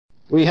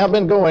We have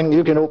been going,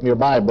 you can open your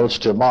Bibles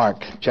to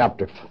Mark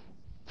chapter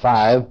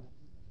 5,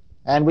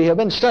 and we have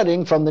been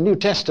studying from the New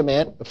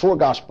Testament, the four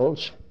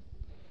Gospels,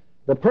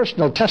 the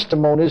personal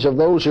testimonies of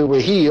those who were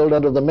healed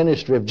under the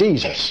ministry of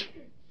Jesus.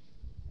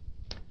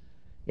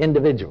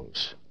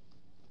 Individuals.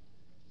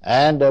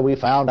 And we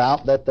found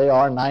out that there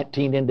are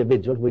 19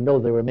 individuals. We know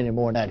there were many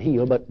more than that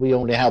healed, but we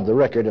only have the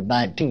record of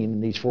 19 in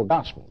these four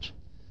Gospels.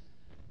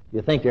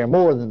 You think there are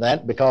more than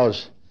that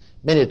because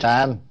many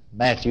times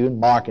Matthew and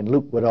Mark and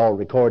Luke would all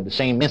record the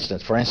same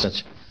instance. For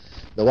instance,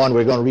 the one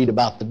we're going to read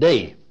about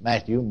today,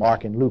 Matthew,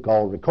 Mark, and Luke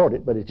all record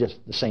it, but it's just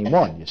the same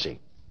one, you see.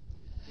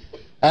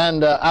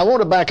 And I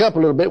want to back up a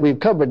little bit. We've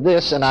covered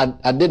this, and I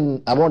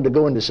wanted to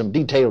go into some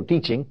detailed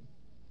teaching.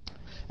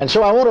 And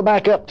so I want to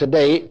back up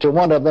today to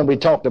one of them we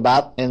talked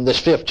about in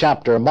this 5th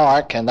chapter of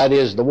Mark, and that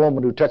is the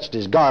woman who touched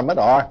his garment,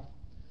 or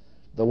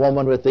the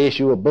woman with the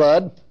issue of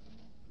blood.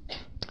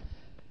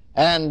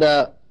 And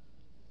I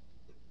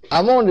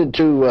wanted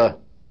to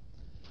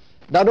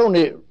not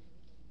only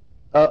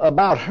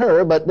about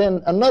her, but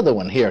then another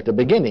one here at the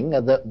beginning,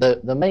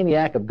 the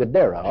maniac of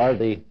Gadara, or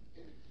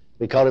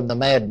we call him the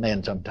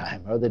madman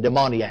sometime, or the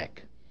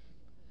demoniac.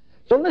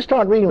 So let's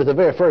start reading with the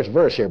very first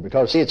verse here,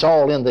 because see, it's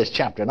all in this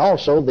chapter, and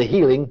also the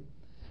healing,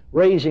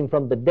 raising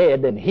from the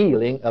dead and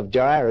healing of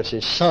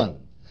Jairus' son.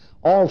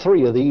 All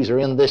three of these are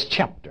in this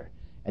chapter,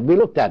 and we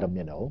looked at them,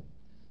 you know,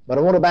 but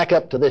I want to back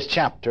up to this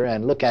chapter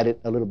and look at it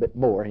a little bit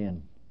more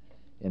in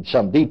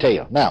some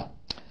detail. Now,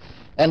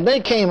 and they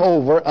came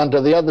over unto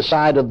the other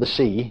side of the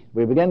sea.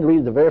 We begin to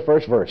read the very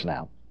first verse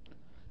now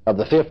of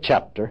the 5th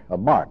chapter of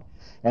Mark.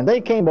 And they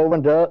came over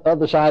unto the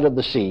other side of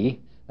the sea,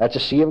 that's the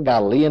Sea of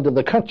Galilee, into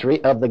the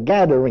country of the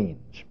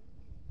Gadarenes.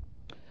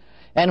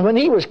 And when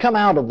he was come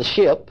out of the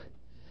ship,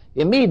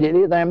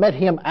 immediately there met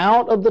him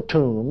out of the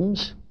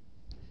tombs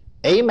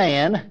a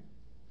man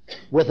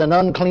with an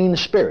unclean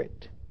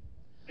spirit,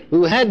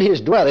 who had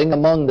his dwelling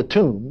among the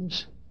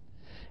tombs,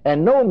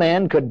 and no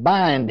man could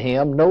bind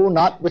him, no,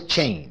 not with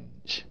chains,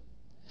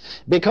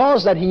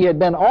 because that he had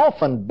been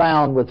often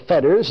bound with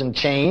fetters and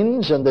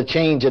chains, and the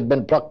chains had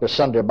been plucked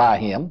asunder by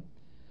him,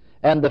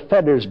 and the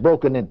fetters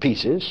broken in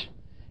pieces,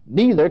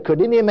 neither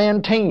could any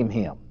man tame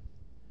him.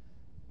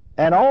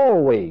 And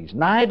always,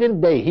 night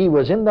and day, he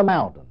was in the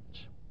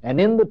mountains and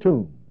in the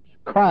tombs,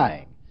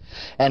 crying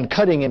and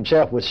cutting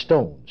himself with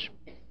stones.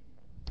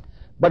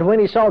 But when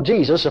he saw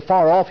Jesus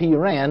afar off, he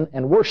ran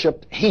and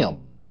worshipped him,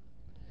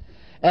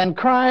 and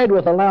cried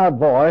with a loud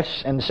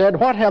voice, and said,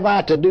 What have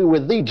I to do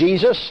with thee,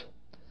 Jesus,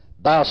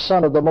 thou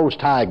Son of the Most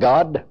High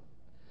God?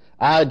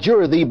 I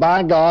adjure thee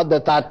by God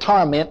that thou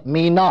torment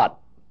me not.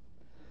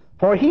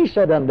 For he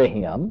said unto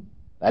him,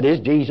 that is,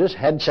 Jesus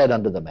had said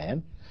unto the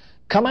man,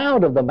 Come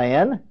out of the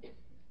man,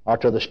 or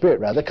to the spirit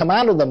rather, come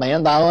out of the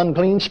man, thou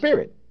unclean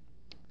spirit.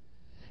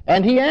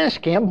 And he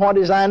asked him, What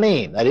is thy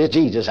name? That is,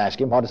 Jesus asked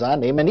him, What is thy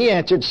name? And he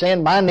answered,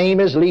 saying, My name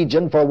is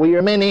Legion, for we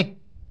are many.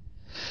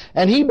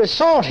 And he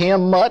besought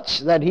him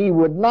much that he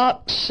would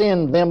not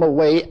send them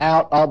away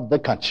out of the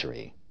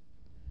country.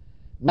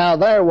 Now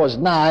there was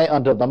nigh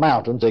unto the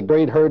mountains a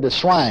great herd of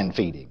swine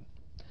feeding.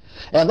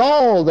 And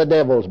all the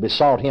devils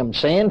besought him,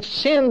 saying,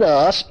 Send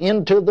us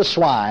into the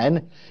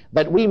swine,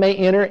 that we may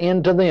enter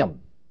into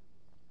them.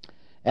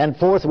 And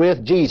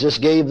forthwith Jesus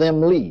gave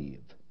them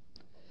leave.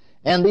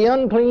 And the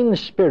unclean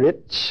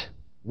spirits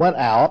went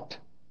out,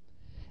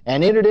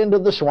 and entered into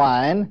the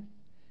swine,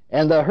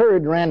 and the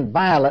herd ran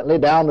violently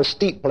down a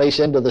steep place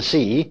into the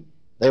sea.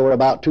 They were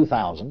about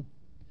 2,000,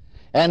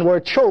 and were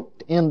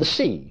choked in the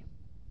sea.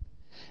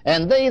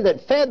 And they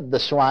that fed the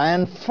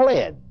swine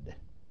fled,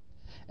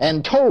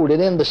 and told it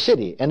in the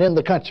city and in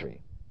the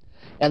country.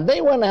 And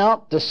they went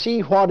out to see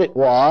what it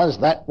was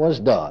that was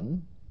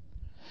done.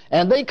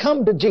 And they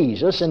come to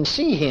Jesus, and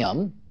see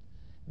him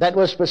that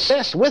was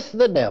possessed with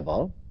the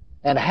devil,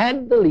 and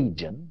had the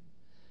legion,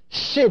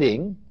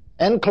 sitting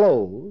and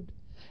clothed,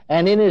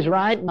 and in his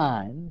right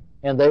mind,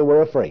 and they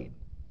were afraid.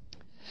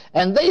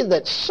 And they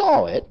that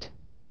saw it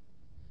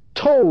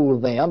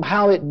told them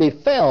how it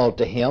befell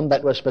to him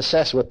that was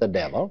possessed with the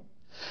devil,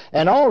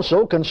 and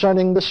also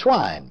concerning the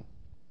swine.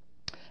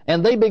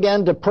 And they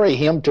began to pray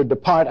him to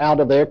depart out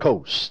of their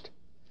coast.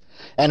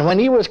 And when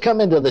he was come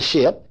into the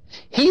ship,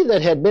 he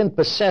that had been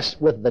possessed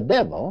with the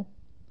devil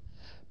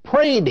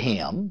prayed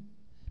him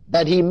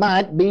that he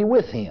might be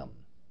with him.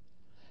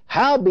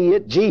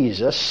 Howbeit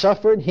Jesus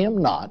suffered him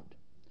not,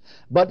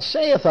 but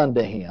saith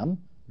unto him,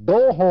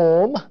 Go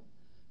home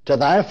to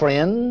thy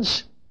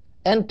friends,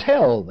 and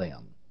tell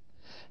them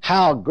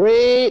how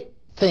great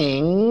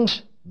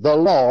things the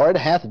Lord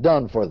hath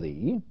done for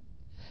thee,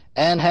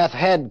 and hath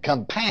had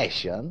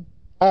compassion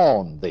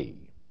on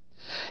thee.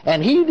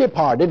 And he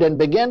departed, and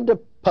began to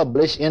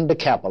publish in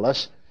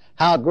Decapolis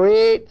how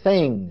great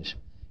things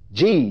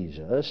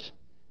Jesus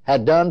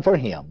had done for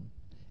him,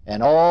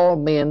 and all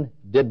men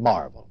did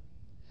marvel.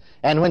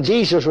 And when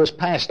Jesus was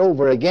passed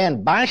over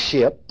again by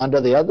ship unto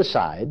the other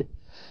side,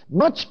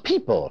 much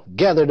people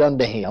gathered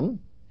unto him,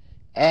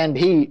 and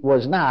he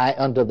was nigh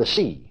unto the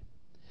sea.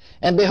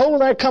 And behold,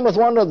 there cometh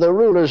one of the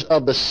rulers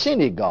of the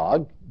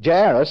synagogue,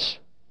 Jairus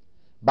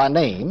by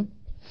name,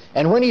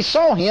 And when he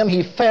saw him,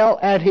 he fell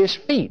at his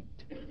feet,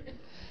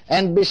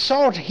 and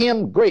besought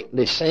him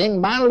greatly,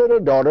 saying, My little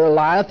daughter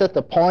lieth at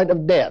the point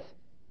of death.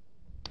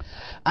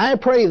 I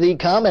pray thee,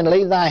 come and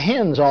lay thy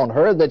hands on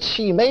her, that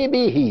she may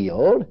be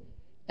healed,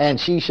 and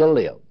she shall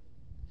live.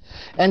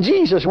 And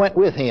Jesus went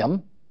with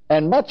him,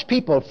 and much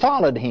people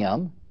followed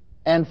him,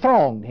 and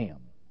thronged him.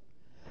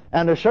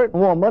 And a certain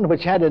woman,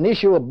 which had an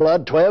issue of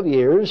blood 12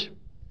 years,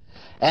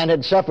 and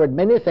had suffered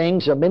many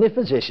things of many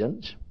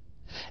physicians,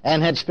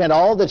 and had spent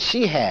all that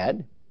she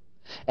had,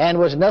 and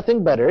was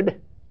nothing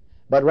bettered,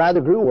 but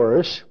rather grew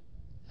worse,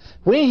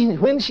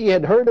 when she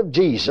had heard of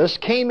Jesus,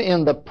 came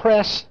in the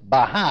press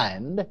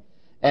behind,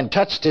 and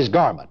touched his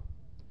garment.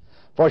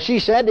 For she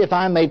said, If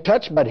I may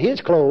touch but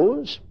his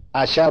clothes,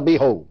 I shall be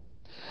whole.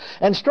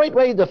 And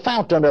straightway the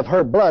fountain of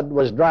her blood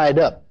was dried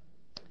up,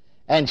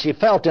 and she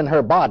felt in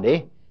her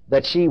body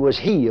that she was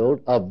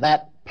healed of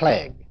that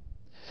plague.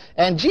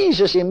 And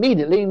Jesus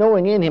immediately,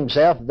 knowing in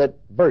himself that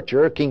virtue,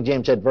 or King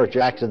James said virtue,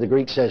 actually the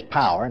Greek says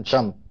power, and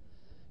some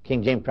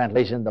King James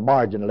translation in the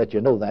margin to let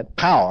you know that,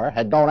 power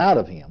had gone out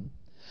of him,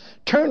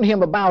 turned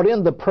him about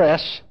in the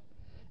press,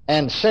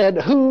 and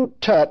said, Who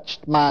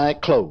touched my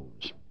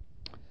clothes?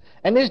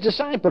 And his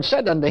disciples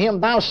said unto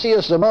him, Thou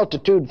seest the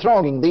multitude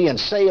thronging thee, and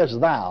sayest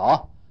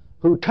thou,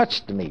 Who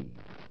touched me?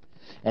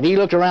 And he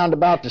looked around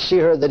about to see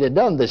her that had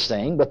done this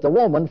thing. But the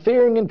woman,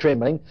 fearing and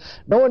trembling,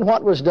 knowing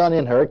what was done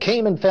in her,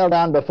 came and fell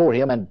down before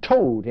him, and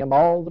told him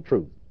all the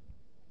truth.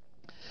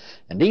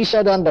 And he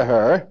said unto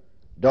her,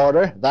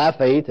 Daughter, thy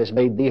faith has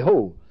made thee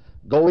whole.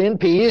 Go in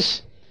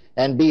peace,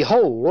 and be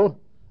whole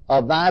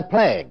of thy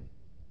plague.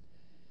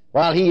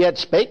 While he yet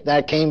spake,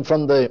 there came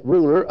from the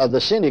ruler of the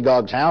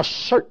synagogue's house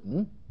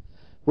certain,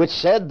 which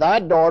said, Thy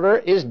daughter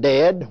is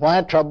dead,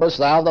 why troublest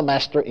thou the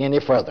master any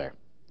further?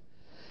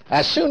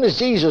 As soon as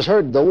Jesus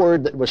heard the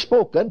word that was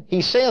spoken,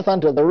 he saith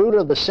unto the ruler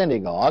of the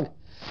synagogue,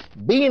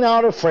 Be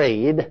not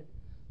afraid,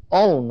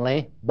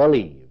 only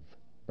believe.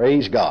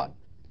 Praise God.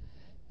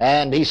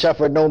 And he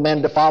suffered no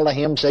men to follow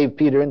him, save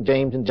Peter and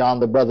James and John,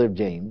 the brother of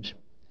James.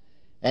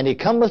 And he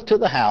cometh to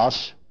the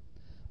house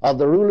of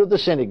the ruler of the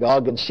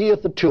synagogue, and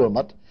seeth the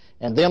tumult,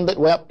 and them that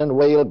wept and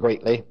wailed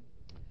greatly.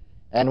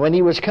 And when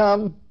he was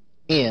come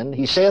in,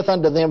 he saith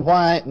unto them,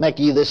 Why make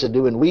ye this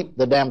ado, and weep?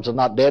 The damsel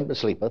not dead, but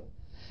sleepeth.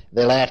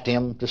 They laughed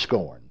him to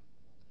scorn.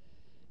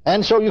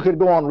 And so you could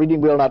go on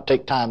reading. We'll not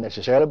take time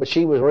necessarily, but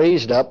she was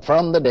raised up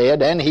from the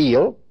dead and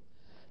healed,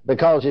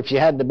 because if she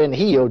hadn't been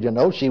healed, you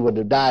know, she would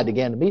have died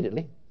again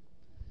immediately.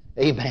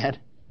 Amen.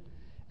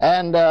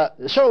 And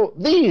so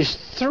these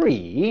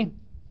three,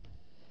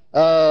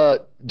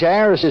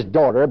 Jairus'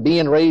 daughter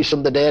being raised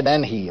from the dead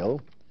and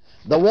healed,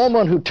 the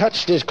woman who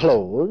touched his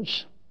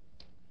clothes,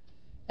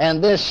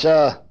 and this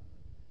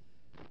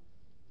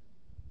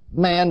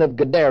man of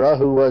Gadara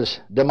who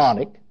was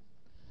demonic,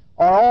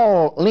 are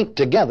all linked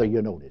together,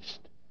 you noticed.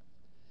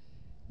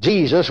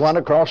 Jesus went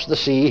across the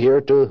sea here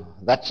to,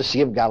 that's the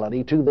Sea of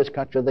Galilee, to this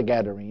country of the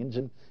Gadarenes,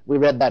 and we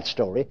read that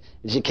story.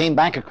 As he came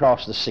back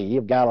across the Sea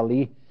of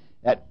Galilee,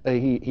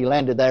 he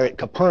landed there at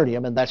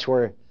Capernaum, and that's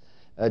where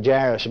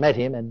Jairus met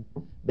him and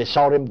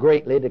besought him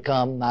greatly to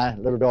come. Thy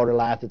little daughter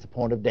lieth at the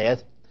point of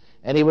death.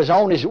 And he was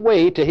on his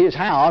way to his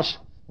house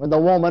when the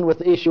woman with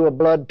the issue of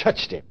blood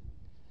touched him.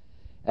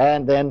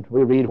 And then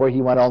we read where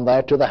he went on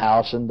there to the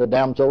house, and the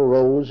damsel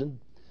rose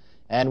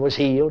and was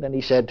healed. And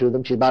he said to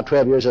them, she's about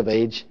 12 years of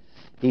age,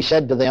 he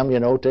said to them, you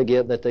know,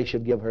 that they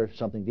should give her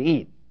something to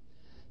eat.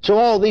 So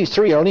all these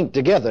three are linked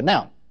together.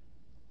 Now,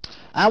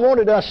 I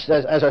wanted us,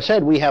 as I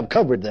said, we have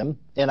covered them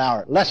in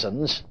our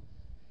lessons.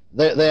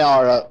 There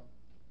are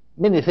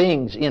many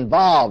things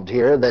involved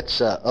here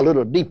that's a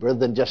little deeper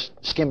than just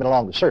skimming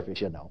along the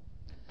surface, you know.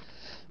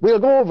 We'll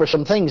go over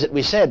some things that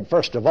we said,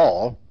 first of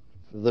all,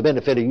 for the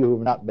benefit of you who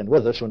have not been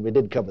with us when we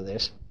did cover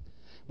this.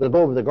 We'll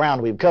go over the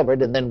ground we've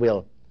covered, and then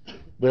we'll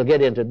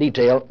get into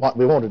detail what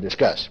we want to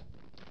discuss.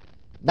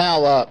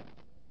 Now,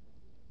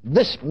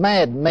 this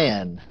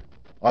madman,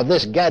 or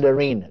this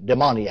Gadarene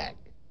demoniac,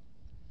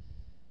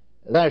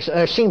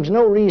 there seems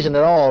no reason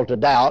at all to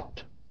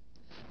doubt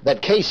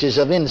that cases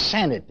of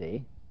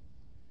insanity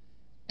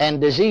and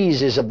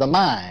diseases of the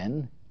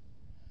mind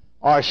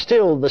are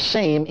still the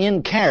same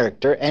in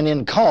character and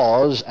in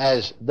cause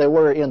as they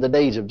were in the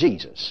days of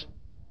Jesus.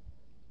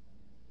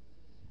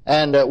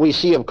 And we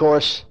see, of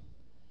course,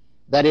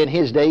 that in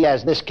his day,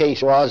 as this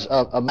case was,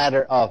 a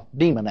matter of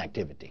demon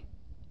activity.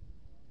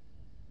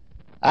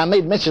 I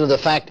made mention of the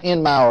fact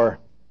in our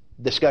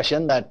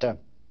discussion that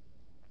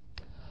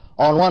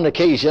on one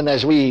occasion,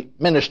 as we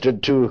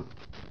ministered to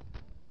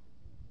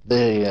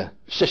the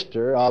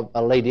sister of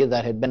a lady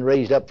that had been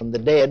raised up from the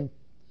dead,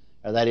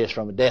 or that is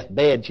from a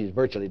deathbed, she's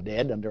virtually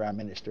dead under our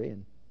ministry,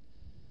 and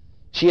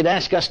she had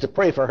asked us to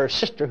pray for her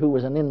sister who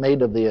was an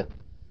inmate of the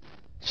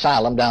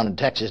asylum down in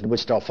Texas in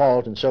Wichita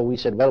Falls, and so we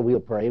said, well, we'll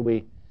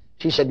pray.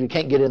 She said, you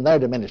can't get in there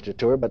to minister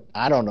to her, but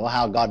I don't know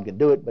how God could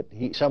do it, but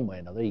some way or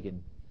another he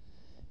can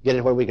get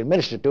it where we can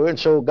minister to her. And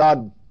so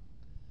God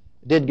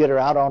did get her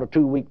out on a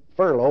 2-week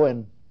furlough,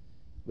 and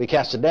we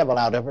cast the devil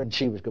out of her, and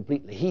she was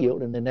completely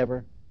healed, and they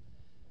never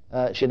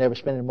She never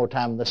spent any more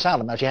time in the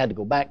asylum. Now, she had to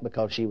go back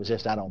because she was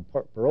just out on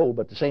parole,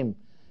 but the same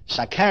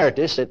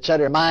psychiatrist that said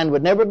her mind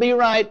would never be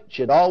right,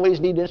 she'd always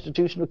need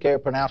institutional care,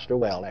 pronounced her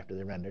well after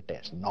they ran their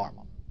test,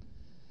 normal.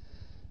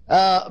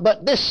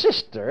 But this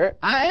sister,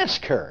 I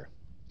asked her,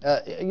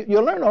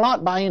 you learn a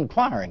lot by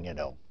inquiring, you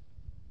know.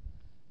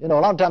 You know,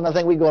 a lot of times I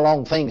think we go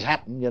along, things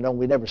happen, you know,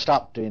 we never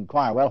stop to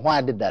inquire. Well,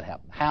 why did that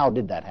happen? How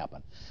did that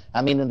happen?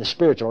 I mean, in the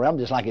spiritual realm,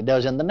 just like it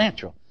does in the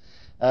natural,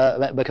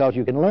 because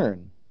you can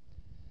learn.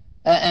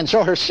 And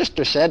so her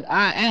sister said,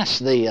 I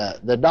asked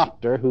the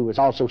doctor, who was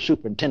also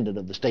superintendent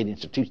of the state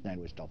institution I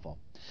was taught for,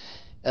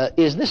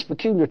 is this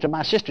peculiar to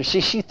my sister?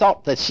 See, she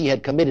thought that she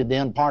had committed the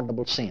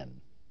unpardonable sin.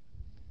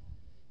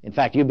 In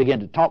fact, you begin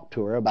to talk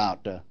to her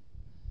about,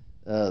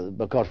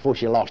 because before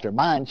she lost her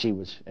mind, she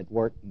was at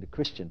work in the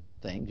Christian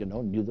things, you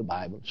know, knew the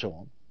Bible and so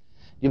on.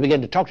 You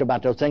begin to talk to her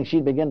about those things,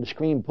 she'd begin to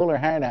scream, pull her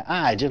hair in her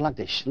eyes, just like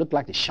they looked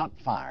like they shot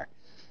fire.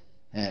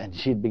 And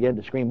she'd begin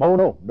to scream, oh,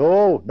 no,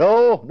 no,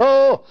 no,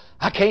 no,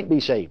 I can't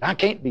be saved. I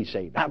can't be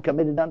saved. I've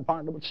committed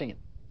unpardonable sin.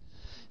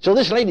 So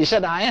this lady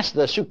said, I asked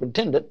the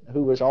superintendent,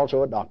 who was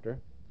also a doctor,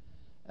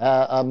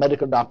 a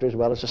medical doctor as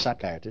well as a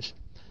psychiatrist,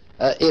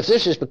 if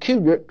this is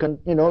peculiar,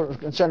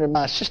 concerning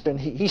my sister. And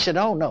he said,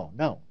 oh, no,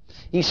 no.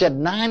 He said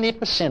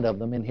 90% of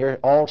them in here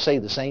all say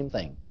the same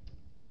thing.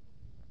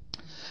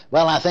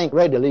 Well, I think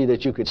readily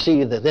that you could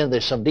see that then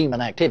there's some demon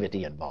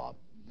activity involved.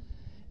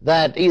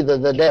 That either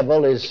the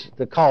devil is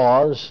the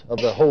cause of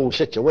the whole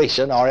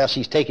situation, or else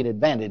he's taking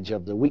advantage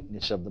of the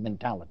weakness of the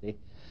mentality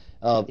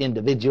of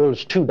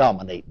individuals to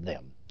dominate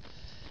them.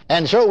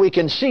 And so we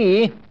can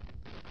see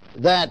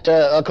that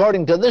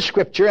according to this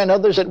scripture and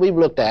others that we've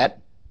looked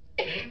at,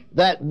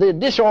 that the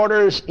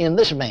disorders in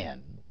this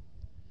man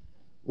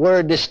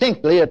were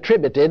distinctly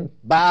attributed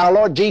by our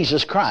Lord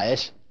Jesus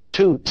Christ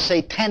to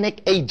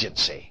satanic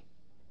agency.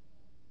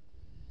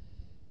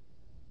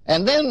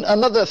 And then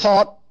another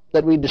thought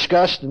that we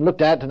discussed and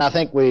looked at, and I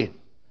think we,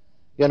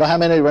 how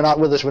many were not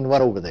with us when we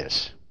went over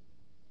this?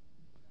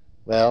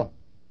 Well,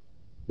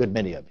 good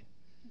many of you.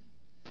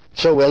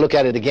 So we'll look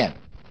at it again.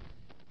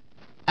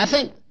 I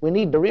think we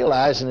need to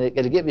realize, and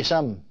it'll give you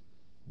some,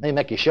 may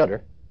make you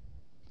shudder,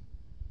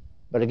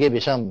 but it'll give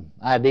you some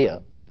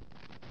idea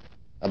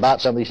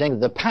about some of these things.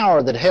 The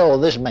power that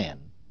held this man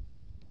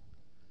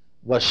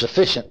was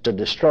sufficient to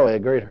destroy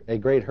a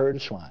great herd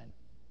of swine.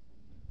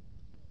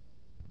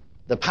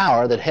 The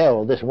power that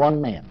held this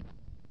one man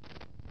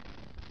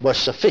was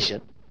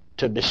sufficient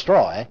to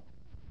destroy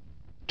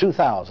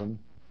 2,000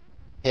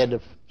 head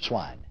of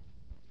swine.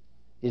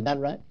 Isn't that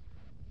right?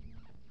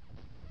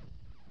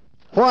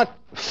 What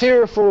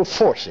fearful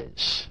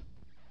forces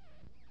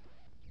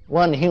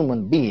one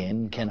human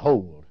being can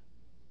hold.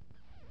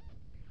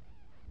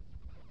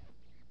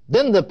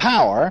 Then the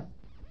power,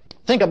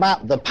 think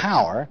about the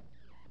power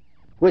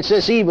which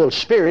this evil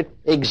spirit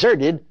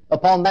exerted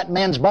upon that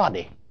man's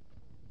body.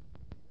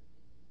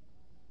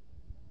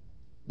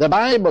 The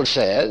Bible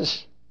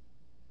says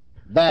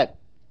that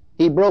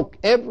he broke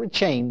every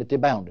chain that they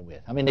bound him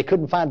with. I mean, they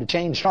couldn't find a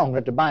chain strong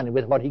enough to bind him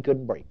with what he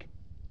couldn't break.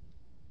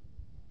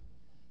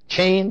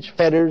 Chains,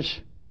 fetters,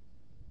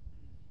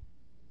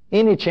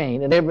 any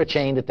chain and every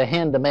chain that the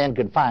hand of man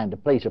could find to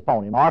place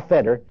upon him, or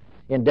fetter,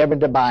 endeavored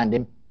to bind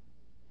him,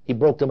 he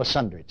broke them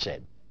asunder, it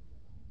said.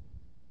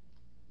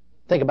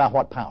 Think about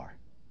what power.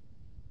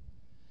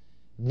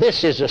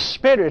 This is a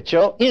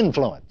spiritual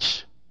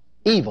influence,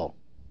 evil,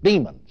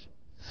 demons.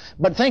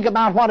 But think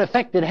about what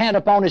effect it had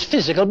upon his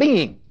physical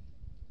being.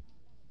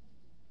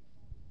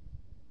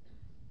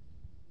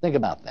 Think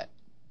about that.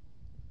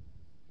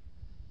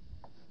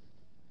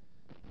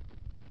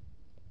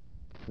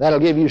 That'll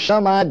give you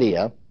some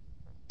idea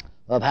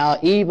of how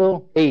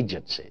evil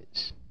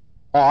agencies,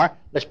 or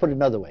let's put it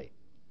another way,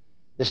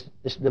 let's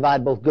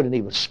divide both good and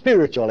evil,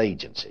 spiritual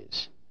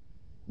agencies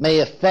may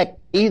affect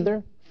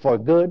either for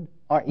good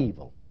or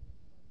evil.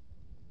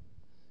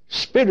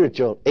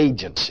 Spiritual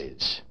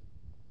agencies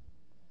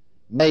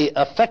may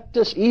affect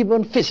us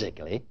even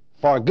physically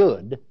for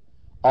good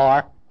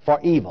or for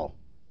evil.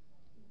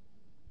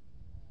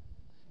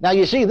 Now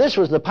you see, this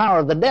was the power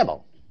of the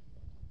devil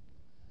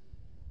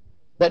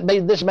that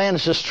made this man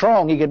so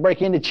strong he could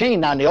break any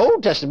chain. Now in the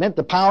Old Testament,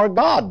 the power of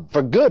God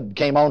for good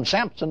came on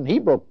Samson. He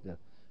broke the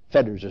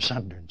fetters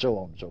asunder and so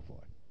on and so forth.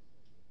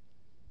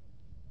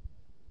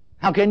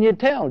 How can you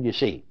tell, you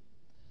see?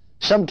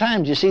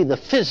 Sometimes you see the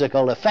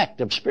physical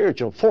effect of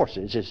spiritual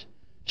forces is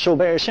so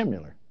very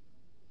similar.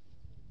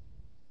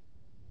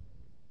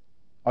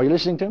 Are you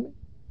listening to me?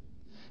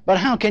 But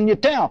how can you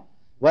tell?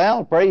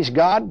 Well, praise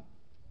God,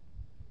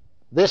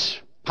 this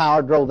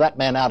power drove that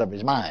man out of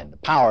his mind. The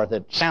power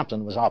that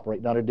Samson was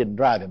operating under didn't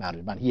drive him out of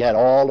his mind. He had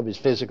all of his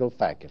physical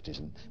faculties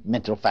and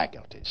mental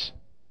faculties.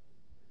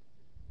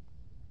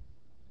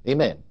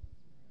 Amen.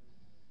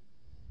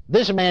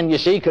 This man, you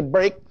see, could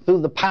break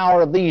through the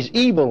power of these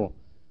evil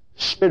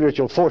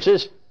spiritual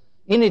forces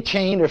any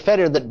chain or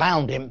fetter that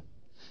bound him,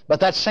 but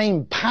that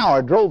same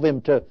power drove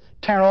him to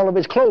tear all of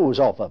his clothes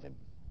off of him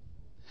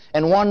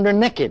and wander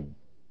naked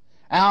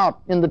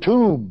out in the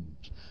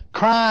tombs,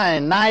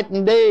 crying night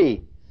and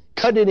day,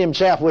 cutting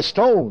himself with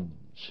stones.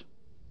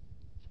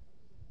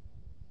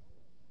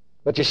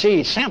 But you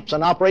see,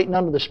 Samson operating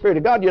under the Spirit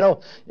of God. You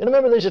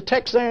remember there's a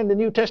text there in the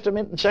New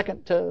Testament in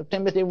 2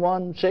 Timothy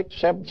 1, 6,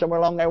 7, somewhere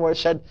along there where it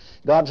said,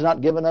 God's not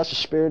given us a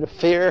spirit of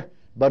fear,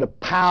 but of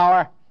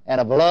power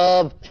and of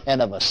love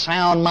and of a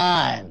sound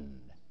mind.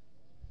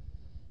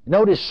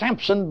 Notice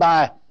Samson,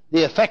 by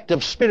the effect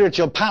of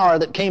spiritual power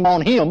that came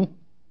on him,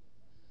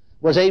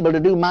 was able to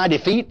do mighty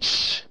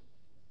feats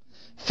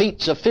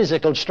of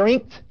physical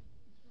strength,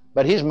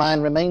 but his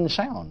mind remained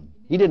sound.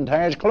 He didn't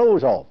tear his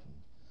clothes off,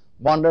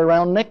 wander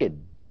around naked,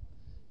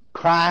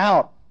 cry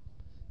out,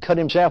 cut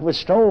himself with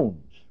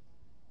stones.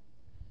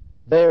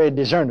 Very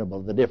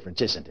discernible, the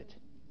difference, isn't it?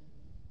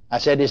 I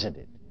said, isn't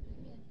it?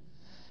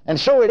 And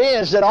so it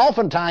is that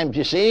oftentimes,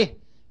 you see,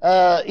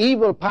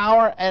 evil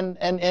power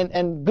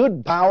and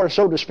good power,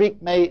 so to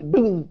speak,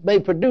 may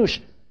produce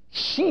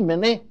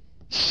seemingly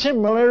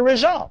similar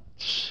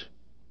results.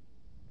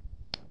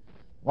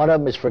 One of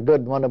them is for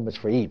good, one of them is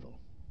for evil.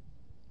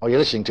 Are you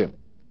listening to me?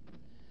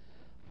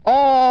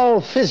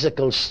 All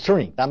physical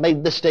strength, I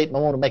made this statement,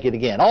 I want to make it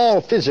again. All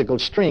physical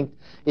strength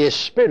is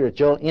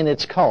spiritual in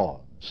its cause.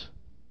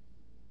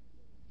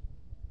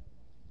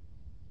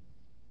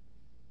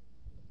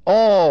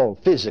 All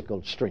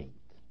physical strength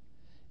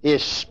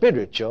is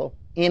spiritual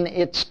in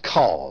its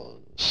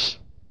cause.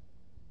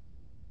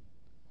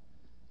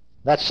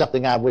 That's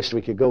something I wish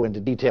we could go into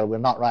detail. We're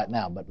not right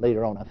now, but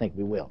later on I think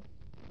we will.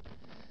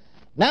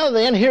 Now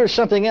then, here's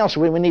something else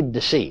we need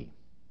to see.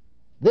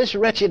 This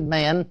wretched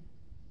man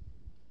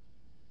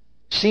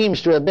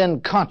seems to have been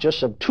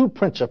conscious of two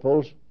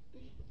principles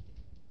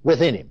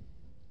within him.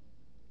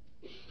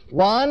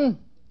 One,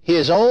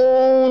 his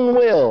own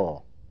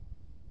will.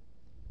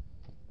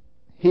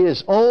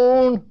 His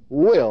own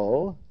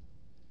will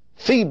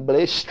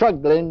feebly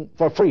struggling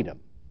for freedom.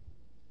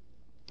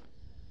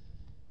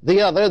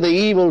 The other, the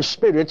evil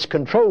spirits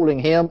controlling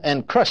him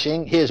and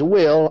crushing his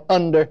will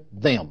under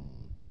them.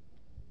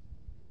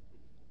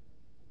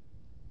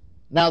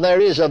 Now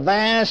there is a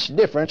vast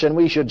difference, and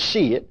we should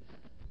see it.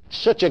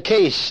 Such a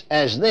case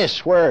as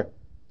this, where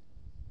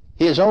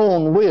his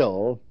own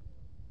will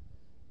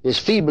is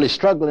feebly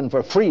struggling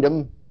for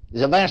freedom,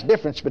 there's a vast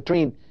difference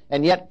between,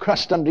 and yet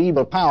crushed under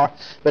evil power,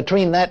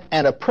 between that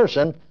and a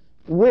person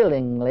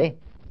willingly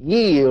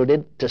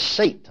yielded to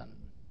Satan.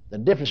 The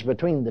difference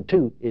between the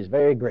two is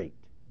very great.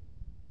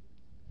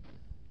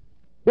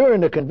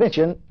 During the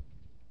convention,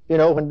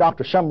 when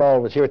Dr.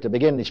 Sumrall was here at the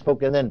beginning, he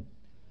spoke, and then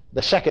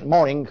the second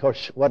morning, of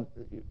course,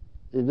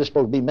 they're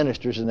supposed to be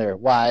ministers and their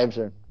wives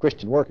or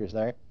Christian workers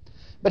there.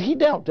 But he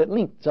dealt at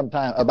length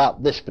sometime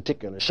about this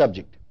particular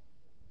subject.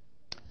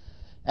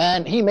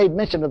 And he made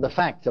mention of the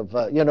fact of,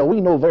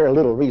 we know very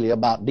little really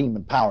about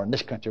demon power in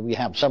this country. We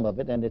have some of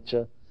it, and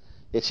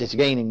it's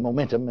gaining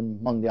momentum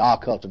among the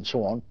occult and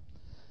so on.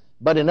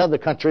 But in other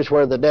countries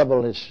where the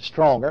devil is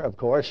stronger, of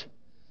course,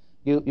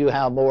 you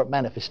have more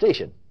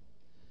manifestation.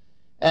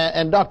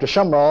 And Dr.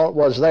 Sumrall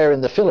was there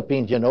in the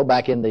Philippines,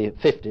 back in the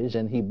 50s,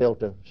 and he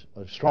built a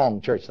strong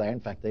church there. In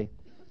fact,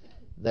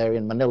 there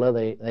in Manila,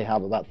 they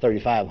have about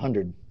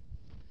 3,500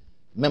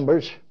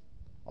 members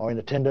are in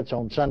attendance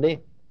on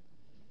Sunday.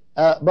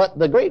 But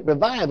the great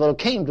revival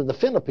came to the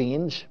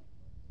Philippines.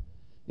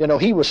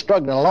 He was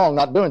struggling along,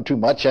 not doing too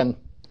much, and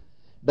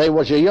there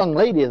was a young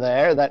lady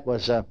there that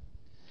was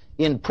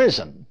in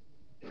prison.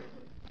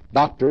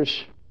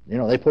 Doctors,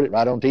 they put it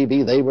right on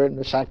TV. They were,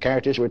 the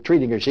psychiatrists were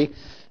treating her, see.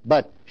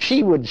 But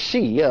she would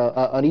see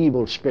an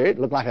evil spirit,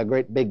 look like a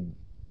great big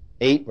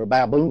ape or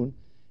baboon,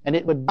 and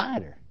it would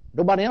bite her.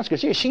 Nobody else could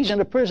see her. She's in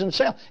a prison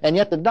cell, and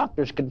yet the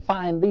doctors could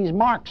find these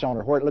marks on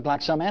her where it looked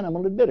like some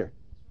animal had bit her.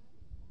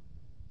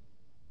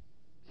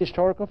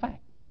 Historical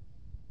fact.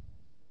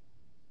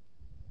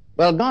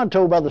 Well, God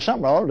told Brother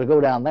Sumrall to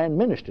go down there and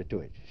minister to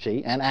it,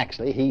 see, and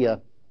actually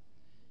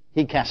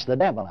he cast the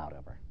devil out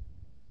of her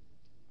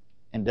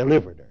and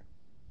delivered her.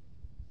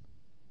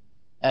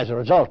 As a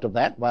result of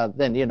that,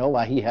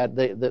 he had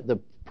the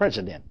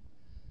president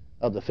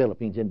of the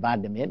Philippines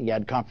invited him in. He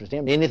had conference with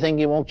him. Anything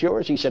you want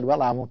yours? He said,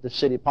 well, I want the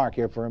city park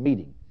here for a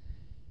meeting.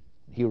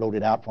 He wrote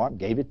it out for him,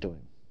 gave it to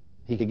him.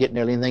 He could get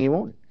nearly anything he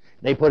wanted.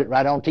 They put it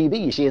right on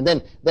TV, you see. And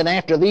then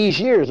after these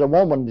years, a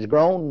woman is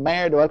grown,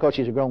 married, well, of course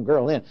she's a grown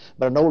girl then,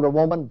 but an older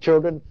woman,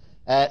 children,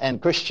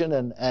 and Christian,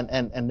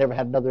 and never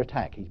had another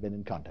attack he's been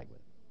in contact with.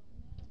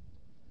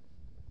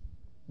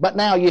 But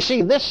now, you see,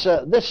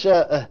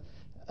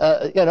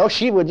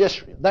 she would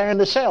just, there in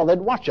the cell,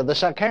 they'd watch her, the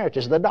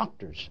psychiatrists, the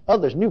doctors,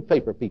 others,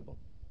 newspaper people.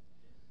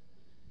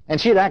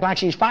 And she'd act like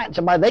she's fighting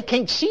somebody. They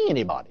can't see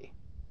anybody.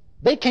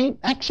 They can't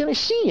actually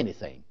see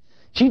anything.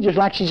 She just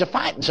like she's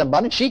fighting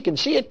somebody. She can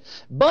see it,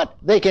 but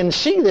they can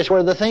see this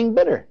where the thing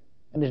bit her,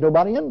 and there's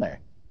nobody in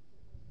there.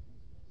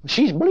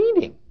 She's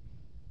bleeding.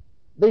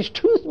 There's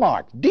tooth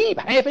marks, deep,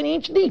 half an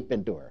inch deep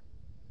into her.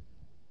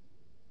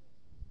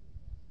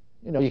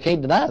 You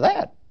can't deny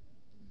that.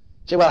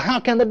 Say, well, how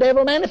can the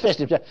devil manifest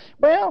himself?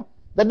 Well,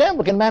 the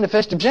devil can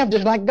manifest himself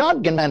just like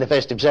God can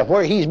manifest himself,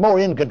 where he's more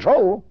in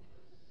control,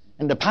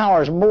 and his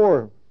power is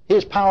more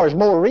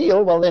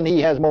real, well, then he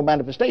has more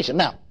manifestation.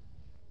 Now,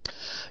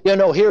 You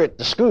know, here at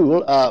the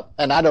school,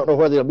 and I don't know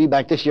whether he'll be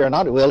back this year or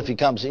not. It will if he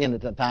comes in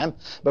at the time.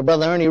 But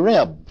Brother Ernie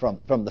Reb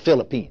from the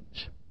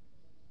Philippines.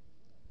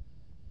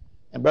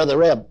 And Brother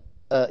Reb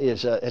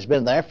has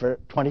been there for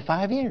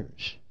 25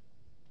 years.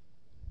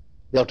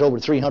 Built over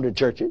 300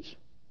 churches.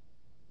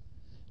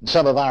 And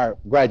some of our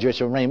graduates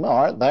from Rhema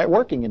are there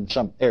working in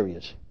some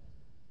areas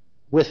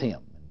with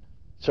him, and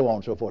so on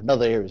and so forth, in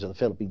other areas of the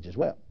Philippines as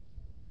well.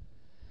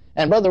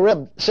 And Brother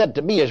Reb said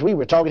to me as we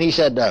were talking, he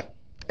said,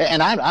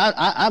 and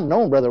I've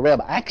known Brother Reb,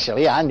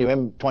 actually, I knew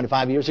him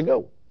 25 years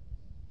ago,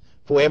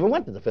 before he ever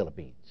went to the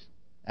Philippines,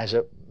 as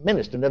a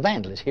minister and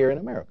evangelist here in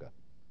America.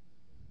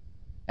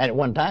 And at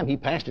one time, he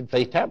pastored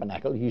Faith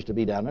Tabernacle. It used to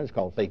be down there. It's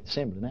called Faith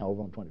Assembly now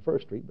over on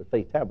 21st Street, but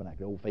Faith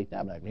Tabernacle, old Faith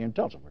Tabernacle here in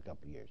Tulsa for a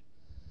couple of years.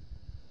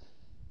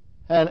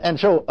 And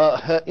so,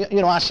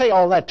 you know, I say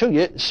all that to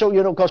you, so,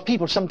 you know, because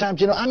people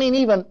sometimes, you know, I mean,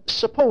 even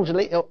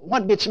supposedly,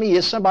 what gets me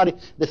is somebody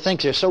that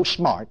thinks they're so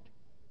smart,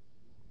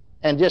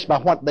 and just by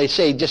what they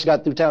say, just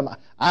got through telling them,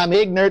 I'm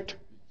ignorant,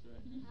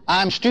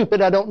 I'm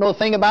stupid, I don't know a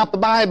thing about the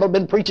Bible,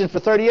 been preaching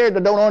for 30 years, I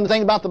don't know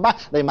anything about the Bible.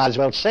 They might as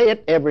well say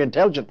it. Every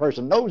intelligent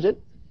person knows it.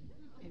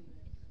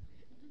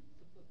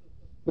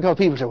 Because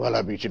people say, well,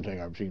 that'd be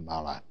something I've seen in my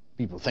life.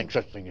 People think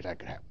such things as that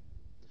could happen.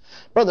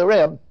 Brother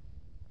Reb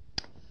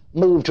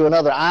moved to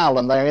another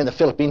island there in the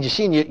Philippines. You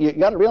see, you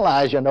got to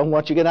realize, you know,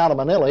 once you get out of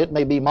Manila, it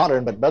may be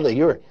modern, but brother,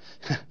 you're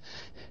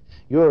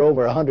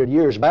over 100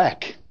 years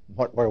back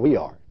where we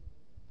are.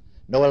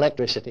 No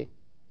electricity,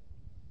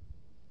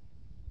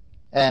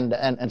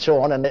 and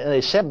so on, and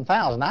there's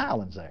 7,000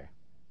 islands there,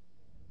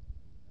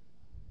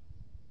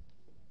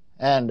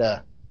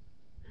 and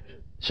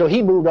so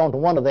he moved on to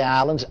one of the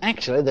islands,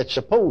 actually, that's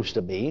supposed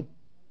to be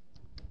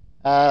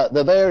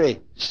the very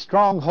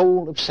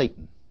stronghold of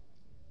Satan.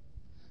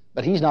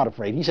 But he's not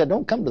afraid. He said,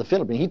 don't come to the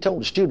Philippines. He told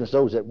the students,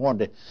 those that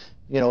wanted to,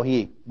 you know,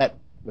 he met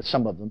with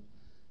some of them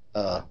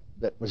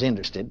that was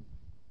interested.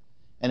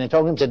 And he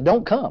told them, said,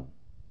 don't come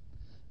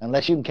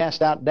unless you can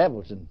cast out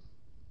devils and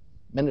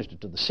minister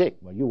to the sick.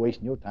 Well, you're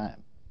wasting your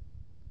time.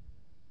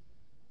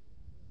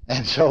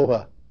 And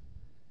so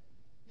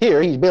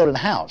here he's building a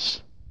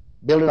house,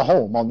 building a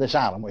home on this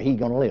island where he's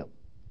going to live.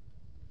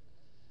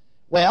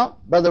 Well,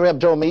 Brother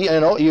Reb told me, you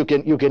know, you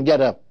can get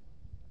a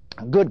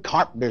good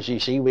carpenters, you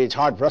see. It's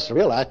hard for us to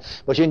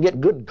realize, but you can get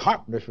good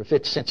carpenters for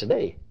 50 cents a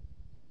day.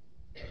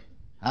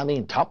 I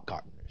mean, top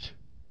carpenters.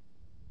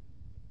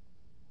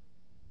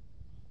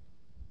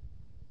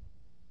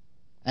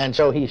 And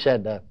so he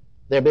said,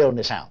 they're building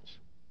this house.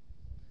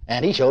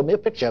 And he showed me a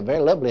picture of a very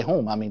lovely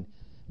home. I mean,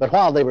 but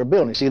while they were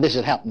building, see, this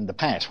has happened in the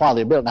past. While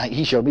they were building,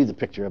 he showed me the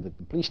picture of the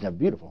completion of a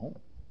beautiful home.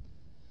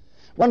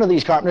 One of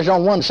these carpenters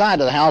on one side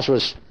of the house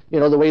was, you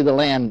know, the way the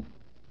land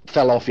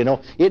fell off, you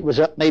know. It was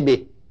up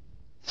maybe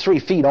 3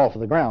 feet off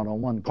of the ground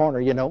on one corner,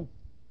 you know.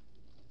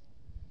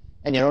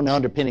 And, you know, the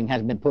underpinning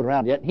hasn't been put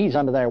around yet. He's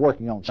under there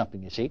working on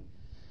something, you see.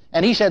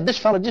 And he said, this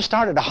fellow just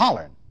started a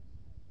hollering.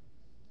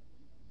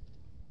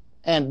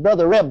 And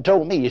Brother Reb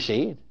told me, you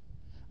see,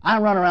 I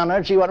run around there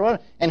and see what it was,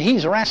 and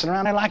he's wrestling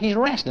around there like he's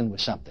wrestling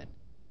with something.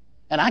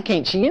 And I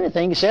can't see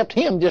anything except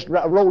him just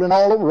rolling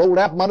all over, rolled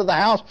out from under the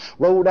house,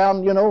 rolled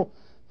down, you know,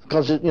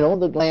 because, you know,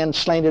 the land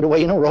slanted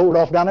away, you know, rolled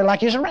off down there like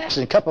he's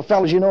wrestling. A couple of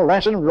fellas, you know,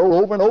 wrestling, roll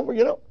over and over,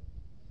 you know.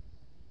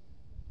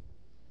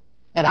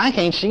 And I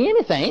can't see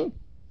anything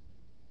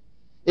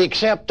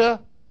except the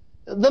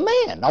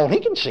man. All he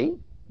can see.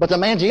 But the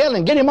man's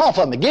yelling, get him off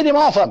of me, get him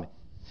off of me.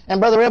 And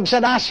Brother Reb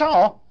said, I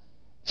saw.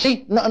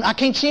 See, no, I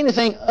can't see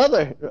anything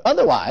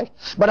otherwise,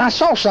 but I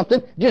saw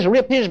something just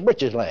rip his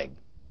britches leg,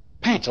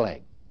 pants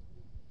leg.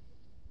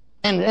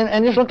 And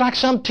it just looked like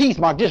some teeth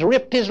mark. Just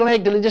ripped his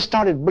leg till it just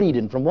started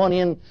bleeding from one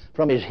end,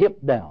 from his hip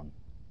down.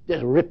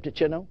 Just ripped it,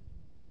 you know.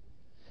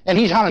 And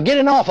he's hollering, get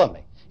him off of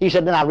me. He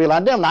said, then I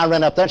realized them, and I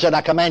ran up there and said,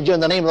 I command you in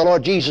the name of the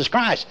Lord Jesus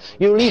Christ.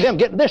 You leave him.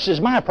 This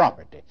is my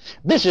property.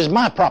 This is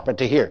my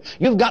property here.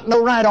 You've got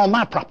no right on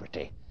my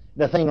property.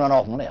 The thing ran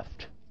off and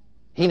left.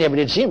 He never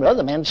did see him, but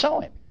other men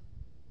saw him.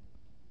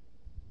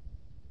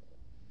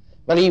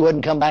 But he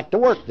wouldn't come back to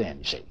work then,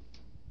 you see.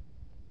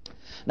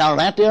 Now,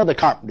 that the other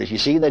carpenters, you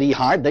see, that he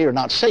hired, they are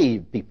not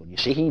saved people, you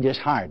see. He just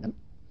hired them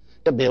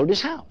to build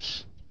his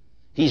house.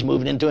 He's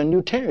moving into a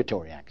new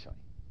territory, actually.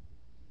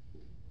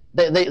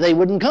 They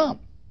wouldn't come.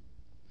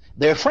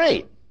 They're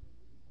afraid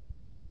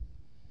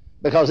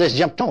because this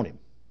jumped on him.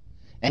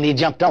 And he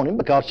jumped on him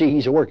because, see,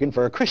 he's working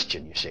for a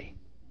Christian, you see.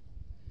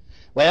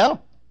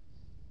 Well,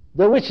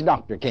 the witch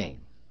doctor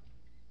came.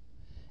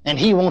 And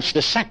he wants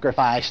to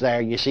sacrifice there,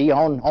 you see,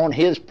 on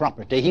his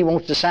property. He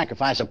wants to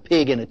sacrifice a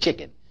pig and a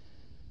chicken.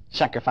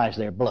 Sacrifice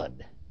their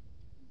blood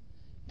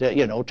to,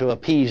 you know, to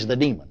appease the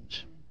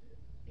demons.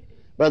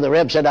 Brother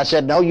Reb said, I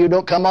said, no, you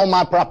don't come on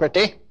my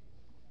property.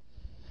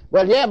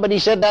 Well, yeah, but he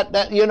said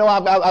that you know,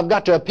 I've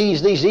got to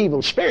appease these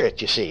evil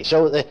spirits, you see.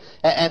 So,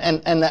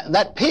 and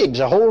that pig's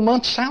a whole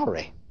month's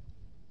salary.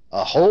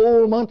 A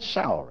whole month's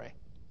salary.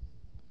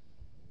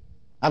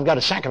 I've got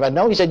to sacrifice.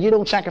 No, he said, you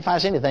don't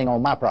sacrifice anything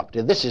on my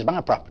property. This is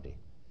my property.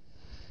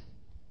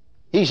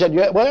 He said,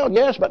 yeah, well,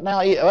 yes, but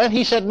now,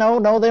 he said,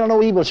 no, they're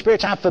no evil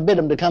spirits. I forbid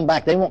them to come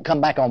back. They won't come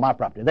back on my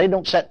property. They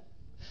don't set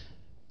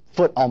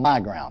foot on my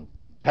ground.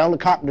 Tell the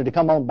carpenter to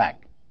come on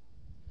back.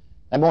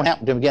 That won't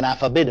happen to him again. I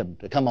forbid them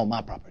to come on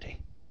my property.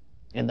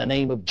 In the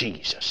name of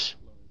Jesus.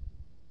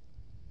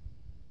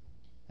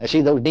 I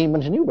see those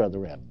demons knew Brother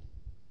Reb.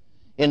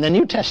 In the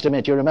New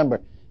Testament, you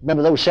remember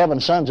those 7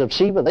 sons of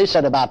Sceva? They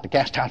set about to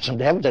cast out some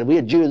devils, and we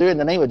adjure there in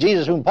the name of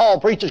Jesus, whom Paul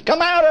preaches,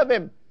 come out of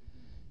him.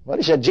 Well,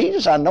 he said,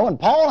 Jesus I know, and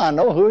Paul I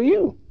know. Who are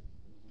you?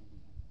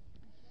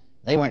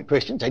 They weren't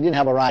Christians. They didn't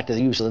have a right to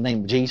the use of the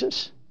name of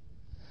Jesus.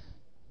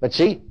 But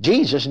see,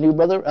 Jesus knew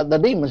the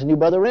demons knew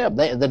Brother Reb.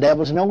 The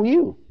devils know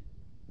you.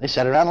 They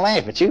sit around and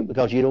laugh at you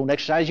because you don't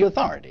exercise your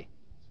authority.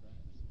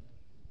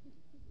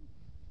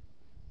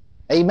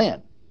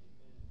 Amen.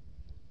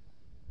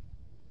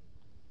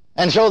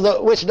 And so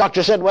the witch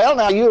doctor said, well,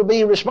 now you'll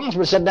be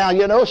responsible. Said, now,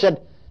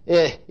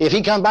 if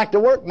he comes back to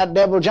work and that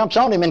devil jumps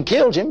on him and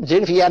kills him,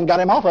 if he hadn't got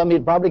him off of him,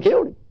 he'd probably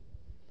killed him.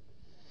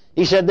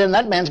 He said, then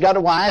that man's got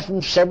a wife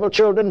and several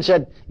children, and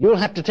said, you'll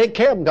have to take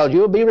care of them because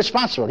you'll be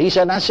responsible. He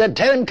said, I said,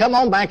 tell him come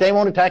on back. They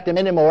won't attack them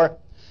anymore.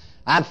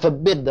 I'd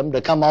forbid them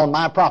to come on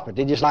my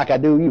property just like I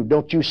do you.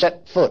 Don't you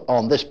set foot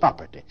on this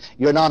property.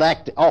 You're not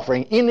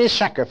offering any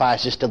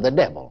sacrifices to the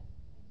devil.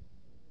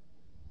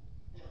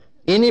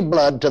 Any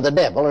blood to the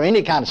devil or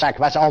any kind of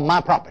sacrifice on my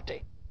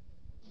property.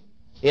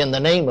 In the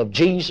name of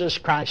Jesus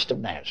Christ of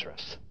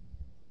Nazareth.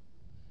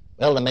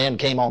 Well, the man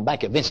came on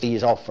back. Eventually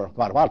he's off for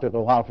quite a while. Took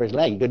a while for his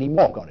leg. He couldn't even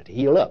walk on it. He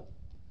healed up.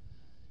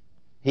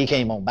 He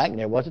came on back and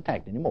never was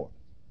attacked anymore.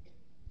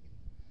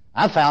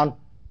 I found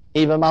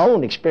even my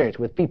own experience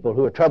with people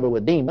who are troubled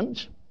with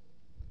demons,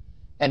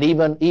 and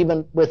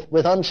even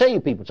with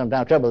unsaved people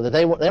sometimes trouble, that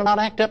they'll not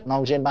act up as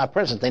long as in my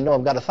presence. They know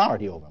I've got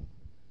authority over them.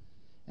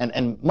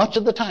 And much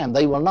of the time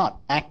they will not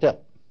act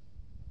up.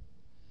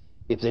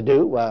 If they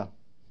do,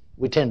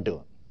 we tend to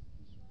them.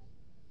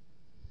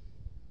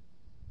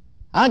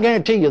 I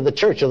guarantee you the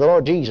church of the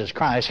Lord Jesus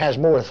Christ has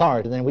more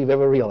authority than we've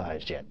ever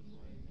realized yet.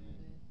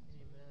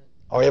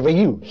 Or ever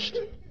used.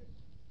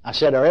 I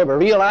said, or ever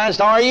realized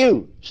or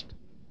used.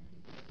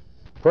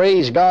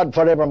 Praise God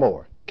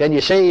forevermore. Can you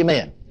say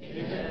amen?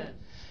 Amen.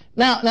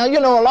 Now,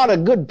 a lot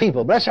of good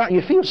people, bless heart,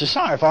 you feel so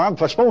sorry for them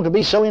for supposed to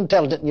be so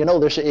intelligent, and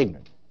they're so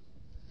ignorant.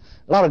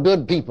 A lot of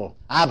good people,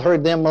 I've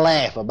heard them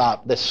laugh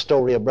about this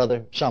story of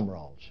Brother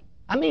Sumrall's.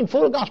 I mean,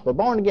 full of gospel,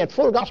 born again,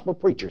 full of gospel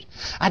preachers.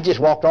 I just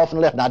walked off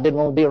and left, and I didn't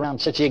want to be around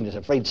such ignorance,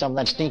 afraid some of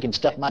that stinking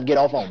stuff might get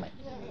off on me.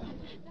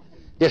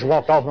 Just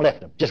walked off and left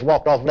them. Just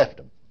walked off and left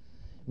them.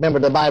 Remember,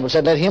 the Bible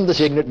said, let him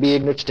that's ignorant be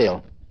ignorant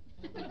still.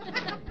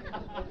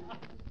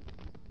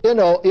 We're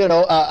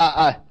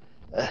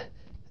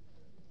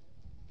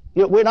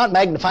not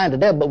magnifying the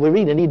devil, but we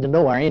really need to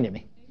know our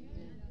enemy.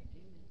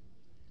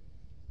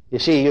 You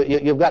see,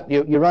 you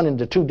run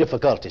into 2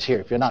 difficulties here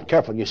if you're not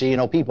careful. You see,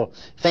 people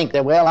think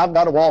that, well, I've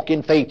got to walk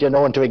in faith,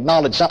 and to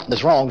acknowledge something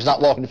that's wrong is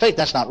not walking in faith.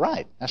 That's not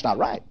right. That's not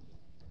right.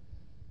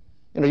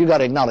 You've got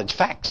to acknowledge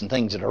facts and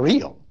things that are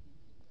real.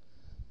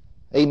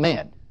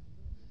 Amen.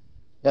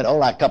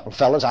 Like a couple of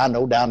fellas I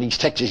know down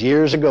East Texas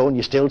years ago, and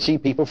you still see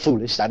people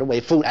foolish, that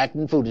way,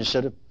 acting foolish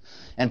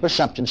and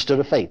presumption instead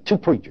of faith. 2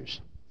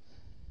 preachers.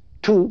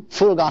 2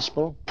 full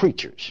gospel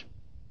preachers.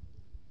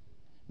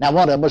 Now,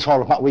 one of them was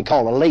what we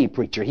call a lay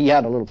preacher. He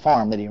had a little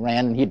farm that he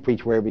ran, and he'd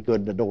preach wherever he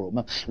could, the door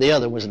open. The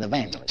other was an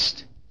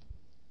evangelist.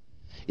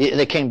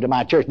 They came to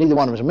my church. Neither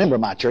one of them was a member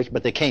of my church,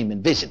 but they came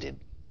and visited.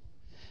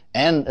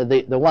 And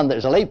the one that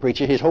was a lay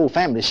preacher, his whole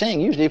family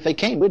sang. Usually, if they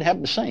came, we'd have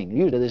them sing.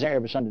 Usually, they're there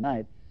every Sunday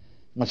night.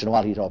 Once in a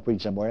while, he'd all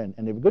preach somewhere, and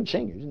they were good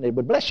singers, and they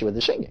would bless you with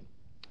the singing.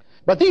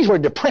 But these were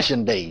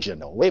depression days,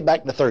 way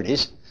back in the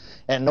 30s,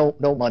 and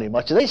no money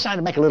much. So they decided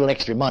to make a little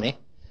extra money.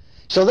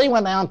 So they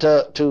went down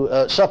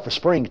to Sulphur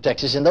Springs,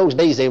 Texas. In those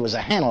days, there was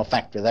a handle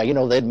factory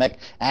there. They'd make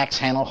axe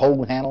handle,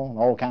 hoe handle, and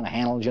all kind of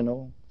handles,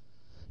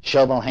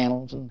 shovel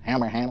handles and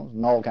hammer handles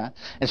and all kinds.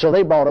 And so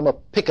they brought them a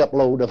pickup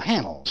load of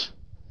handles.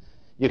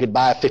 You could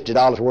buy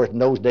 $50 worth in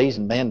those days,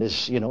 and man,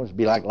 it'd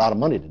be like a lot of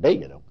money today,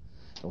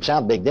 Don't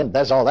sound big then,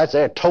 but that's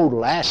their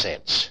total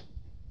assets.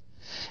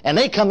 And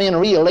they come in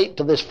real late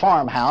to this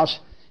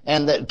farmhouse,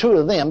 and the 2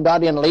 of them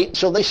got in late,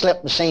 so they slept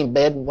in the same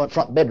bed in one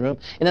front bedroom.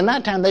 And at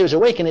night time they was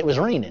awake, and it was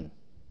raining.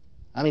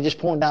 I mean, just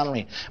pouring down the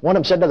rain. One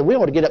of them said, we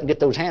want to get up and get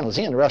those handles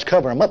in, or else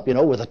cover them up,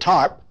 with a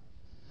tarp.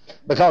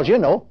 Because,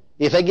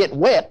 if they get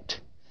wet,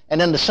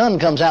 and then the sun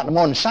comes out in the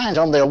morning and shines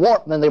on them, they'll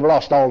warp, and then they've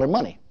lost all their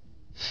money.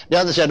 The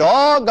other said,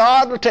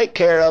 God will take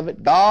care of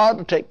it. God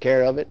will take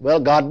care of it. Well,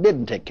 God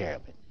didn't take care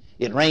of it.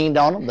 It rained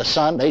on them. The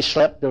sun, they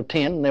slept till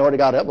 10, and they already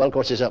got up. Well, of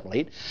course, it's up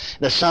late.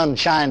 The sun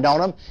shined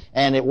on them,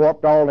 and it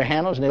warped all their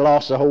handles, and they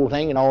lost the whole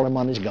thing, and all their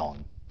money's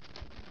gone.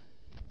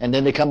 And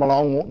then they come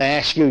along wanting to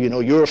ask you,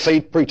 you're a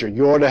faith preacher.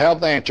 You ought to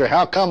have the answer.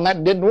 How come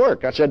that didn't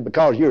work? I said,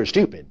 because you're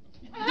stupid.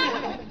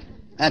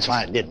 That's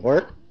why it didn't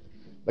work.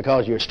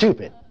 Because you're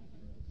stupid.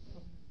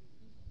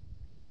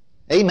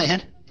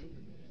 Amen.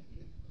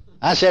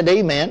 I said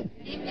amen.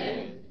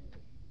 Amen.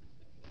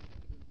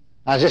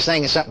 I was just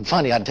thinking something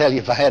funny I'd tell you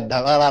if I had,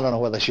 well, I don't know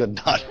whether I should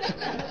or not.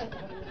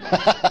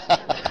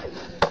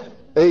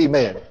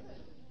 Amen.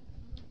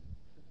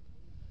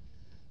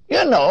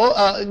 You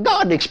know,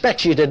 God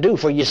expects you to do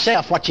for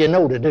yourself what you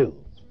know to do.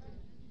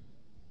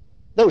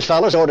 Those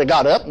fellows already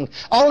got up, and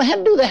all they had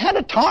to do, they had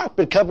a tarp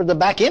that covered the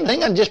back end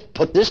thing, and just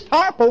put this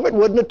tarp over it.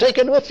 Wouldn't have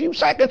taken a few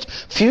seconds,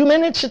 few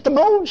minutes at the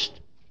most.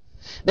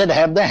 They'd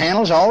have their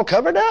handles all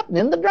covered up and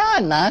in the dry,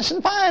 nice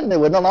and fine. They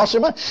wouldn't have lost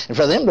their money. And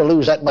for them to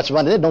lose that much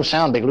money, it don't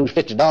sound big, lose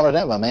 $50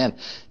 ever, man.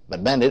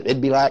 But man, it'd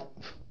be like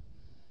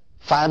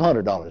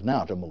 $500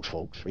 now to most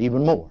folks, or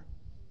even more.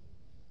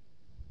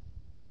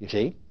 You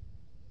see?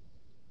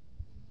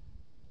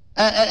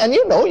 And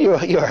you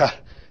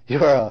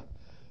know,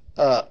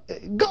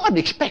 God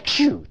expects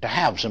you to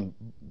have to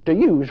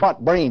use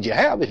what brains you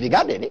have if you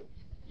got any.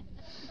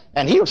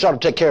 And He'll sort of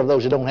take care of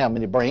those who don't have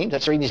many brains.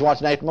 That's the reason He's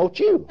watching out to promote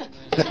you.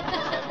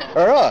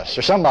 Or us,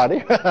 or somebody.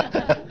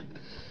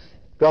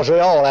 Because we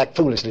all act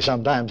foolishly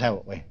sometimes,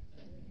 haven't we?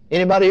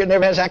 Anybody here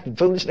never has acted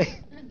foolishly?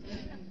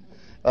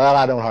 Well,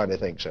 I don't hardly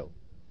think so.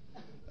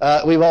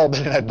 We've all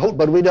been in that boat,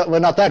 but we're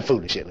not that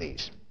foolish at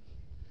least.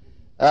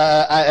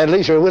 At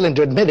least we're willing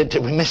to admit it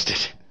that we missed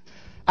it.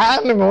 I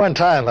remember one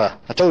time,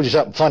 I told you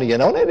something funny, you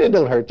know, and it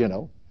don't hurt, you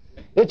know.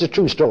 It's a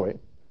true story.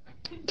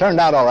 Turned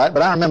out all right,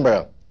 but I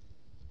remember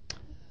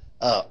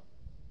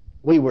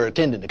we were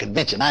attending a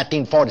convention,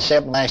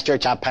 1947, last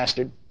church I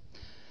pastored.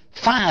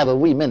 5 of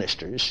we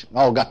ministers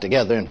all got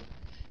together and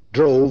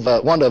drove.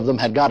 One of them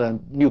had got a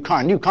new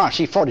car,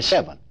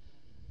 C-47.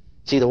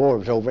 See, the war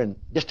was over, and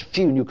just a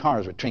few new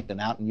cars were trickling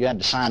out, and you had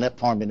to sign up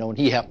for him, you know, and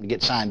he happened to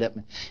get signed up,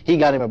 and he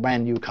got him a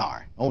brand new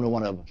car. Only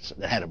one of us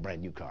that had a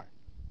brand new car.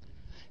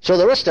 So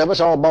the rest of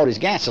us all bought his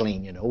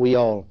gasoline, you know. We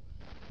all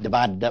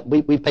divided up.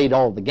 We paid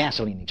all the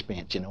gasoline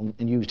expense, you know,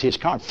 and used his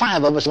car.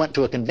 5 of us went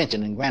to a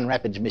convention in Grand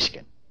Rapids,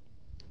 Michigan.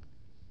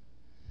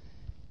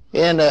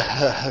 And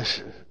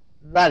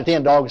right at the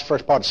end of August,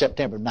 first part of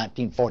September of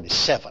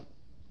 1947.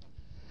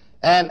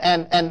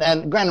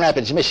 And Grand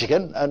Rapids,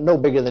 Michigan, no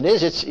bigger than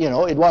this. It's, you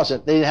know, it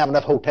wasn't, they didn't have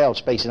enough hotel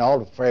space and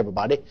all for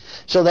everybody.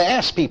 So they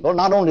asked people,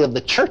 not only of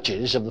the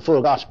churches of the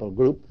Full Gospel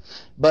group,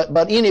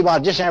 but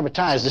anybody, just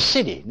advertised the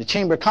city. The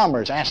Chamber of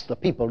Commerce asked the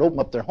people to open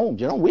up their homes.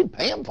 You know, we'd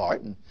pay them for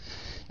it.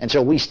 And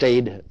so we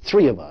stayed,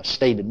 3 of us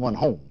stayed in one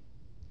home.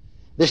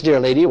 This dear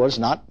lady was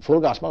not Full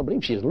Gospel. I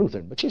believe she was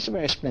Lutheran, but she's a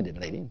very splendid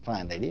lady,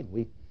 fine lady.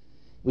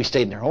 We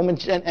stayed in her home,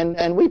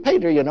 and we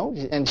paid her, you know,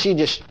 and she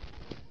just,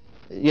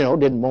 you know,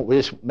 didn't want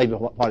this, maybe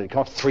what it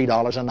cost,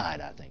 $3 a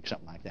night, I think,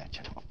 something like that,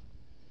 you know.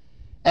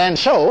 And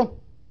so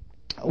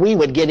we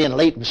would get in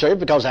late and serve,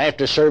 because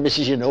after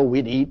services, you know,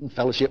 we'd eat and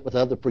fellowship with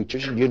other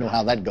preachers, and you know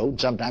how that goes. And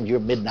sometimes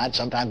you're midnight,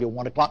 sometimes you're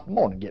 1 o'clock in the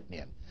morning getting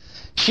in.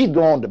 She'd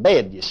go on to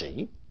bed, you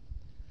see.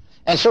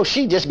 And so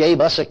she just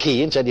gave us a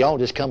key and said, y'all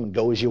just come and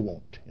go as you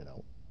want, you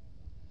know.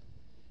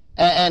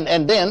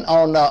 And then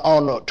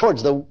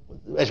towards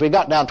as we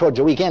got down towards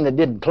the weekend, it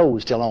didn't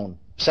close till on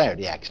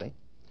Saturday, actually.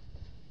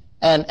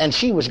 And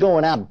she was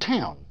going out of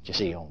town, you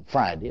see, on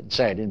Friday and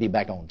Saturday, and be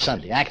back on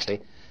Sunday. Actually,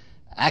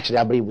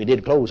 I believe we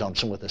did close on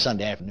some with the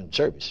Sunday afternoon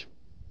service.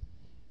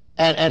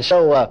 And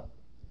so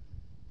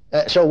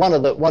one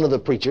of the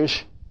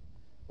preachers,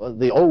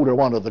 the older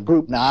one of the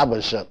group, now I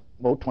was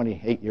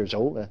 28 years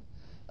old.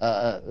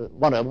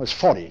 One of them was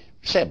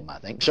 47, I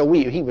think. So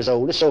he was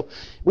older. So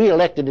we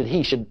elected that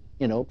he should,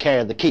 you know,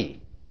 carry the key.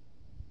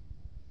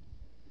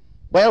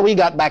 Well, we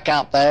got back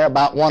out there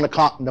about 1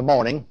 o'clock in the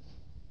morning.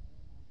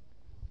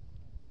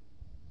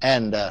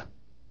 And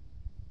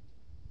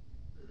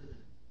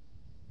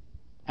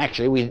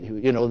actually,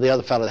 you know, the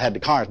other fellow that had the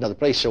car is another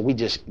place, so we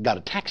just got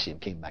a taxi and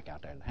came back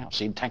out there in the house.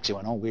 See, the taxi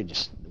went on, we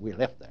were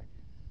left there.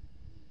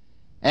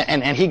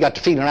 And he got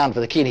to feeling around for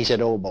the key, and he said,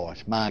 oh,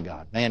 boys, my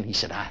God, man, he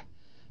said, I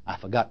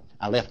forgot,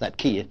 I left that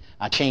key.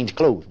 I changed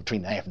clothes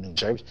between the afternoon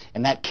service,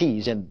 and that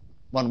key's in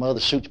one of my other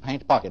suit's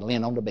pants pocket,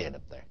 laying on the bed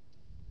up there.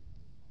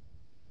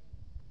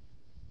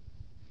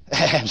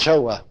 And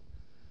so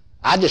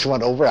I just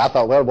went over. I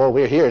thought, well, boy,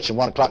 we're here. It's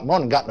 1 o'clock in the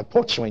morning. Got in the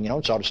porch swing, you know,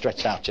 and sort of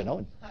stretched out, you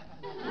know.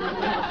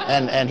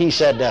 And he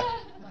said,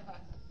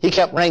 he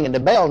kept ringing the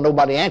bell.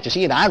 Nobody answered.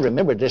 See, and I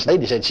remembered this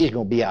lady said she's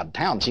going to be out of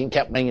town. See, and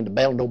kept ringing the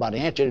bell. Nobody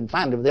answered. And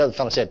finally, the other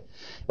fellow said,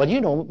 well,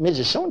 you know,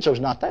 Mrs. So-and-so's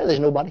not there. There's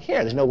nobody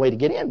here. There's no way to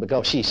get in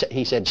because he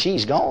said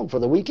she's gone for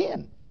the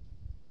weekend.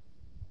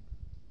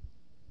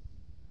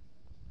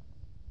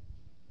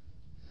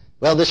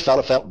 Well, this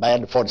fellow felt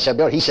bad for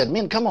 47. He said,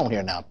 men, come on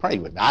here now. Pray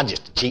with me. I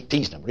just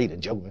teased him, really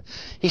joking.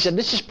 He said,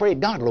 let's just pray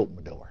God will open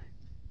the door.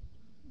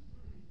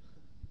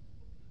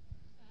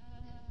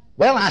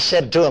 Well, I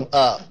said to him,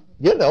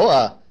 you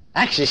know,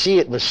 actually, see,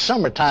 it was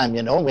summertime,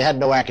 you know, and we had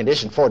no air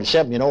conditioning,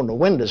 47, you know, and the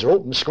windows are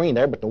open, the screen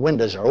there, but the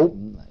windows are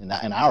open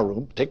in our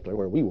room, particularly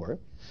where we were,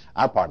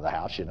 our part of the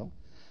house, you know.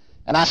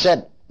 And I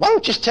said, why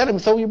don't you just tell him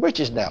to throw your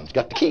britches down? It's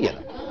got the key in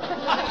it.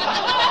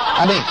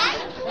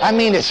 I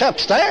mean, it's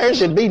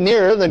upstairs. It'd be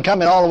nearer than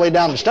coming all the way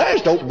down the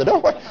stairs to open the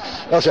door.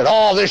 I said,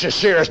 oh, this is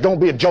serious. Don't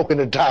be a joking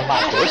at a time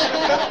like this.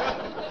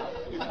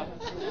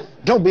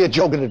 Don't be a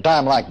joking at a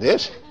time like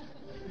this.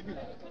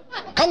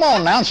 Come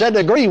on now, and said to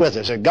agree with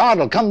us that God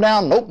will come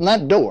down and open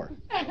that door.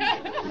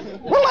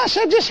 Well, I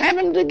said, just have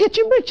him to get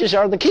your britches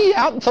or the key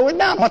out and throw it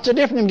down. What's the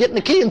difference in getting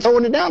the key and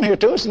throwing it down here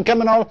to us and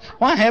coming all,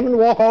 why have him to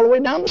walk all the way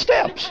down the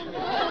steps?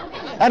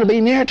 That'll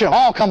be near to,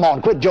 oh, come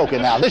on, quit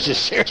joking now. This is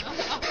serious.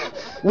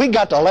 We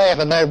got to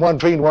laughing there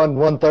between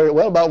 1:30,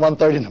 well, about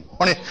 1:30 in the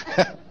morning.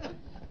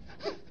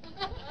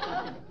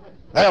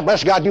 Well,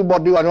 bless God, you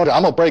both do. I'm going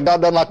to pray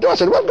God doesn't lock the door. I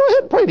said, well, go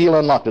ahead and pray till He'll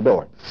unlock the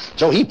door.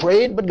 So he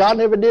prayed, but God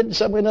never did.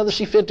 Some way or another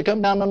see fit to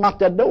come down and unlock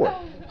that door.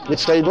 It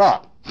stayed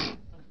locked.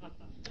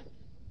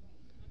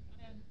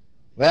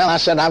 Well, I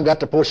said, I've got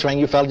the porch swing.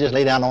 You fellas just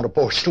lay down on the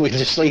porch. We'll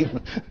just sleep.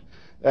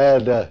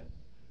 And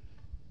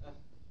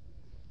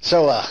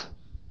so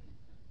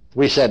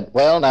we said,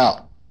 well,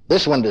 now,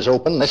 this window's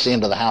open. This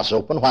end of the house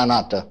open. Why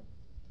not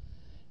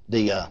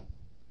the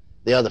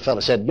other fellow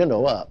said, you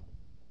know,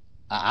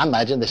 I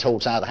imagine this whole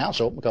side of the house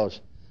open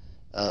because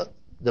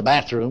the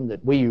bathroom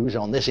that we use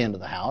on this end of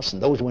the house,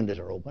 and those windows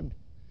are open.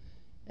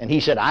 And he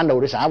said, I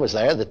noticed, I was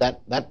there,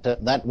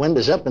 that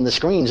window's up and the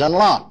screen's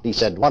unlocked. He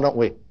said, why don't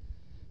we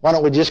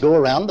just go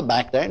around the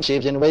back there and see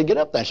if there's any way to get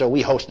up there? So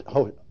we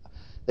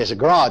there's a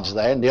garage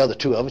there, and the other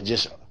two of us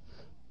just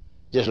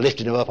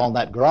lifted him up on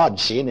that garage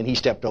seat, and he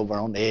stepped over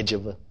on the edge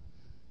of a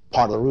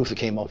part of the roof that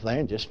came off there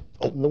and just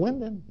opened the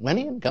window and went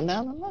in, come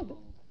down and unlocked it.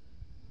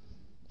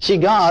 See,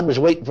 God was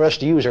waiting for us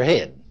to use our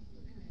head.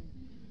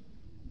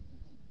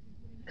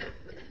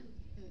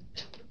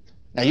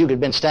 Now, you could have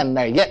been standing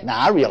there yet. Now,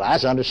 I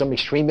realize under some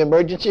extreme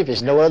emergency, if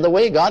there's no other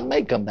way, God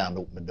may come down and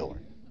open the door.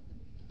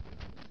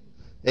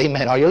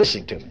 Amen. Are you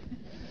listening to me?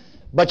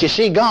 But you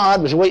see,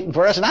 God was waiting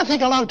for us, and I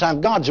think a lot of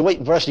times God's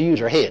waiting for us to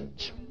use our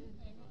heads.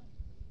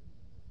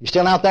 You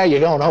still out there? You're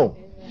going home.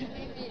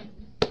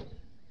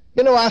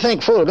 You know, I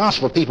think full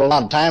gospel people a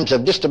lot of times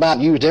have just about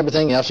used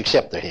everything else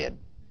except their head.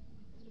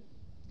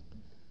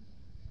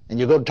 And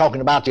you go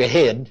talking about your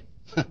head,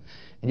 and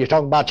you're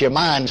talking about your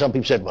mind. Some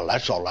people said, well,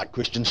 that's all like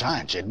Christian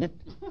Science, isn't it?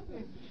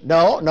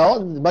 No,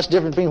 much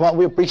difference between what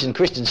we're preaching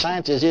Christian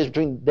Science is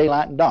between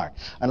daylight and dark.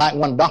 And like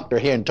one doctor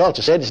here in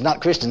Tulsa said, it's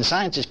not Christian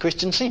Science, it's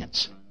Christian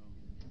sense.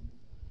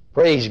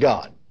 Praise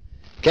God.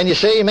 Can you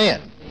say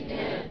amen?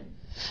 Amen.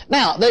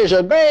 Now, there's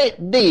a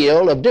great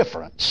deal of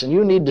difference, and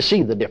you need to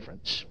see the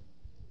difference.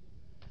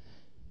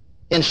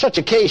 In such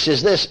a case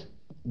as this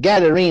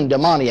Gadarene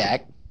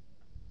demoniac,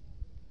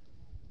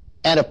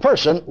 and a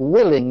person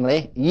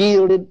willingly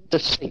yielded to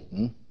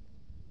Satan,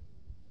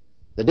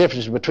 the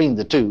difference between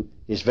the two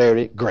is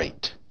very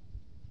great.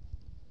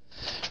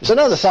 There's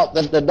another thought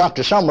that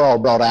Dr. Summerall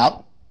brought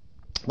out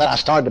that I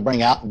started to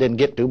bring out and didn't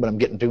get to, but I'm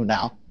getting to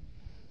now.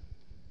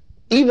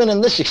 Even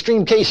in this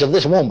extreme case of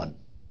this woman,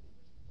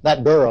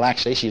 that girl,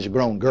 actually, she's a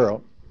grown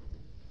girl,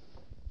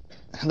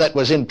 that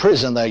was in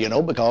prison there, you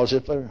know, because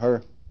of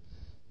her,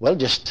 well,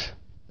 just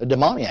a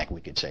demoniac, we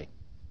could say.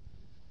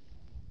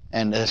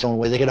 And that's the only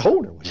way they could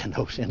hold her,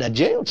 was in that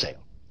jail cell.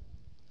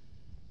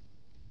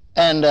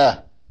 And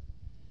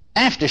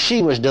after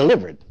she was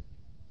delivered,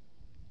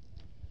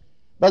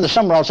 Brother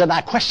Summerall said, I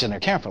questioned her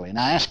carefully, and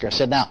I asked her, I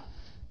said, now,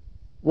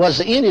 was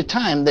there any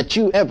time that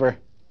you ever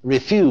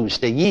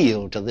refused to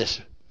yield to this,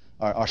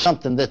 or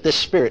something that this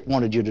spirit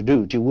wanted you to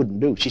do that you wouldn't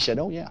do? She said,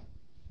 oh, yeah.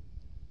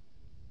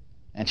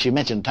 And she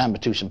mentioned time or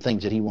two some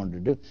things that he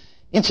wanted to do.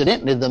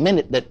 Incidentally, the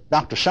minute that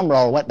Dr.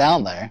 Summerall went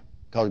down there,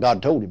 because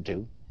God told him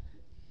to,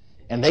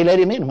 and they let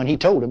him in when he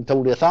told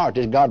the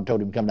authorities, God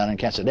told him to come down and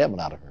cast the devil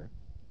out of her.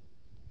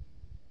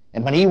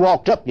 And when he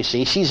walked up, you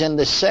see, she's in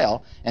this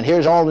cell, and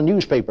here's all the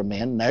newspaper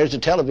men, and there's the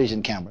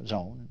television cameras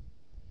on,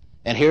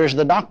 and here's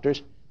the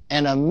doctors,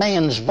 and a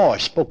man's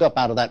voice spoke up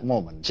out of that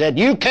woman and said,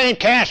 you can't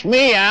cast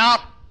me out.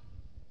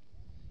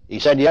 He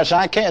said, yes,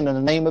 I can in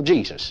the name of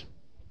Jesus.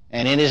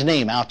 And in his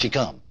name, out you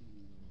come.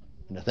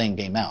 And the thing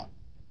came out.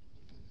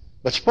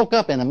 But spoke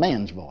up in a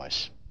man's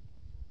voice.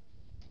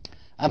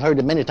 I've heard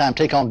it many times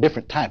take on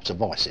different types of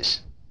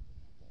voices.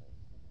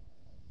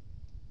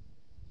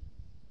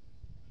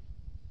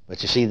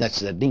 But you see, that's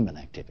the demon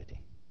activity.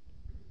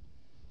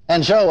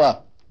 And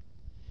so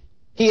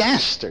he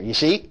asked her, you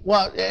see,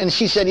 well, and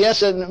she said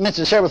yes, and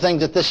mentioned several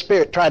things that this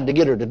spirit tried to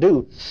get her to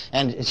do.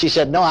 And she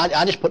said, no,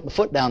 I just put my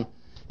foot down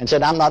and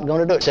said, I'm not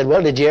going to do it. Said,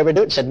 well, did you ever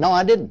do it? Said, no,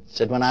 I didn't.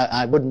 Said, when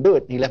I wouldn't do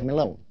it, he left me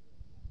alone.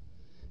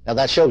 Now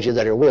that shows you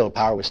that her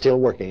willpower was still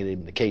working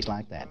in a case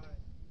like that.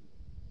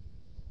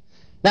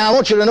 Now, I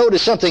want you to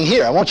notice something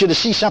here. I want you to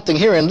see something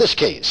here in this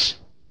case.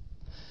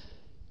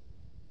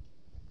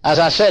 As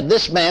I said,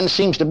 this man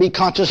seems to be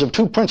conscious of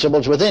two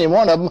principles within him.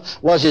 One of them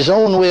was his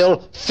own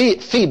will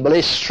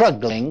feebly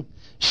struggling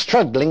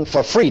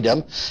for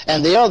freedom,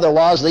 and the other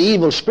was the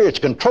evil spirits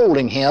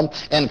controlling him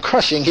and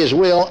crushing his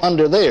will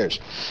under theirs.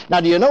 Now,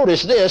 do you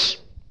notice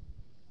this?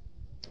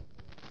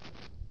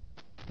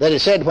 That it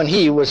said when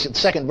he was,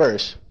 second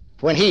verse,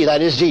 when he,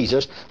 that is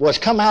Jesus, was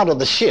come out of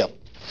the ship,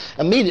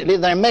 Immediately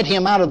there met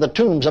him out of the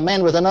tombs a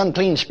man with an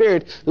unclean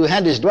spirit, who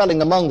had his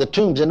dwelling among the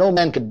tombs, and no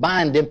man could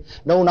bind him,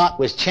 no, not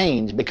with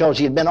chains, because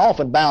he had been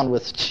often bound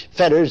with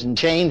fetters and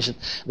chains.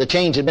 The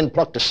chains had been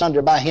plucked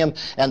asunder by him,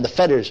 and the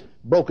fetters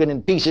broken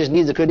in pieces.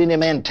 Neither could any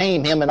man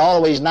tame him, and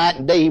always night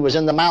and day he was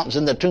in the mountains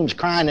and the tombs,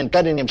 crying and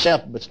cutting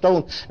himself with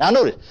stone. Now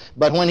notice,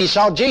 but when he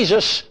saw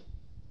Jesus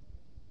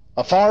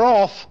afar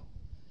off,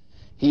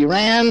 he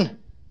ran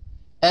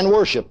and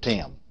worshipped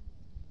him.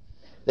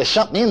 There's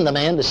something in the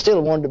man that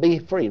still wanted to be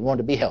free, wanted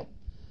to be helped.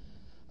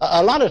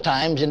 A lot of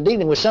times in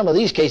dealing with some of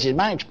these cases,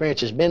 my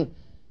experience has been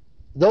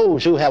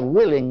those who have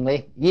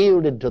willingly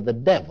yielded to the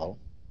devil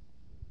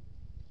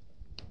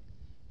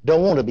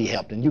don't want to be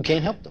helped, and you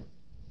can't help them.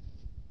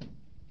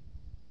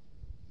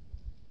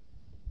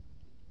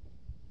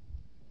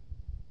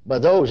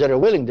 But those that are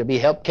willing to be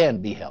helped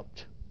can be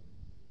helped.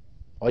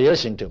 Are you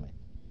listening to me?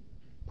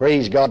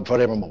 Praise God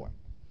forevermore.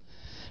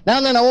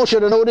 Now then, I want you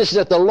to notice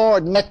that the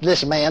Lord met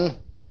this man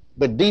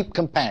with deep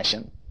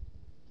compassion.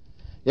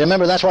 You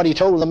remember that's what he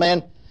told the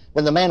man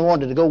when the man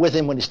wanted to go with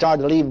him when he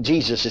started leaving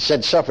Jesus. He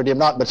said, suffered him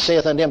not, but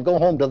saith unto him, go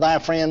home to thy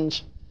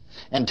friends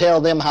and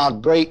tell them how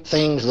great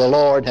things the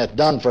Lord hath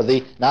done for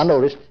thee. Now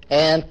notice,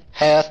 and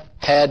hath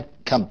had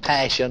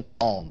compassion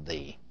on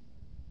thee.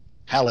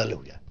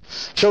 Hallelujah.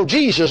 So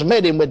Jesus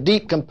met him with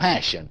deep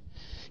compassion.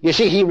 You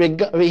see, he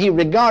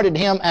regarded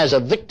him as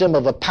a victim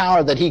of a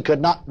power that he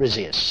could not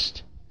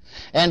resist.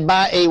 And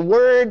by a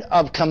word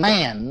of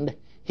command,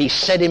 he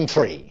set him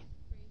free.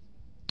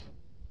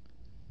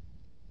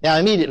 Now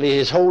immediately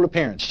his whole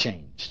appearance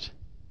changed.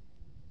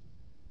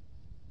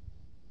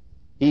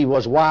 He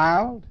was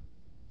wild.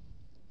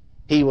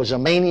 He was a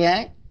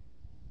maniac.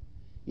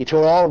 He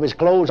tore all of his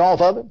clothes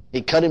off of him.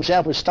 He cut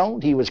himself with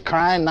stones. He was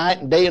crying night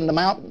and day in the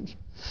mountains.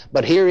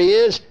 But here he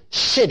is,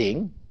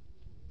 sitting,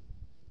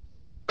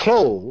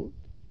 clothed,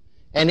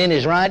 and in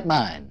his right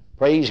mind.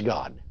 Praise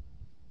God.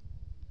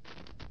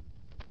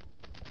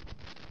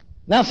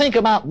 Now think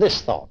about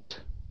this thought.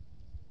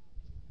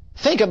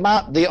 Think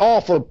about the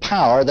awful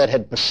power that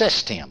had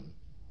possessed him.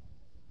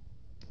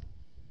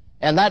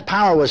 And that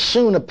power was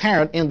soon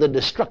apparent in the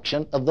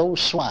destruction of those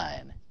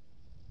swine.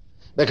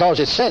 Because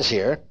it says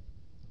here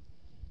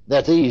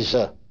that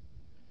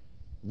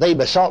they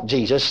besought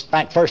Jesus. In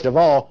fact, first of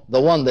all,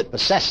 the one that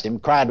possessed him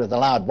cried with a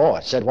loud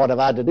voice, said, what have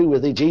I to do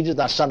with thee, Jesus,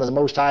 thou Son of the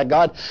Most High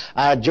God?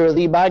 I adjure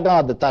thee by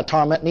God that thou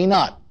torment me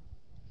not.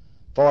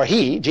 For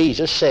he,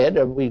 Jesus, said,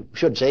 or we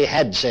should say,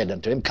 had said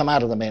unto him, come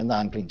out of the man,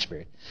 thou unclean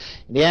spirit.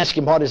 And he asked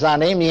him, what is thy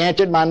name? And he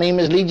answered, my name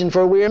is Legion,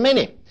 for we are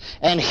many.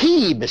 And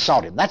he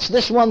besought him. That's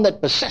this one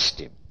that possessed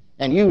him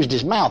and used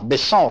his mouth,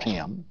 besought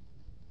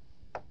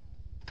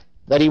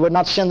that he would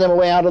not send them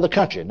away out of the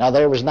country. Now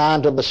there was nigh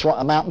unto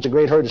the mountains a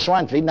great herd of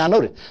swine feeding. Now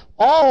notice,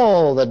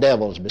 all the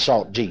devils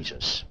besought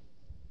Jesus.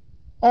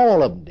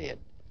 All of them did,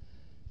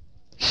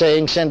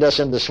 saying, send us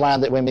into the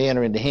swine that we may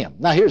enter into him.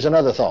 Now here's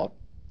another thought.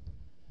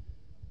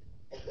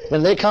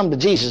 When they come to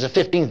Jesus,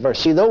 the 15th verse,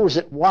 see, those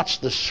that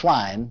watched the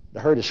swine, the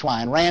herd of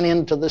swine, ran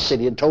into the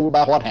city and told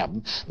about what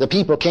happened. The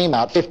people came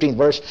out, 15th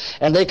verse,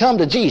 and they come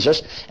to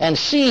Jesus and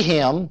see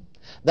him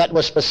that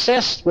was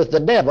possessed with the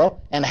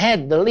devil and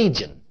had the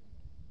legion.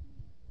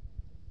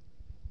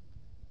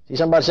 See,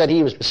 somebody said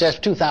he was possessed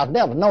with 2,000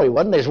 devils. No, he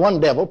wasn't. There's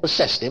one devil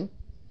possessed him.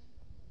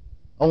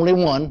 Only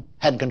one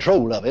had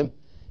control of him.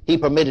 He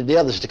permitted the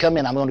others to come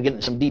in. I'm going to get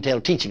into some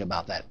detailed teaching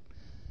about that.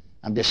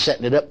 I'm just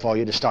setting it up for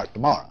you to start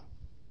tomorrow.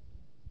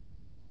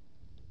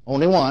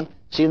 Only one.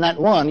 See,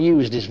 that one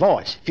used his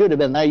voice. If you'd have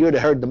been there, you'd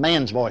have heard the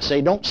man's voice say,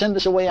 don't send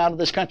us away out of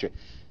this country.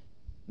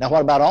 Now,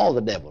 what about all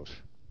the devils?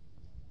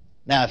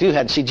 Now, if you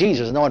had to see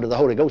Jesus anointed with the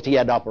Holy Ghost, he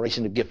had the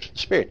operation of gifts of the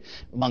Spirit.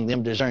 Among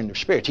them, discerning of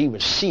spirits. He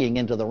was seeing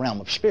into the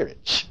realm of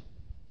spirits.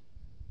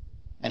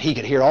 And he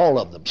could hear all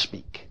of them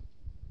speak.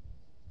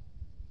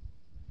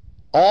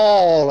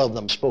 All of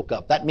them spoke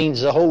up. That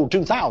means the whole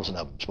 2,000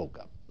 of them spoke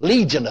up.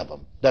 Legion of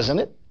them, doesn't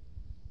it?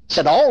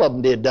 Said all of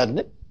them did, doesn't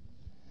it?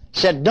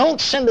 Said, don't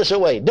send us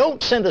away.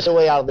 Don't send us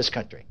away out of this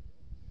country.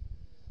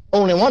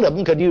 Only one of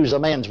them could use the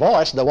man's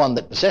voice, the one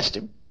that possessed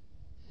him.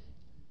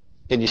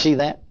 Can you see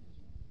that?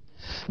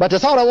 But the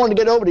thought I wanted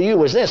to get over to you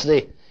was this,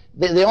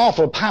 the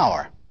awful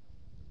power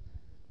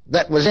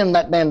that was in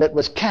that man that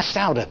was cast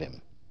out of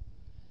him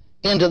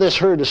into this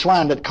herd of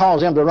swine that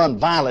caused him to run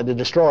violent to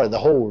destroy the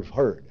whole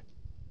herd.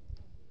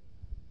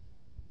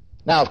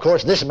 Now, of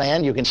course, this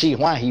man, you can see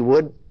why he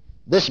would.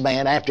 This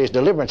man, after his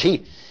deliverance,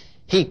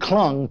 he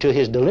clung to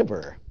his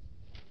deliverer.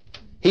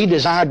 He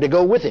desired to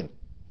go with him.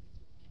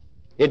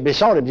 It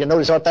besought him. You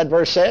notice what that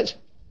verse says?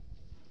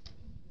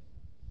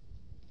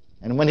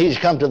 And when he's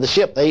come to the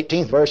ship, the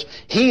 18th verse,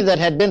 he that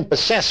had been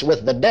possessed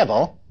with the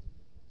devil,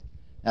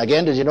 now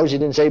again, did you notice he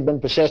didn't say he'd been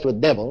possessed with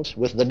devils,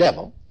 with the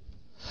devil,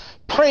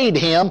 prayed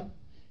him,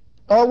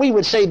 or we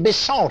would say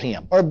besought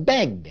him, or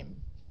begged him,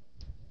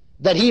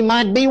 that he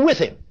might be with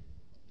him.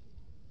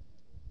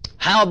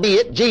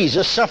 Howbeit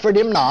Jesus suffered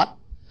him not,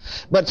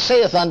 but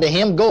saith unto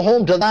him, go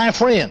home to thy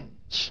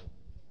friends,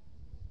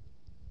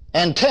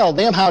 and tell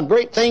them how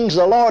great things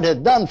the Lord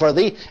hath done for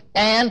thee,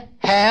 and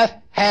hath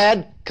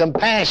had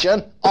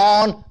compassion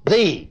upon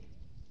thee.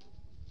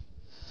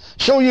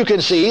 So you can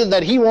see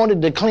that he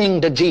wanted to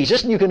cling to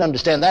Jesus, and you can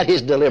understand that,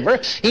 his deliverer.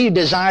 He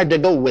desired to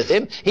go with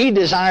him. He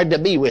desired to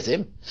be with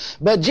him.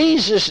 But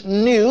Jesus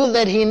knew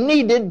that he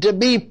needed to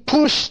be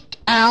pushed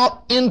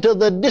out into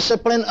the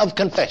discipline of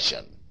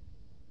confession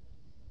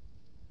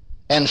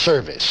and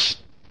service.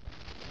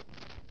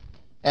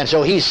 And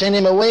so he sent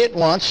him away at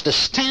once to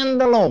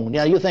stand alone.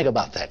 Now you think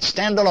about that.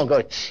 Stand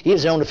alone. He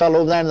was the only fellow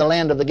over there in the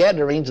land of the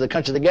Gadarenes, the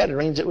country of the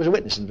Gadarenes, that was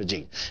witnessing for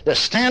Jesus. To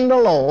stand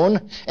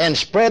alone and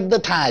spread the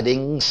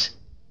tidings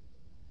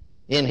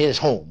in his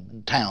home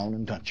and town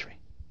and country.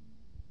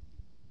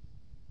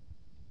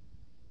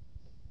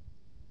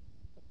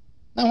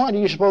 Now why do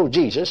you suppose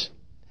Jesus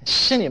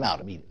sent him out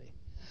immediately?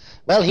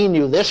 Well, he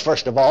knew this,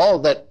 first of all,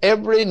 that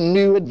every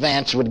new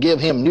advance would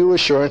give him new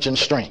assurance and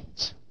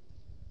strength.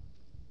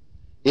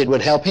 It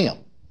would help him.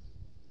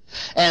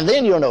 And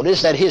then you'll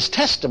notice that his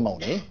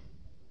testimony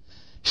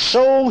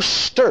so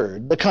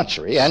stirred the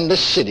country and the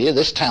city,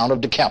 this town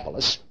of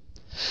Decapolis,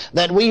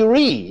 that we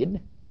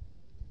read,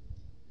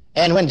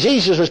 and when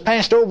Jesus was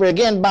passed over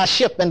again by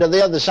ship into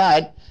the other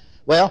side,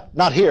 well,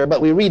 not here,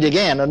 but we read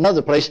again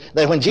another place,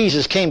 that when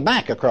Jesus came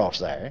back across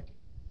there,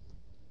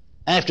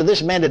 after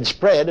this man had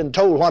spread and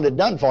told what had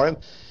done for him,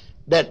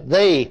 that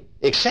they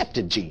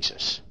accepted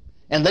Jesus.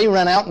 And they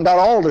ran out and got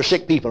all their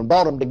sick people and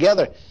brought them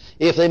together,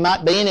 if they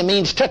might by any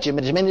means touch him,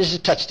 and as many as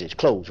touched his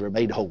clothes were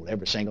made whole,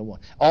 every single one.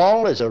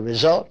 All as a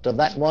result of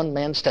that one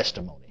man's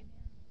testimony.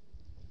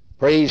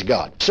 Praise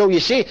God. So you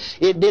see,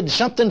 it did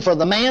something for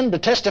the man to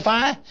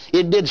testify.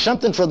 It did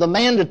something for the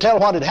man to tell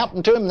what had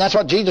happened to him. And that's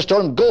what Jesus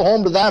told him. Go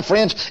home to thy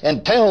friends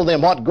and tell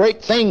them what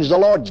great things the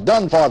Lord's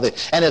done for thee,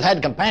 and hath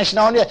had compassion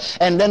on you.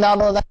 And then I'll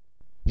know that.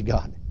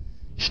 God.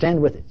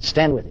 Stand with it.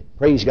 Stand with it.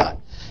 Praise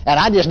God. And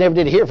I just never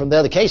did hear from the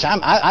other case.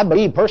 I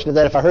believe personally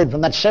that if I heard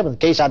from that seventh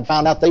case, I'd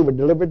found out they were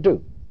delivered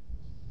too.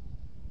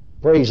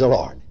 Praise the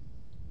Lord.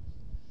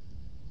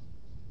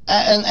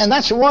 And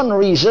that's one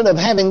reason of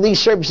having these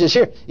services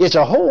here. It's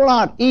a whole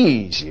lot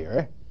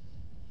easier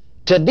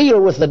to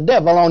deal with the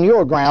devil on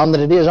your ground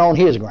than it is on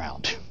his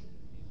ground.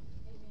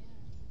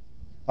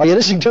 Are you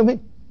listening to me?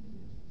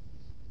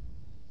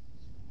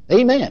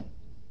 Amen.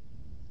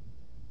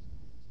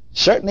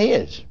 Certainly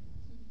is.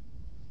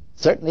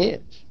 Certainly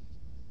is.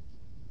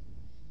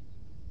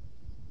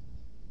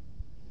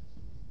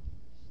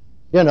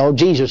 You know,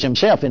 Jesus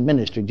himself in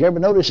ministry. Did you ever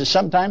notice that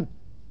sometime?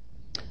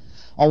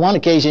 On one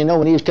occasion, you know,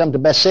 when he was come to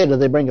Bethsaida,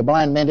 they bring a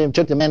blind man to him,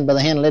 took the man by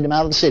the hand and led him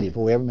out of the city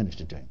before he ever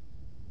ministered to him.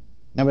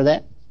 Remember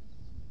that?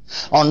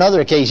 On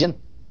another occasion,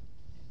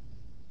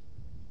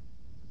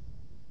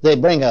 they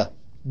bring a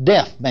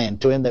deaf man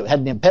to him that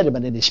had an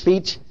impediment in his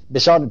speech. They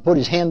started to put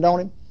his hand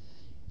on him.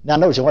 Now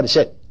notice what it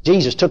said.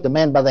 Jesus took the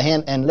man by the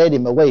hand and led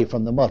him away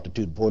from the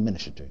multitude before he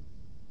ministered to him.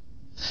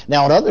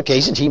 Now on other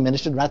occasions, he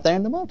ministered right there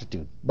in the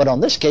multitude. But on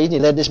this occasion, he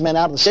led this man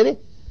out of the city.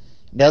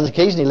 The other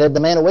occasion, he led the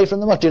man away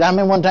from the multitude. I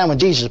remember one time when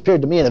Jesus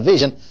appeared to me in a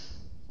vision,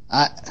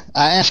 I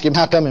asked him,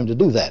 how come him to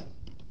do that?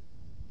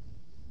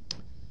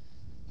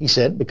 He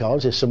said,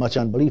 because there's so much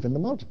unbelief in the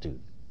multitude.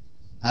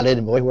 I led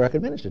him away where I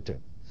could minister to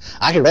him.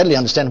 I can readily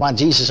understand why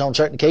Jesus on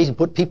certain occasions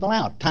put people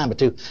out, time or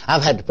two.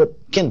 I've had to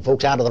put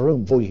kinfolks out of the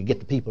room before you could get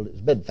the people that's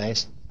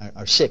bedfast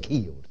or sick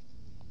healed.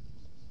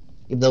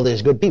 Even though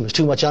there's good people, it's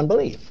too much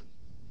unbelief.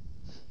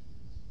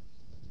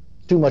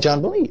 Too much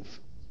unbelief.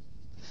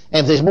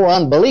 And if there's more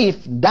unbelief,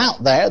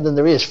 doubt there than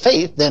there is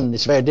faith, then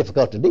it's very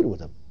difficult to deal with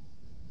them.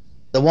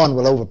 The one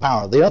will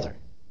overpower the other.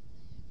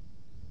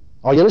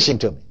 Are you listening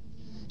to me?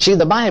 See,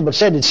 the Bible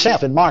said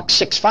itself in Mark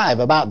 6:5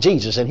 about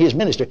Jesus and his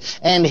ministry,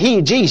 and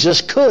he,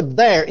 Jesus, could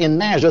there in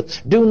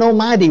Nazareth do no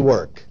mighty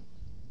work.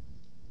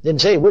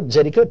 Didn't say he wouldn't,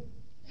 said he could.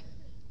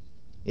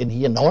 Isn't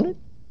he anointed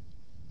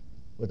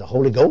with the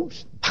Holy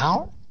Ghost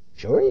power?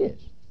 Sure he is.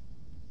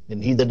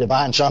 Isn't he the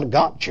divine Son of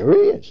God? Sure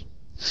he is.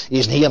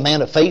 Isn't he a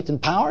man of faith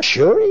and power?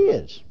 Sure he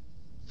is.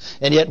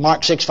 And yet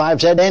Mark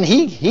 6:5 said, and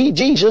he,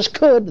 Jesus,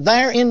 could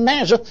there in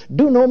Nazareth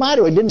do no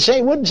mighty work. He didn't say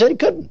he wouldn't, said he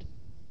couldn't.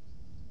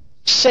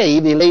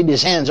 Save, he laid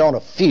his hands on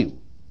a few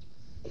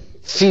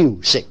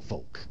sick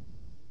folk.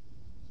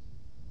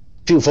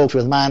 Few folks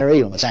with minor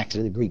ailments,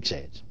 actually, the Greek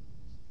says.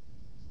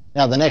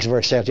 Now the next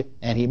verse tells you,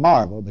 and he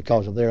marveled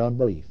because of their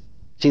unbelief.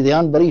 See, the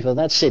unbelief of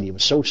that city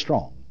was so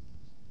strong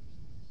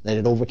that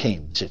it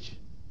overcame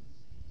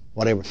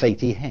whatever faith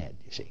he had,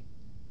 you see.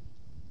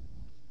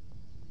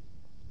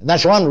 And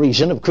that's one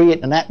reason of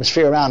creating an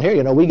atmosphere around here.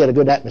 You know, we got a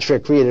good atmosphere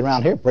created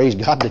around here, praise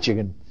God, that you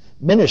can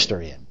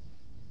minister in.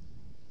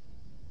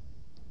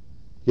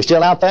 You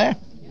still out there?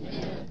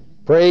 Amen.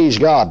 Praise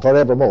God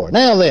forevermore.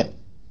 Now then,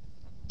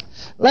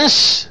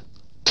 let's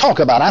talk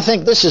about, I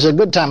think this is a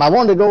good time. I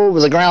wanted to go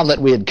over the ground that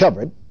we had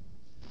covered.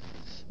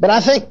 But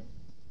I think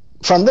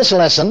from this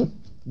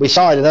lesson, we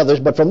saw it in others,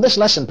 but from this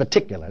lesson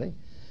particularly,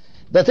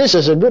 that this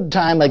is a good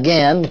time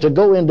again to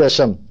go into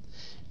some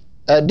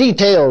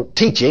detailed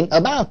teaching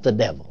about the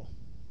devil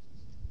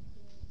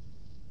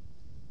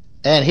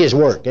and his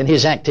work and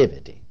his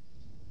activity.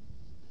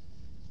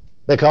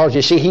 Because,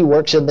 you see, he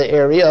works in the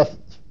area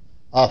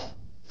of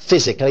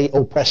physically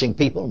oppressing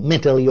people,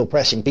 mentally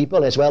oppressing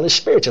people, as well as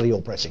spiritually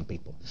oppressing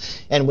people.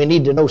 And we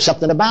need to know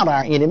something about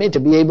our enemy to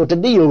be able to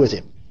deal with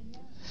him.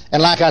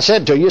 And like I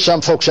said to you,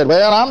 some folks said,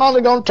 well, I'm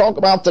only going to talk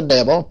about the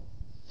devil.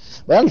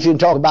 Well, if you can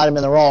talk about him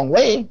in the wrong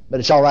way, but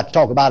it's all right to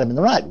talk about him in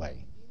the right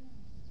way.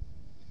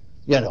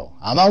 You know,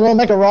 I'm not going to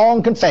make a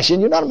wrong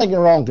confession. You're not making a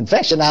wrong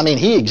confession. I mean,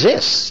 he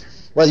exists.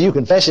 Whether you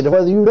confess it or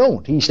whether you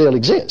don't, he still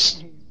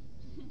exists.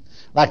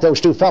 Like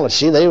those two fellas,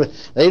 see, they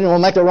didn't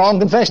want to make a wrong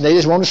confession. They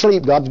just wanted to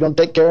sleep. God's going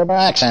to take care of our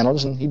axe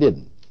handles, and he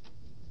didn't.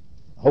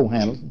 Hoe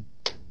handles,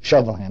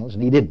 shovel handles,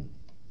 and he didn't.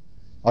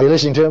 Are you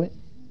listening to me?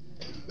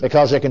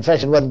 Because their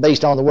confession wasn't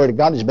based on the Word of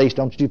God, it's based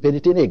on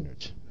stupidity and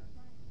ignorance.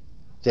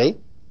 See?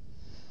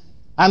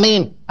 I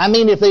mean,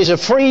 if there's a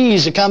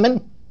freeze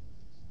coming,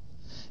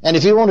 and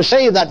if you want to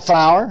save that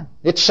flour,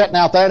 it's sitting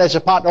out there, there's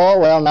a pot of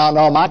oil. Well,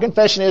 no, my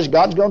confession is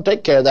God's going to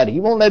take care of that. He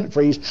won't let it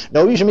freeze.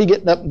 No use of me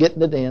getting up and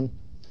getting it in.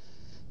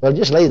 Well,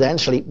 just lay there and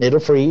sleep, and it'll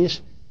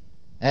freeze.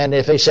 And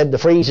if they said the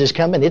freeze is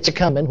coming, it's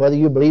a-coming, whether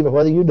you believe or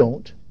whether you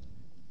don't.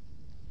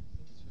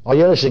 Are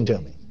you listening to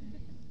me?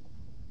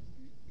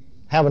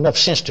 Have enough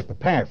sense to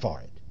prepare for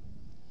it.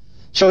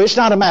 So it's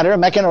not a matter of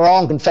making a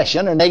wrong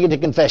confession or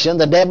negative confession.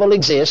 The devil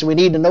exists. We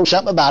need to know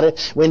something about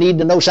it. We need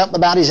to know something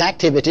about his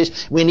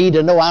activities. We need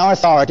to know our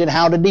authority and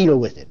how to deal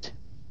with it.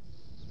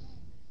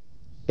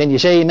 Can you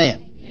say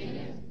amen?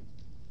 Amen.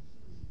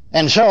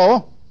 And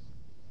so,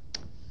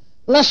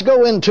 let's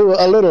go into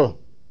a little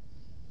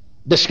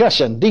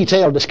discussion,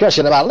 detailed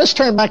discussion about it. Let's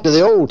turn back to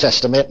the Old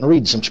Testament and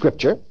read some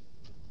scripture.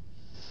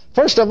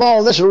 First of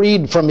all, let's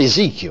read from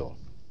Ezekiel,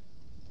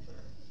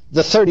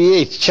 the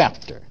 38th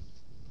chapter.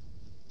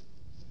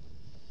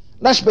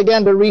 Let's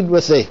begin to read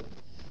with the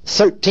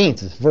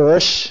 13th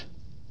verse.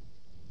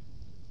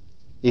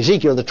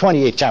 Ezekiel, the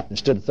 28th chapter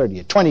instead of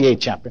 38th. 28th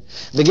chapter.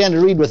 Begin to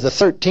read with the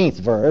 13th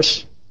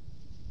verse.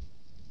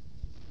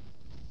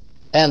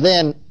 And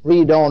then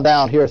read on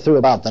down here through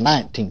about the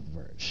 19th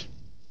verse.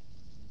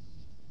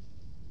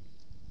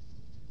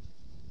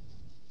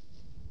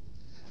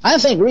 I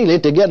think really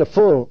to get a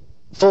full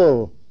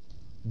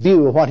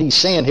view of what he's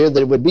saying here, that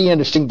it would be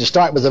interesting to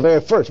start with the very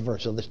first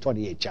verse of this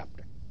 28th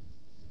chapter.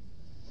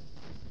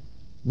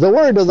 The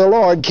word of the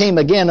Lord came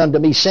again unto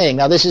me, saying,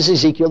 now this is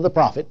Ezekiel the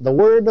prophet, the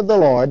word of the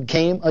Lord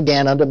came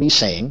again unto me,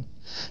 saying,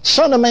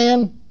 Son of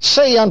man,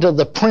 say unto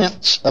the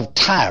prince of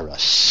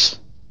Tyrus,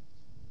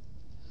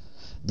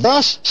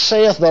 Thus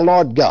saith the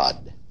Lord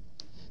God,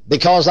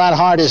 because thine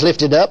heart is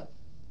lifted up,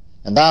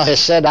 and thou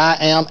hast said, I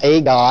am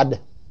a God,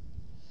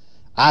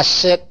 I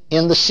sit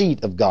in the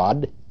seat of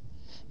God,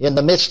 in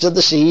the midst of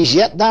the seas,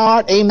 yet thou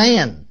art a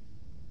man.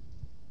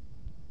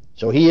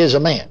 So he is a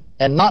man,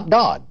 and not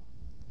God.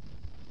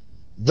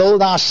 Though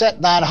thou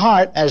set thine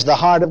heart as the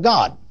heart of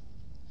God.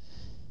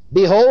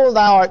 Behold,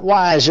 thou art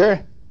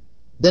wiser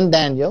than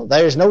Daniel.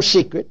 There is no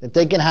secret that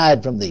they can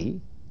hide from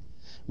thee.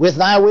 With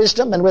thy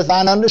wisdom and with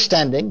thine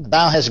understanding,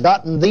 thou hast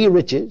gotten thee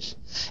riches,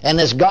 and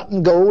hast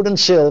gotten gold and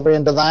silver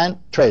into thine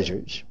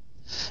treasures.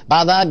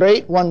 By thy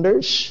great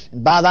wonders,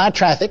 and by thy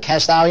traffic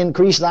hast thou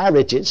increased thy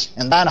riches,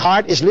 and thine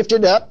heart is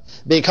lifted up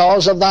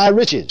because of thy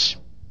riches.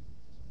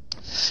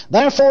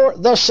 Therefore,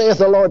 thus saith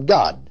the Lord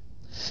God,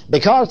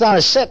 because thou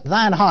hast set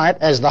thine heart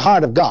as the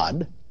heart of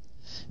God,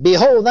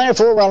 behold,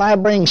 therefore will I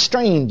bring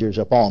strangers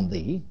upon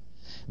thee,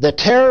 the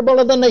terrible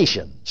of the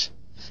nations,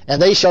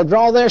 and they shall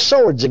draw their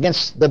swords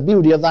against the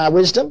beauty of thy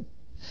wisdom,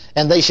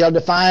 and they shall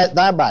defy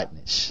thy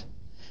brightness.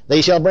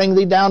 They shall bring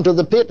thee down to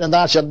the pit, and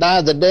thou shalt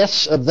die the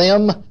deaths of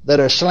them that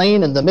are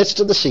slain in the midst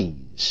of the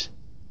seas.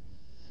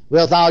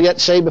 Wilt thou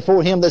yet say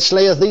before him that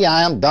slayeth thee,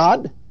 I am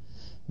God?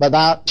 But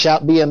thou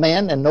shalt be a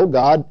man, and no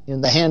God,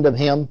 in the hand of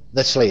him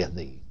that slayeth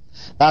thee.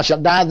 Thou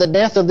shalt die the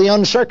death of the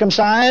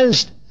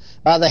uncircumcised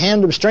by the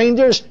hand of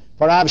strangers,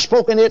 for I have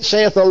spoken it,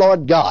 saith the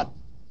Lord God.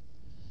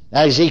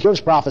 Now Ezekiel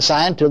is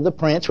prophesying to the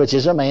prince, which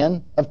is a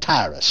man of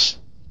Tyrus.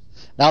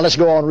 Now let's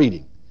go on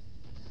reading.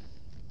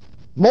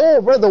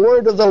 Moreover, the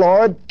word of the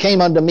Lord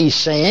came unto me,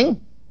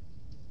 saying,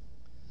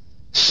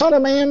 Son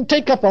of man,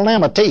 take up a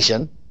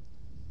lamentation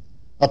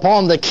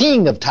upon the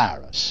king of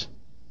Tyrus,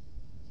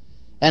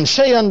 and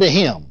say unto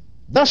him,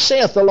 Thus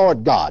saith the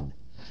Lord God,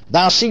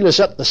 Thou sealest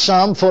up the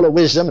sum, full of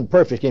wisdom and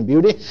perfect in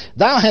beauty.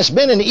 Thou hast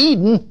been in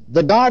Eden,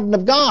 the garden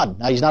of God.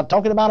 Now he's not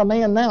talking about a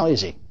man now,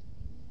 is he?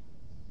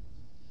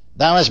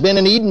 Thou hast been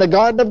in Eden, the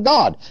garden of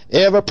God.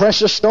 Every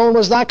precious stone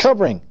was thy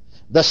covering.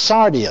 The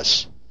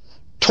sardius,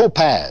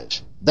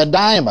 topaz, the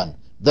diamond,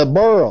 the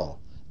beryl,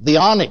 the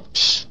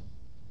onyx,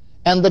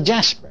 and the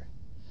jasper,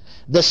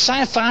 the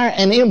sapphire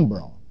and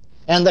emerald,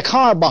 and the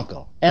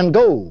carbuncle and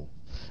gold.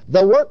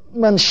 The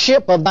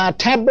workmanship of thy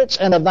tabrets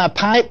and of thy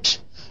pipes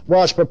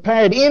was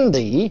prepared in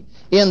thee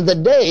in the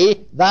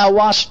day thou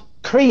wast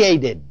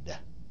created.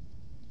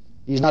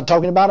 He's not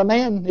talking about a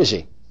man, is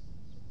he?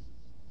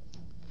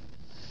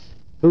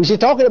 Who's he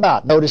talking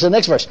about? Notice the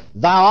next verse.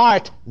 Thou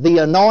art the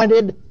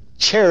anointed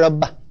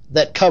cherub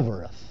that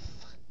covereth.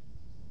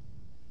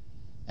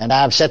 And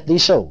I have set thee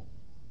so.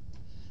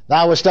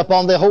 Thou wast up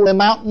on the holy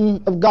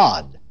mountain of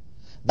God.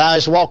 Thou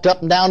hast walked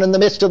up and down in the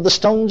midst of the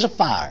stones of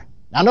fire.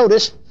 Now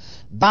notice,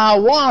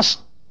 thou wast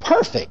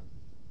perfect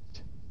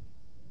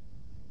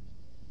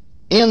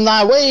in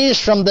thy ways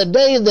from the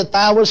day that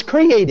thou was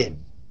created,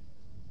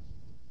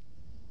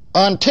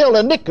 until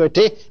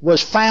iniquity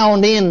was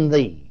found in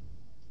thee.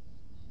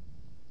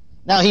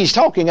 Now he's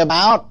talking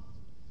about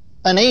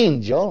an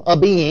angel, a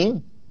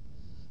being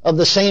of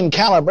the same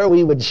caliber,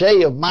 we would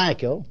say, of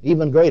Michael,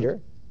 even greater,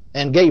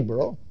 and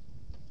Gabriel.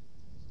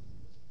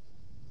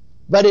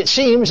 But it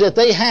seems that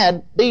they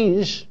had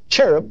these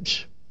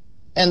cherubs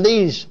and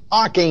these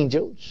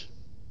archangels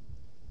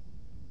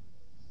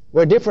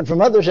were different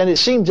from others, and it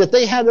seems that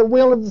they had a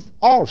will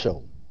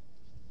also,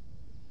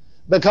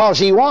 because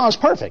he was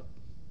perfect.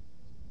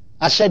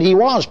 I said he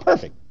was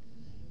perfect.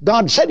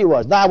 God said he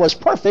was. Thou was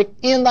perfect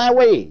in thy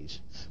ways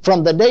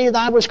from the day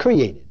thou was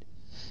created.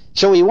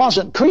 So he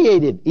wasn't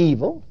created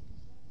evil.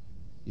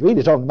 You're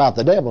really talking about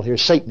the devil here,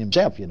 Satan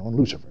himself, and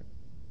Lucifer.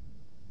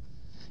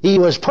 He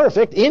was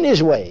perfect in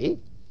his way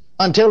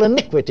until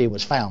iniquity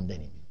was found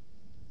in him.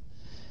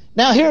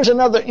 Now here's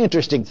another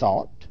interesting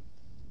thought.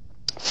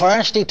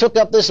 First, he took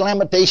up this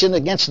lamentation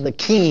against the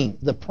king,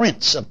 the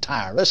prince of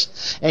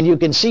Tyrus, and you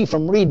can see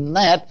from reading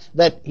that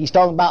he's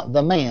talking about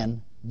the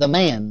man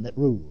that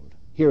ruled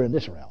here in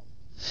this realm.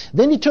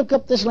 Then he took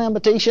up this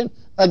lamentation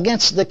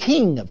against the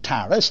king of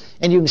Tyrus,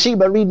 and you can see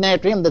by reading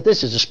after him that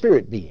this is a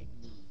spirit being,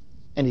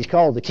 and he's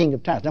called the king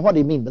of Tyrus. Now what do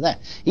you mean by that?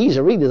 He's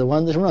really the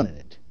one that's running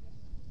it.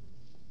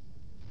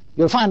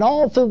 You'll find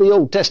all through the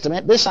Old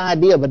Testament this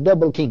idea of a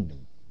double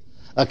kingdom,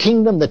 a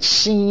kingdom that's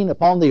seen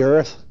upon the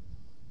earth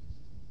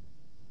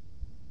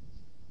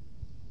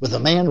with a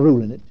man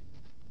ruling it,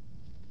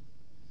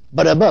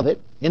 but above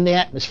it, in the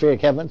atmospheric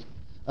heavens,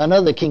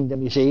 another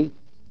kingdom, you see,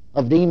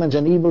 of demons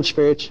and evil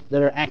spirits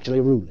that are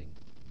actually ruling.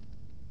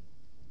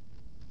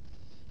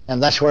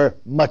 And that's where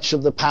much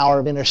of the power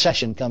of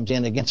intercession comes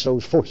in against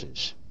those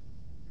forces,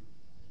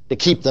 to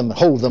keep them,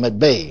 hold them at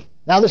bay.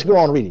 Now let's go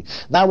on reading.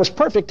 Thou wast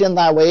perfect in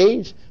thy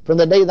ways from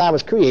the day thou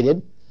was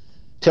created,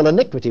 till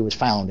iniquity was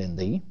found in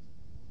thee.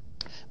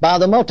 By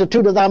the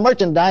multitude of thy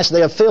merchandise they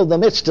have filled the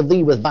midst of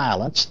thee with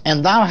violence,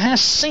 and thou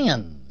hast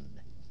sinned.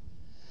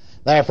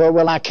 Therefore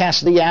will I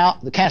cast thee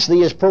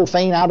as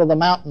profane out of the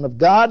mountain of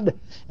God,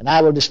 and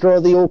I will destroy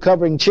thee, O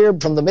covering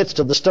cherub, from the midst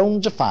of the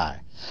stones of fire.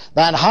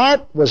 Thine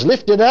heart was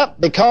lifted up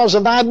because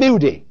of thy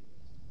beauty.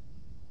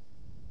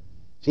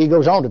 See, he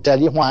goes on to tell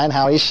you why and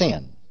how he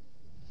sinned.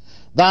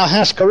 Thou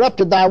hast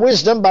corrupted thy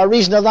wisdom by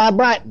reason of thy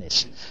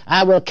brightness.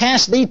 I will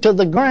cast thee to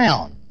the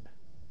ground.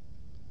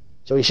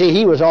 So you see,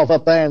 he was off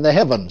up there in the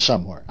heavens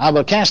somewhere. I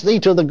will cast thee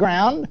to the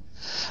ground.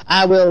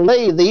 I will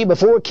lay thee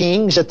before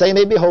kings, that they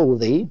may behold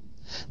thee.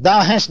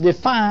 Thou hast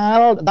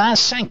defiled thy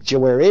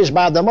sanctuaries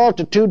by the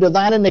multitude of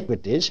thine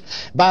iniquities,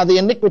 by the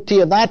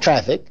iniquity of thy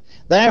traffic.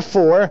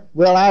 Therefore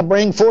will I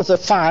bring forth a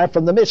fire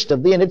from the midst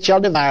of thee, and it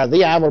shall devour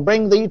thee. I will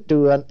bring thee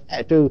to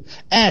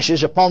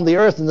ashes upon the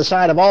earth in the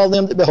sight of all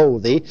them that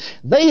behold thee.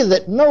 They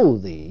that know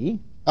thee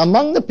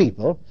among the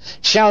people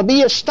shall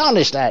be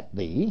astonished at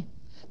thee.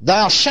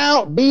 Thou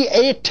shalt be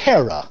a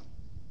terror,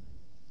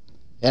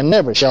 and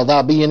never shall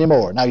thou be any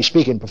more. Now he's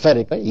speaking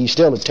prophetically. He's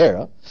still a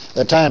terror.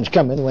 The time's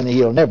coming when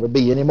he'll never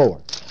be any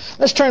more.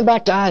 Let's turn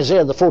back to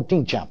Isaiah, the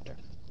 14th chapter.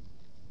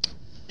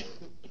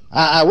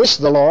 I wish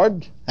the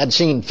Lord had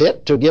seen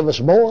fit to give us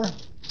more,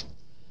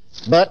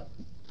 but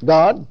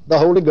God, the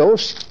Holy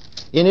Ghost,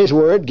 in His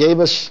Word, gave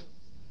us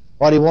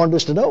what He wanted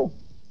us to know.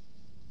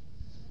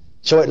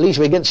 So at least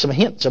we get some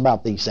hints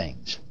about these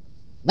things.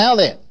 Now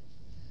then,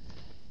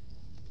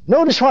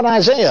 notice what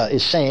Isaiah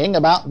is saying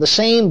about the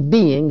same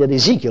being that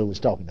Ezekiel was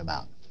talking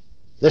about.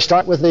 Let's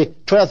start with the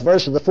 12th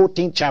verse of the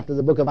 14th chapter of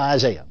the book of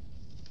Isaiah.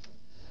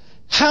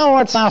 How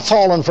art thou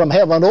fallen from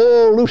heaven,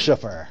 O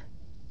Lucifer,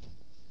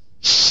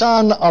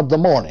 son of the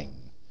morning?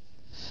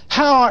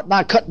 How art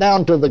thou cut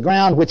down to the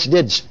ground, which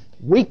didst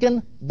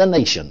weaken the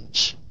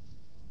nations?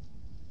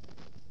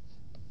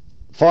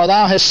 For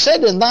thou hast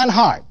said in thine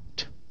heart.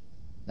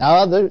 Now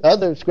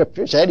other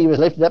scriptures said he was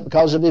lifted up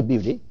because of his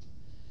beauty.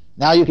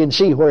 Now you can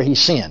see where he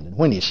sinned and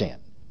when he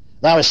sinned.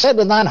 Thou hast said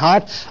in thine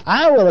heart,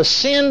 I will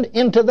ascend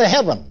into the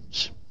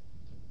heavens.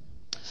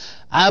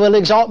 I will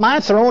exalt my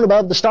throne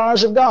above the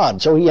stars of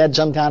God. So he had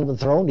some kind of a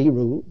throne, he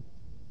ruled.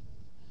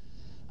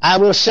 I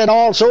will sit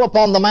also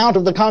upon the mount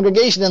of the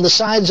congregation in the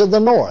sides of the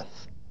north.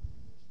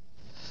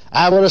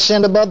 I will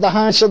ascend above the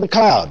heights of the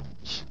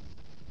clouds.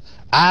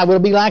 I will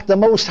be like the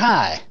Most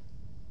High.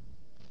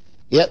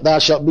 Yet thou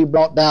shalt be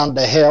brought down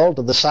to hell,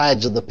 to the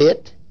sides of the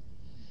pit.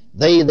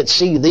 They that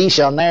see thee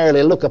shall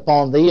narrowly look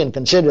upon thee and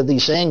consider thee,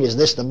 saying, Is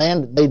this the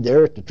man that made the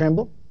earth to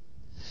tremble,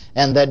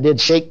 and that did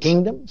shake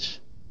kingdoms,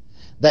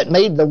 that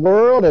made the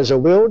world as a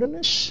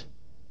wilderness,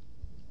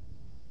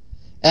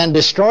 and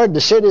destroyed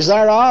the cities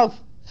thereof,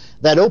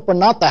 that opened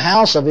not the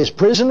house of his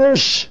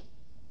prisoners?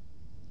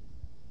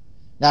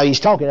 Now he's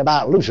talking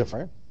about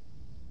Lucifer,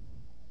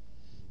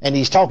 and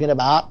he's talking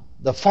about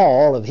the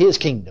fall of his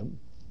kingdom,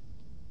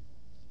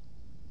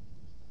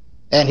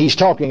 and he's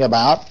talking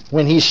about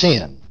when he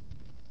sinned.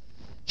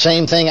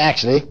 Same thing,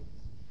 actually,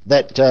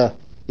 that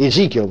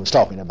Ezekiel was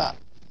talking about.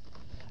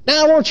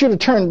 Now I want you to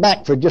turn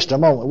back for just a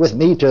moment with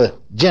me to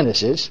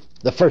Genesis,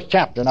 the first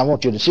chapter, and I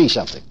want you to see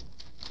something.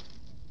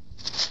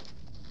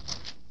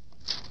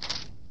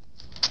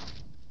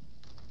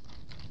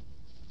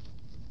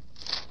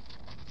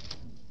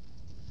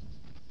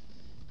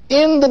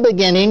 In the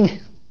beginning,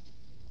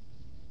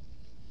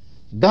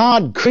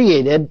 God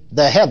created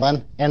the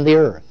heaven and the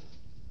earth.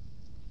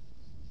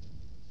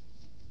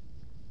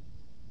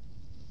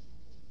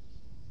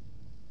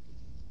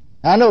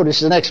 Now notice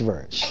the next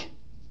verse.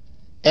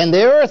 And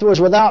the earth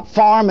was without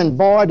form and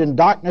void, and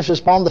darkness was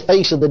upon the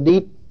face of the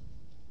deep.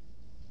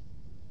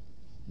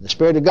 The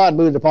Spirit of God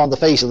moved upon the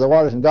face of the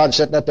waters, and God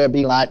said, let there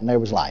be light, and there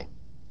was light.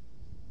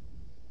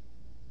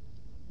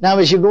 Now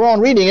as you go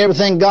on reading,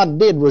 everything God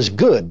did was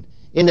good.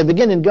 In the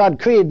beginning, God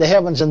created the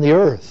heavens and the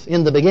earth.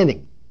 In the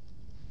beginning.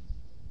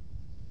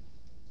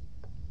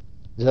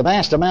 There's a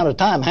vast amount of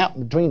time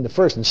happened between the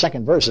first and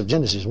second verse of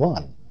Genesis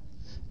 1.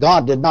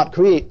 God did not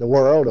create the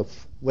world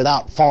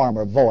without form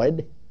or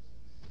void.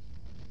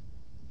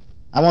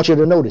 I want you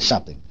to notice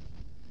something.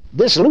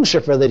 This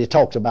Lucifer that he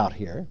talks about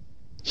here,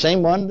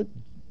 same one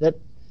that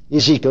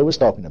Ezekiel was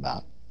talking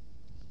about,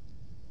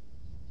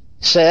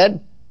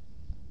 said,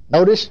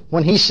 notice,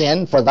 when he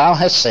sinned, for thou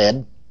hast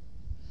said,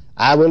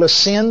 I will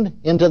ascend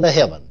into the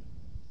heaven.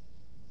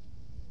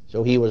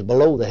 So he was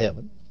below the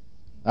heaven.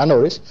 Now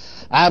notice,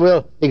 I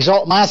will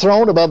exalt my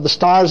throne above the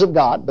stars of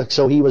God, but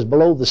so he was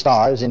below the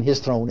stars in his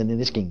throne and in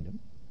his kingdom.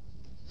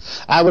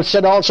 I will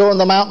sit also in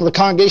the mountain of the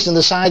congregation on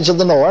the sides of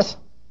the north.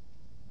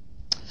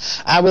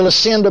 I will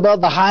ascend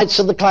above the heights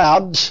of the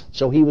clouds.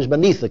 So he was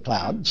beneath the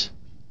clouds,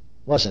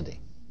 wasn't he?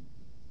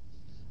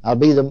 I'll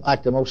be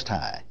like the Most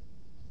High.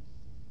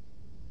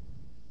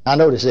 Now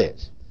notice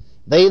this.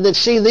 They that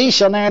see thee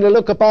shall narrowly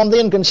look upon thee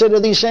and consider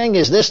thee, saying,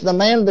 is this the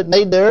man that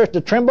made the earth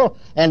to tremble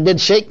and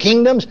did shake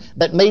kingdoms,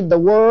 that made the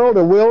world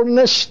a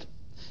wilderness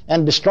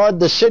and destroyed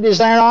the cities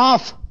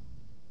thereof?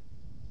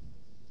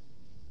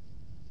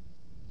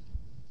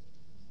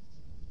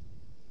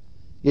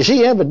 You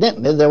see,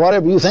 evidently, that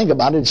whatever you think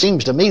about it, it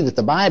seems to me that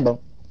the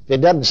Bible, if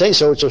it doesn't say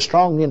so, it so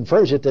strongly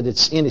infers it that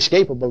it's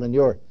inescapable in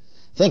your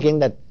thinking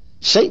that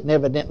Satan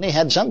evidently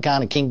had some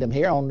kind of kingdom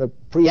here on the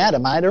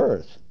pre-Adamite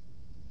earth.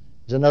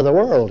 There's another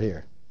world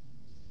here.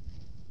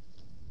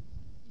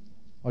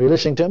 Are you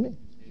listening to me?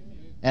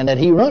 And that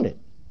he run it.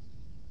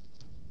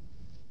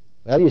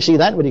 Well, you see,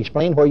 that would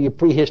explain where your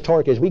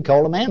prehistoric, as we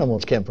call them,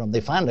 animals came from.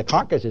 They find the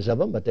carcasses of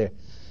them, but they're...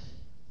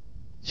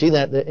 See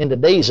that in the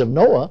days of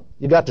Noah,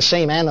 you got the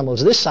same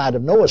animals this side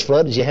of Noah's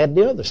flood as you had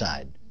the other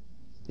side.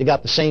 You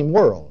got the same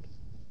world.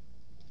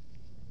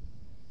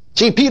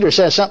 See, Peter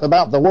says something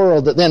about the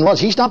world that then was.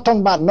 He's not talking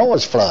about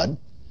Noah's flood,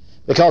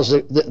 because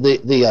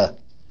the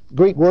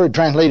Greek word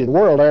translated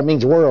world there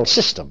means world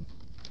system.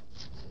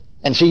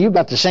 And see, you've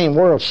got the same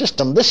world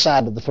system this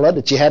side of the flood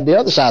that you had the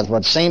other side of the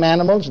flood. Same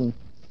animals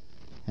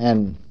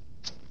and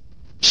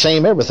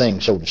same everything,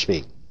 so to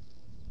speak.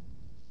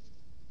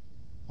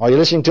 Are you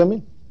listening to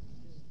me?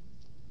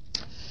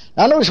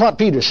 Now notice what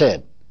Peter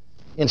said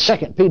in 2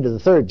 Peter, the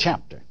 3rd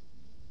chapter.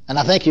 And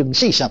I think you can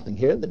see something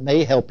here that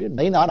may help you,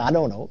 may not, I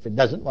don't know. If it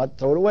doesn't, well,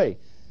 throw it away.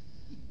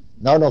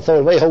 No, don't throw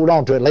it away, hold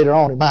on to it. Later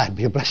on it might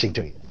be a blessing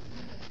to you.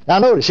 Now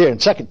notice here in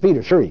 2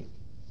 Peter 3.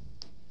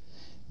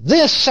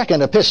 This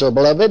second epistle,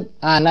 beloved,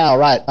 I now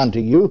write unto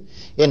you,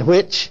 in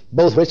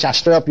both which I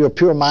stir up your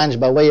pure minds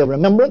by way of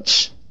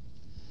remembrance,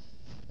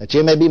 that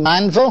ye may be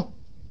mindful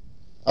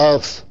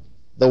of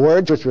the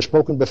words which were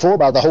spoken before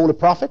by the holy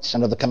prophets,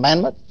 and of the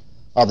commandment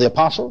of the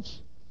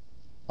apostles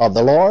of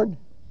the Lord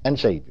and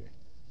Savior.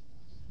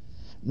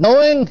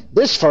 Knowing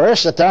this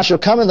first, that thou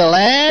shalt come in the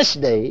last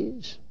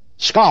days,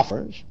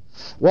 scoffers,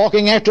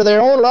 walking after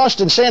their own lust,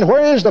 and saying,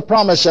 where is the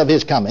promise of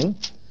his coming?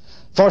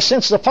 For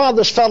since the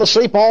fathers fell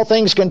asleep, all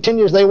things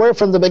continue as they were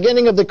from the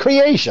beginning of the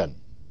creation.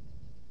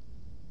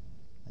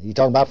 He's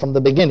talking about from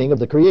the beginning of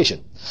the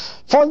creation.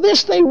 For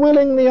this they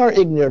willingly are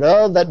ignorant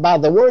of, that by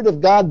the word of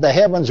God the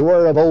heavens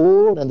were of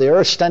old, and the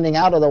earth standing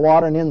out of the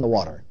water and in the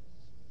water,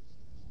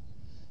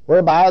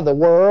 whereby the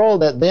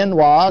world that then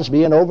was,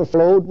 being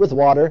overflowed with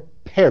water,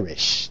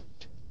 perished.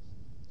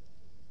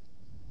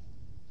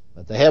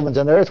 But the heavens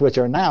and earth which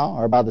are now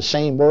are by the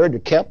same word are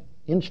kept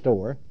in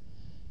store,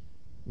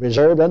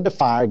 reserved unto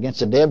fire against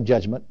the day of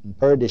judgment and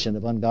perdition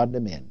of ungodly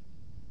men.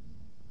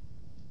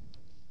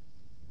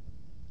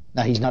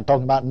 Now he's not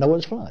talking about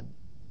Noah's flood.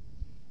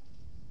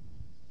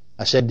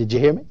 I said, did you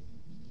hear me?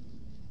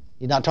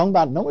 He's not talking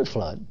about Noah's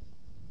flood,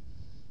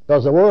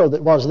 because the world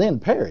that was then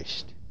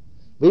perished.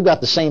 We've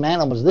got the same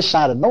animals this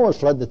side of Noah's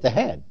flood that they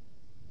had.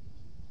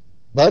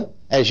 But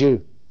as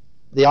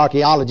the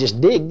archaeologists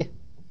dig,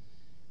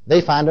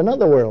 they find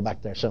another world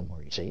back there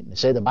somewhere, you see. And they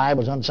say the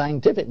Bible's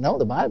unscientific. No,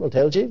 the Bible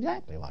tells you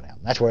exactly what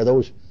happened. That's where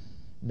those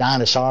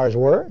dinosaurs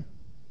were.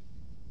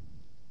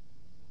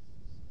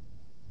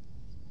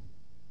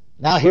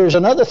 Now here's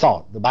another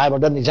thought. The Bible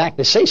doesn't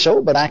exactly say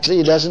so, but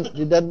actually it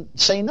doesn't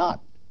say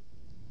not.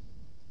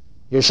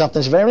 Here's something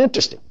that's very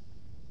interesting.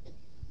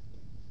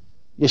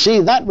 You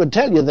see, that would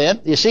tell you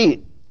that, you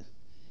see,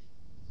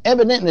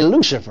 evidently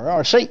Lucifer,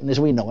 or Satan as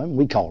we know him,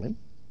 we call him,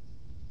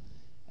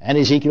 And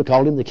Ezekiel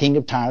called him the king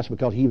of Tyrus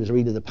because he was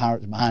really the power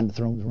behind the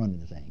thrones running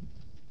the thing.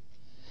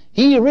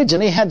 He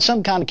originally had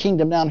some kind of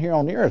kingdom down here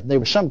on the earth. There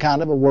was some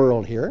kind of a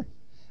world here.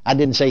 I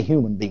didn't say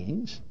human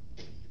beings.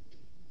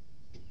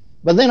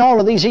 But then all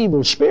of these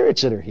evil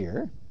spirits that are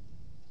here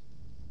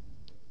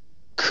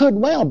could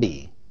well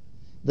be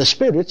the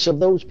spirits of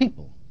those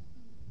people,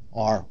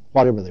 or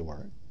whatever they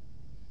were.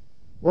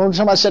 Well,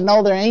 somebody said,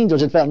 no, they're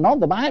angels that fell. No,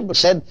 the Bible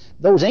said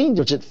those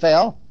angels that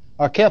fell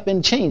are kept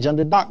in chains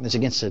under darkness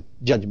against the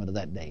judgment of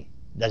that day.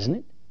 Doesn't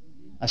it?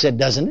 I said,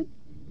 doesn't it?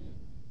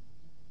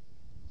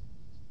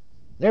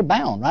 They're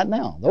bound right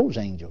now. Those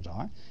angels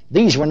are.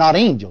 These were not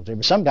angels. They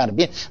were some kind of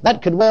being.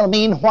 That could well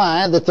mean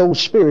why that those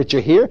spirits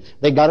are here.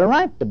 They got a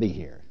right to be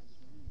here.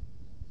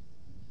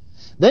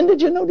 Then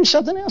did you notice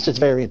something else that's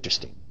very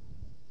interesting?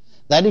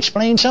 That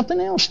explains something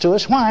else to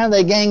us. Why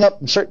they gang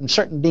up in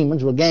certain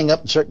demons will gang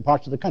up in certain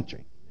parts of the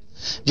country.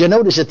 Did you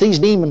notice that these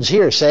demons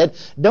here said,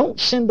 don't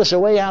send us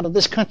away out of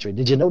this country?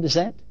 Did you notice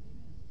that?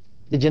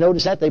 Did you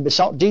notice that? They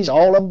besought Jesus.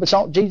 All of them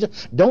besought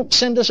Jesus. Don't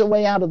send us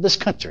away out of this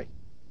country.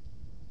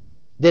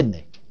 Didn't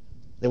they?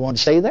 They want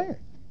to stay there.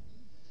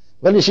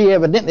 Well, you see,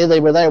 evidently they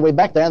were there way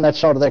back there, and that's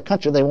sort of their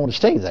country. They want to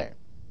stay there.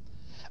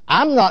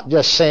 I'm not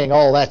just saying,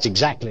 oh, that's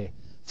exactly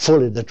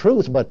fully the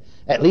truth, but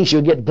at least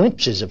you get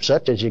glimpses of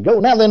such as you go.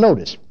 Now then,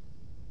 notice.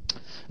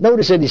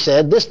 Notice that he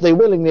said, this they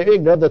willingly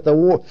ignore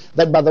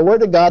that by the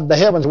word of God the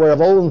heavens were of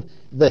old.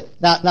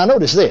 Now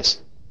notice this.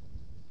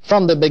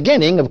 From the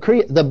beginning of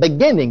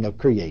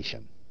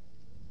creation.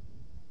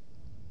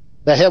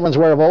 The heavens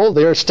were of old,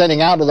 the earth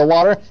standing out of the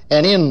water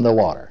and in the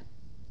water.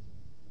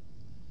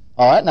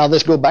 All right, now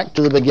let's go back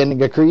to the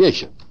beginning of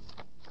creation.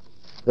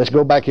 Let's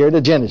go back here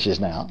to Genesis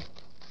now.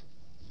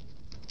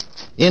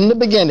 In the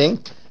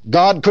beginning,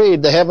 God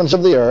created the heavens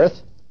of the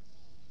earth,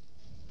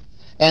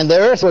 and the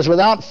earth was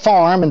without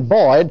form and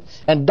void,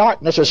 and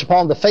darkness was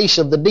upon the face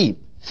of the deep.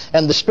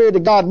 And the Spirit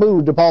of God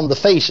moved upon the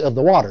face of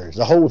the waters.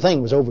 The whole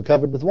thing was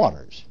overcovered with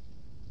waters.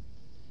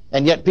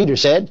 And yet Peter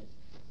said,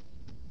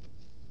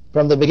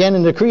 from the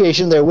beginning of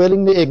creation, they're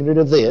willingly ignorant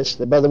of this,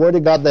 that by the word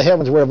of God the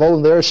heavens were of old,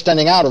 and the earth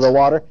standing out of the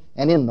water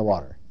and in the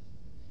water.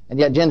 And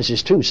yet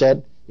Genesis 2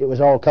 said it was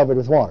all covered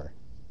with water.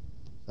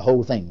 The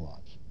whole thing was.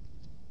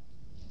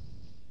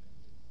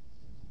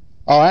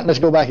 All right, let's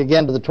go back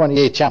again to the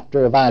 28th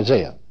chapter of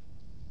Isaiah.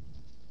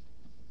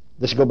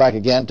 Let's go back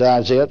again to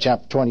Isaiah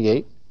chapter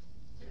 28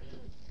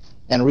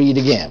 and read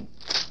again.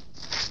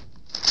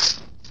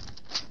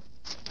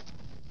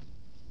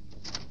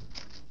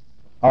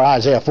 Or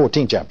Isaiah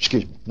 14 chapter,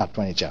 excuse me, not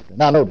 20th chapter.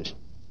 Now notice.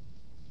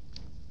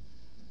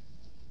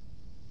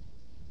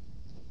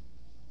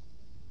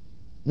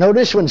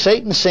 Notice when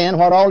Satan sinned,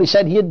 what all he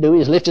said he'd do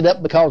is lifted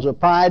up because of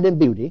pride and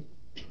beauty.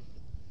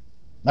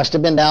 Must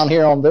have been down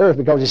here on the earth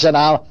because he said,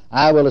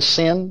 I will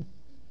ascend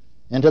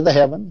into the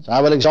heavens.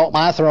 I will exalt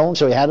my throne,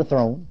 so he had a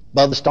throne.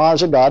 Above the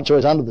stars of God, so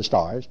he's under the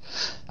stars.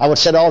 I will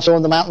sit also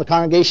on the mountain of the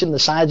congregation, the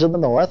sides of the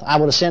north. I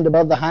will ascend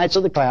above the heights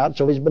of the clouds,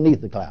 so he's beneath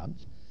the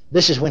clouds.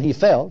 This is when he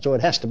fell, so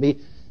it has to be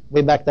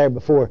way back there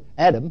before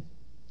Adam,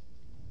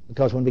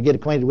 because when we get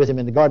acquainted with him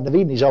in the Garden of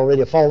Eden, he's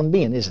already a fallen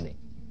being, isn't he?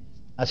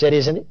 I said,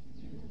 isn't he?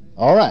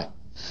 All right.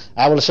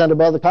 I will ascend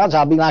above the clouds.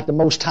 I'll be like the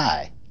Most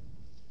High.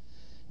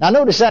 Now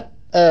notice that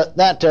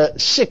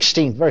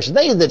 16th verse.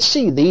 They that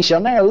see thee shall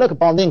never look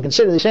upon thee and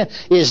consider thee, saying,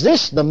 is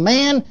this the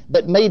man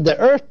that made the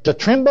earth to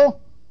tremble?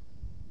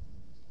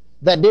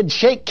 That did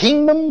shake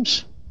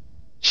kingdoms?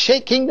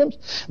 Shake kingdoms?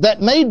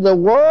 That made the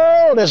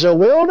world as a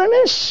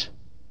wilderness?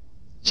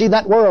 See,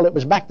 that world, it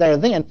was back there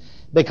then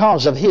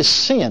because of his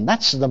sin.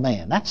 That's the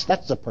man. That's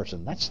the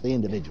person. That's the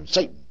individual.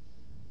 Satan.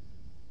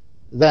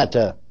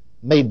 That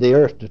made the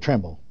earth to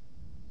tremble.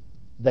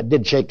 That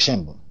did shake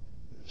kingdoms.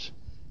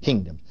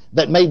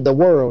 That made the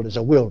world as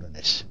a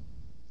wilderness.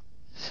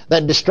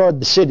 That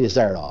destroyed the cities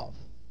thereof.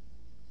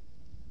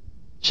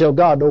 So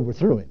God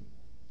overthrew him.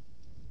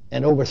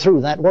 And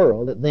overthrew that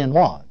world that then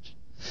was.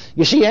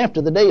 You see,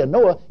 after the day of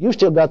Noah, you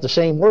still got the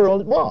same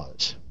world it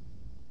was.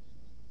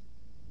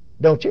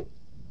 Don't you?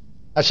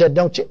 I said,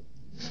 don't you?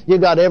 You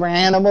got every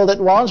animal that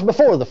was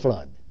before the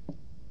flood.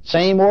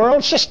 Same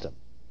world system.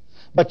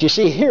 But you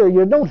see, here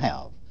you don't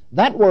have.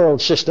 That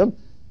world system,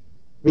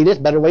 read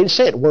it, better way to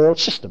say it, world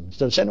system,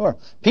 instead of saying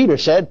world. Peter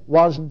said,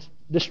 wasn't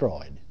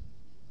destroyed.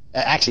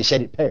 Actually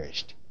said it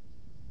perished.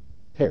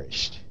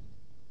 Perished.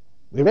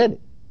 We read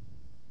it.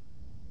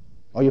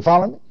 Are you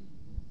following me?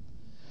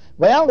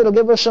 Well, it'll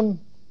give us some,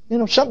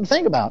 something to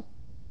think about.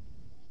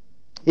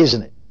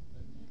 Isn't it?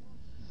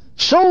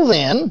 So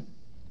then,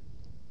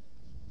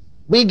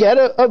 we get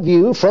a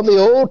view from the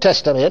Old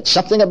Testament,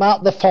 something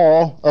about the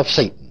fall of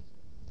Satan.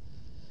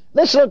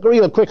 Let's look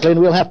real quickly,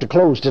 and we'll have to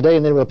close today,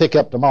 and then we'll pick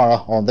up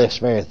tomorrow on this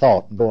very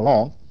thought and go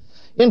along,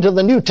 into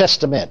the New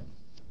Testament.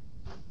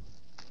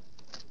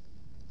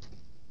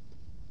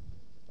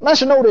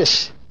 Let's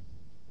notice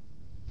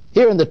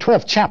here in the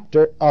 12th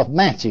chapter of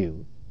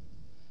Matthew,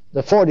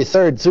 the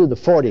 43rd through the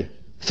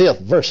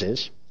 45th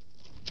verses,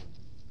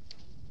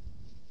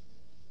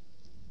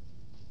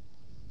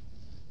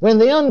 when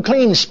the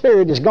unclean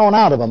spirit is gone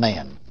out of a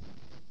man,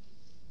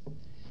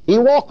 He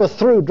walketh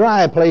through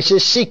dry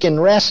places, seeking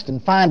rest,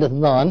 and findeth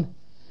none.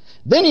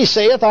 Then he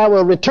saith, I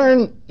will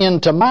return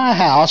into my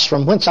house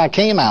from whence I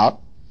came out.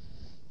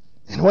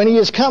 And when he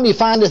is come, he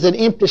findeth it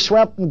empty,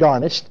 swept, and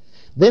garnished.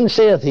 Then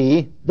saith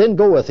he, then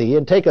goeth he,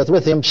 and taketh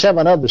with him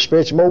 7 other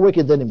spirits more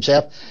wicked than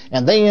himself,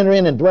 and they enter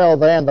in and dwell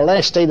there, and the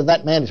last state of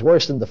that man is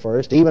worse than the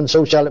first. Even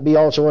so shall it be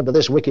also unto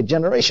this wicked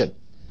generation.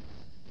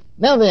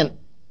 Now then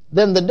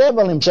the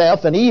devil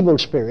himself and evil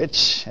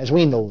spirits, as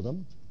we know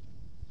them,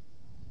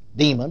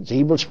 demons,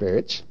 evil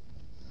spirits,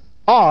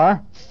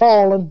 are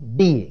fallen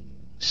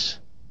beings.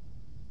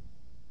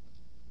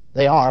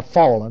 They are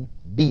fallen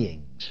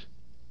beings.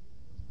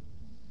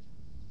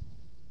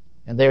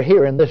 And they're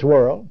here in this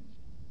world.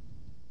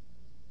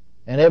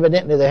 And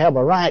evidently they have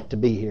a right to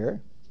be here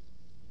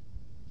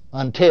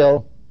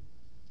until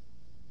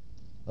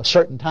a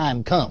certain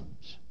time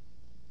comes.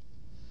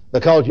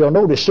 Because you'll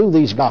notice through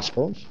these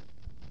Gospels,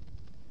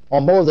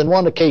 on more than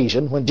one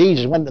occasion, when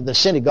Jesus went to the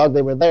synagogue,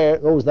 they were there,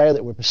 those there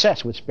that were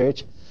possessed with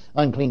spirits,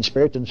 unclean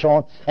spirits and so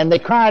on, and they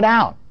cried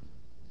out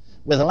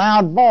with a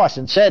loud voice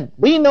and said,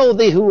 We know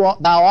thee who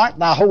thou art,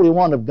 thou Holy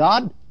One of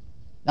God.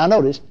 Now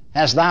notice,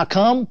 hast thou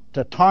come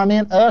to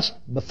torment us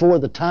before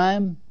the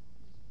time?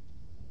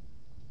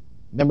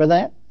 Remember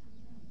that?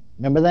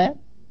 Remember that?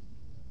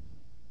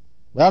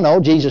 Well, no,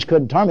 Jesus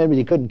couldn't torment them, but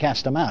he couldn't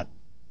cast them out.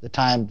 The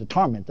time to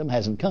torment them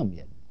hasn't come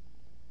yet.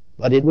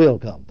 But it will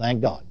come,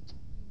 thank God.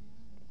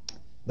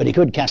 But he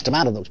could cast them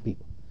out of those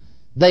people.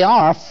 They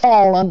are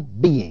fallen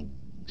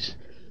beings.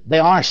 They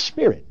are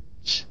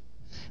spirits.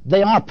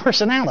 They are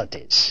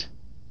personalities.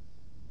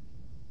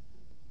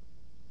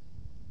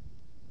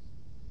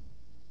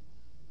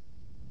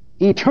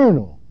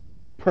 Eternal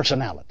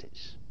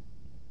personalities.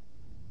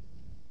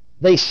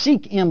 They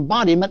seek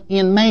embodiment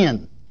in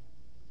man.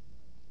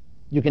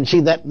 You can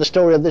see that in the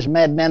story of this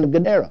madman of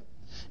Gadara.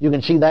 You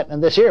can see that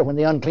in this here when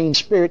the unclean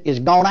spirit is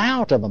gone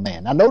out of a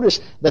man. Now notice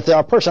that there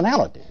are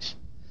personalities.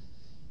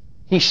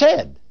 He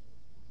said,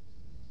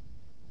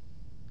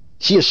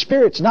 see, a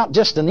spirit's not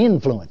just an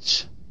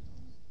influence.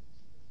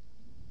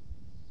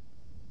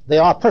 They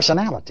are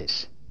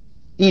personalities.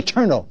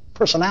 Eternal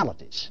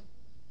personalities.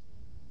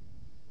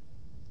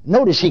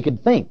 Notice he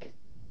could think.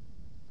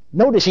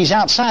 Notice he's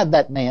outside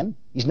that man.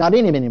 He's not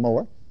in him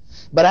anymore.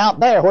 But out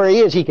there where he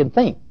is, he can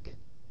think.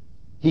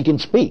 He can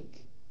speak.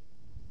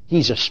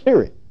 He's a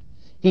spirit.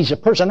 He's a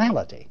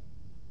personality.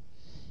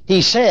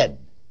 He said,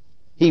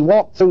 he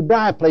walked through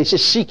dry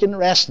places, seeking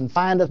rest, and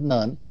findeth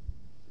none.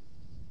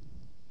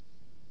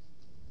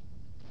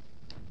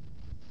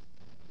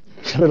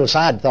 A little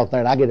side thought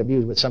there that I get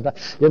abused with sometimes.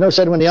 You know,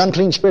 said when the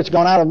unclean spirit's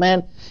gone out of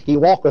man, he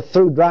walketh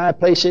through dry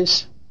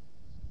places,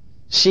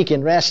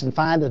 seeking rest, and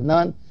findeth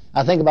none.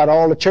 I think about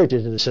all the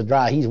churches that are so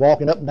dry. He's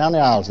walking up and down the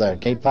aisles there,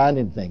 can't find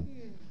anything.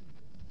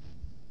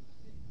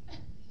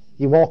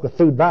 He walketh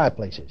through dry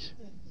places.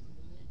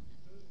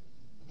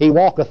 He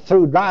walketh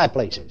through dry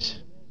places.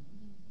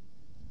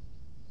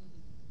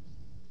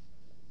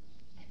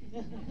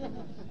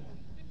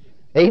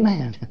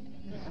 Amen.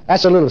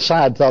 That's a little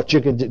side thought.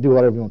 You can do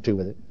whatever you want to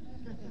with it.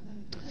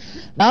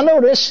 Now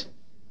notice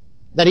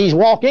that he's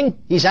walking.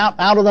 He's out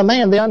of the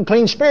man. The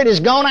unclean spirit is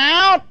gone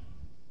out.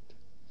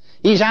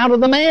 He's out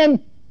of the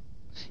man.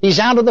 He's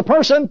out of the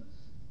person.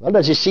 Well,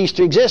 does he cease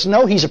to exist?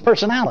 No, he's a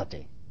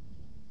personality.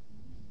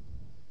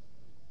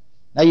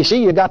 Now you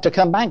see, you've got to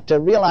come back to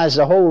realize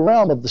the whole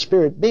realm of the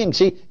spirit being.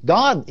 See,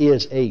 God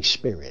is a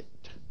spirit.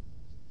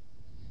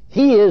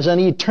 He is an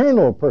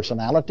eternal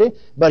personality,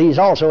 but he's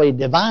also a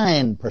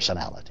divine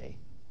personality.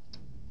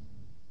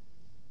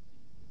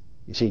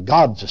 You see,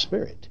 God's a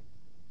spirit.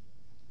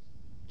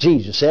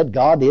 Jesus said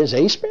God is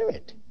a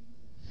spirit.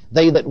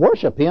 They that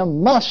worship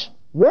him must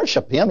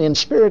worship him in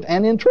spirit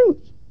and in truth.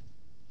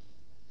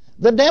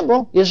 The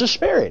devil is a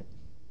spirit.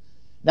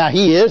 Now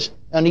he is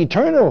an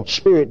eternal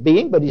spirit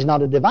being, but he's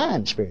not a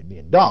divine spirit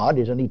being. God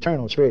is an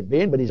eternal spirit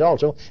being, but he's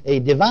also a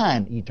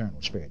divine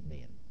eternal spirit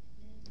being.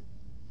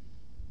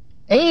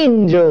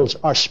 Angels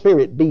are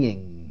spirit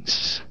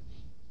beings.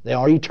 They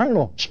are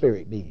eternal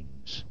spirit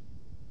beings.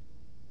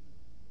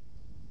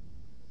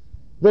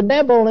 The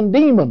devil and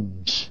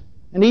demons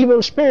and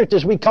evil spirits,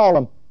 as we call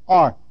them,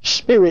 are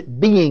spirit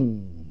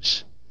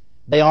beings.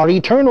 They are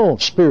eternal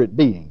spirit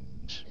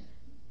beings.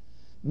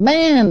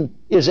 Man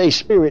is a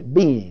spirit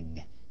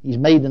being. He's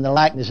made in the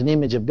likeness and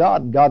image of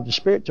God, and God's a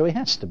spirit, so he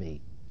has to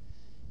be.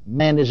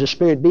 Man is a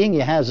spirit being. He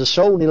has a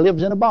soul, and he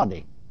lives in a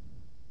body.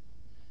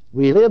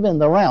 We live in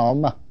the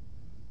realm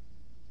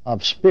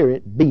of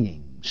spirit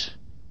beings.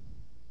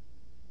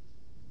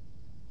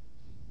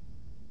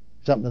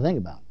 Something to think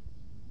about.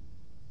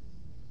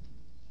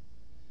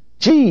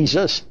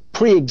 Jesus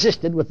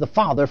pre-existed with the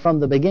Father from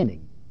the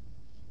beginning.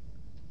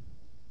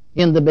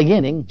 In the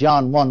beginning,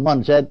 John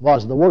 1:1 said,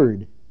 was the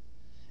Word.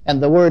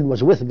 And the Word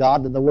was with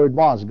God, and the Word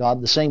was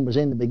God. The same was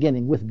in the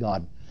beginning with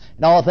God.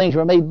 And all things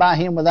were made by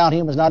him. Without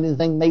him was not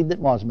anything made that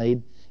was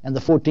made. And the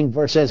 14th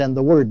verse says, and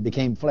the Word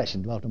became flesh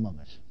and dwelt among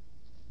us.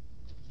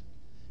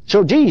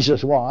 So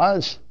Jesus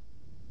was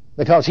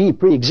because he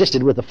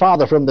pre-existed with the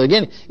Father from the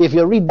beginning. If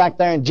you read back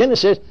there in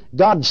Genesis,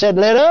 God said,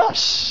 let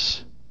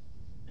us,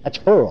 that's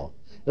plural,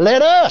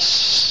 let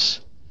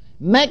us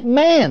make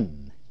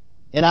man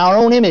in our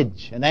own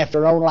image and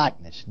after our own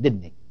likeness,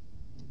 didn't he?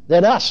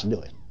 Let us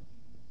do it.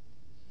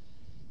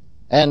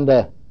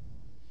 And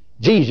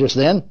Jesus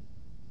then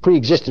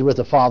pre-existed with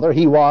the Father.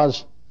 He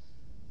was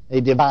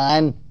a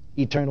divine,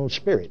 eternal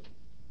spirit.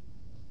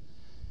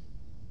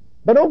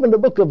 But open the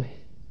book of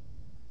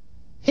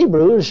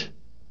Hebrews,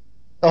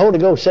 the Holy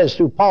Ghost says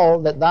through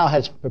Paul that thou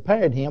hast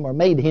prepared him or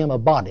made him a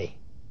body.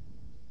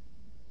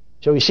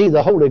 So you see,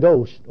 the Holy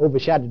Ghost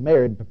overshadowed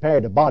Mary and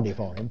prepared a body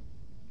for him.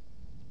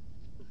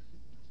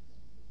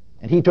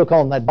 And he took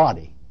on that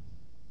body.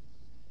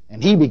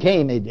 And he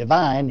became a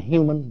divine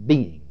human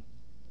being.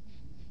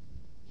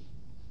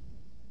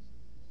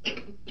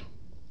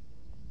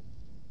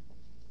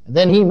 And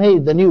then he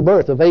made the new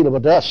birth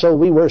available to us, so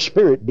we were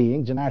spirit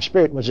beings, and our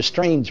spirit was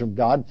estranged from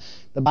God.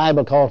 The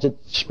Bible calls it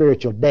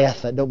spiritual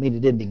death. That don't mean it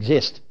didn't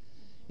exist.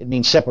 It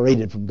means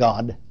separated from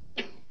God.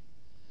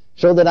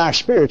 So that our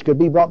spirits could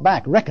be brought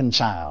back,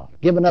 reconciled,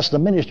 giving us the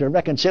ministry of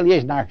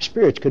reconciliation. Our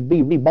spirits could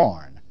be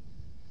reborn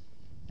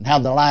and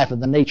have the life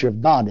and the nature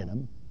of God in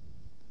them.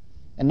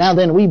 And now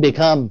then we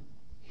become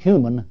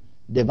human,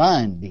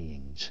 divine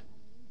beings.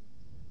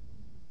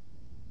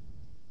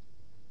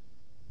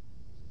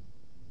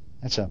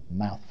 That's a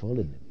mouthful,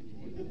 isn't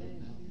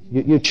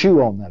it? You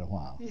chew on that a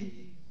while.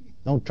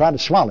 Don't try to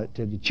swallow it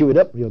till you chew it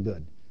up real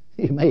good.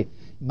 You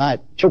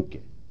might choke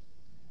you.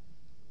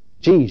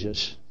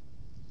 Jesus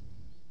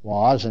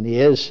was and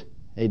is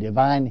a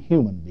divine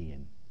human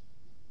being.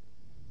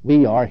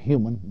 We are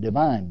human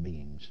divine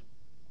beings.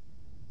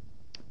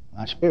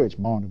 Our spirit's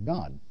born of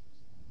God.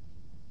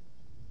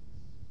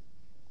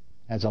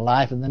 Has a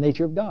life and the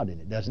nature of God in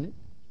it, doesn't it?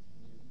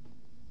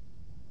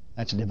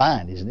 That's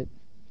divine, isn't it?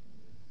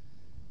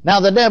 Now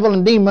the devil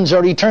and demons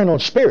are eternal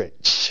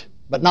spirits,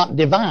 but not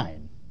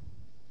divine.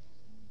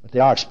 But they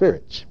are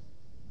spirits.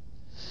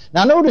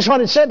 Now notice what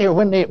it said here.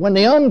 When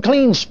the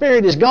unclean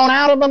spirit is gone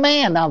out of a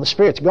man, now the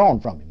spirit's gone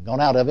from him, gone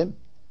out of him.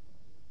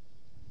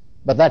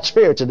 But that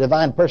spirit's a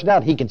divine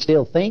personality. He can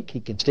still think,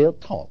 he can still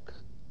talk.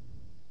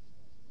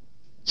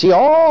 See,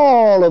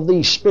 all of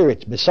these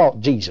spirits besought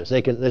Jesus.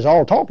 There's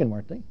all talking,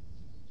 weren't they?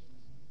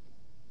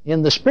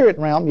 In the spirit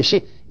realm, you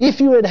see,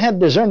 if you had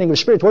discerning of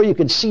spirits where you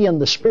could see in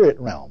the spirit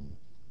realm,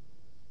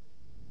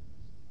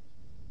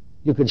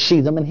 you could see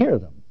them and hear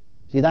them.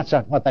 See, that's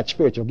what that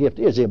spiritual gift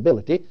is, the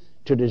ability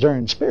to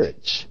discern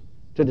spirits.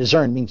 To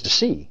discern means to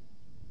see.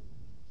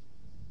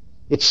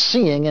 It's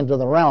seeing into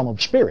the realm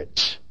of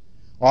spirits.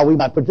 Or we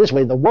might put it this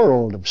way, the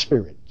world of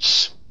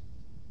spirits.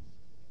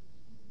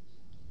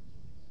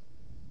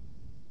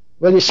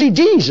 Well, you see,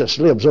 Jesus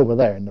lives over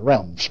there in the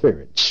realm of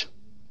spirits.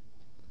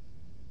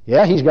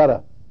 Yeah, he's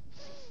got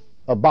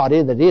a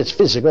body that is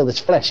physical, that's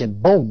flesh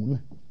and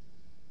bone.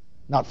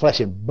 Not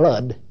flesh and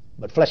blood,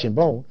 but flesh and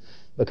bone.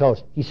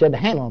 Because he said,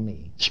 hand on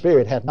me.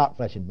 Spirit hath not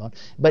flesh and bone.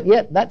 But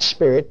yet that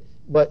spirit,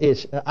 but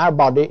is our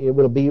body, it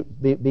will be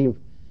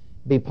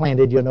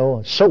planted,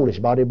 a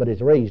soulish body, but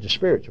it's raised a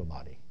spiritual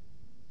body.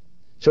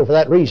 So for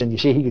that reason, you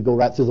see, he could go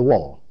right through the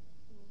wall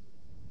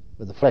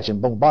with the flesh and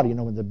bone body.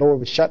 When the door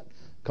was shut,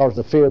 because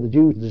of the fear of the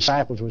Jews, the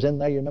disciples was in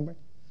there, you remember?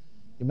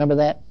 You remember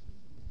that?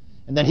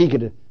 And then he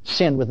could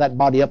ascend with that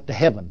body up to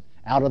heaven,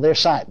 out of their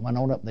sight. Went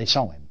on up, they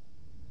saw him.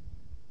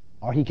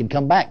 Or he can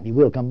come back. He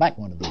will come back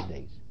one of these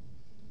days.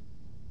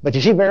 But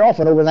you see, very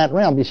often over in that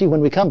realm, you see, when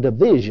we come to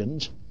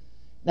visions,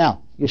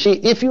 now, you see,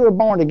 if you are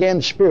born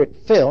again,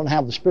 spirit-filled, and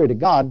have the Spirit of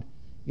God,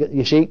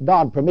 you see,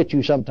 God permits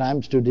you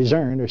sometimes to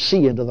discern or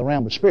see into the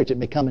realm of spirits. It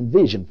may come in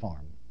vision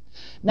form.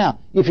 Now,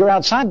 if you're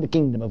outside the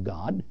kingdom of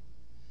God,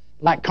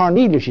 like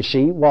Cornelius, you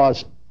see,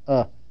 was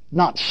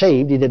not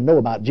saved. He didn't know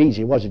about Jesus.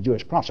 He was a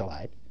Jewish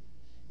proselyte.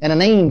 And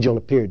an angel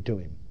appeared to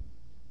him.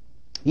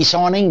 He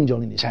saw an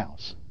angel in his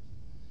house.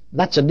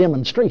 That's a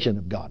demonstration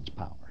of God's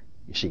power.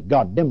 You see,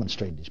 God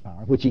demonstrated his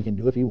power, which he can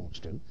do if he wants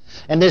to.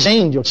 And this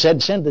angel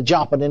said, send to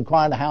Joppa and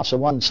inquire in the house of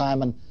one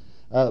Simon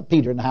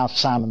Peter, in the house of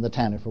Simon the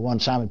tanner, for one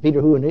Simon Peter,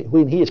 who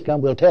when he is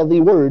come will tell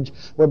thee words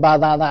whereby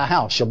thy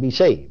house shall be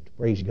saved.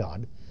 Praise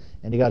God.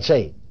 And he got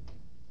saved.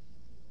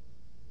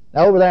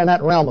 Now over there in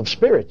that realm of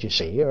spirit, you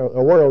see, or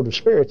a world of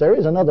spirits, there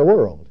is another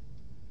world.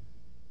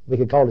 We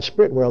could call it a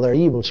spirit world. There are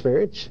evil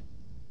spirits.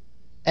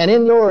 And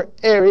in your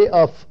area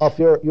of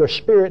your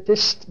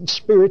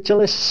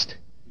spiritualist,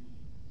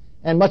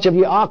 and much of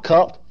your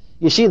occult,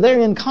 you see, they're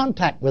in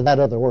contact with that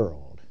other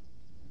world.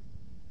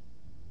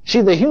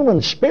 See, the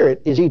human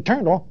spirit is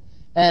eternal,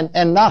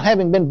 and not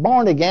having been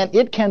born again,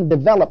 it can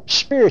develop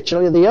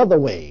spiritually the other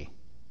way,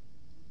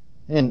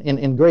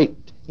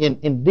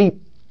 in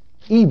deep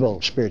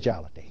evil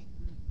spirituality.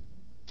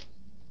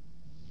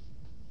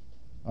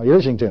 Are you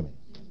listening to me?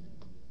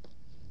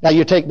 Now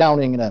you take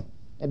down in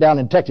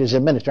Texas a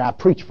minister, I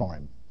preached for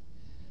him.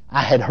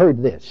 I had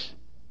heard this.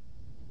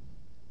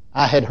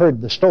 I had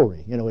heard the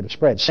story, it was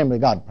spread, Assembly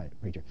of God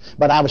preacher.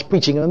 But I was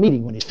preaching in a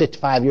meeting when he's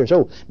 55 years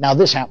old. Now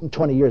this happened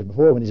 20 years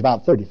before when he's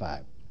about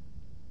 35.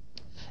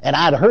 And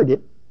I'd heard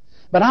it,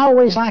 But I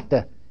always like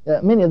to,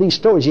 many of these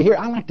stories you hear,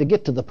 I like to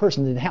get to the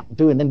person that it happened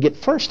to and then get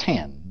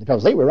firsthand,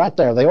 because they were right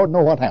there. They ought to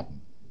know what happened.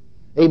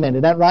 Amen.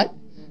 Is that right?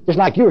 Just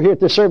like you were here at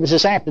this service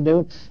this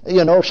afternoon,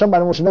 if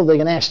somebody wants to know, they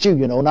can ask you,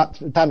 not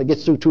by the time it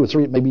gets through 2 or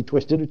 3, it may be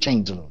twisted or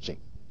changed a little, see.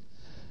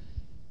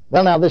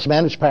 Well, now this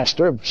man is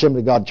pastor of Assembly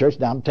of God Church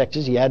down in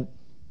Texas.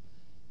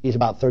 He's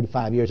about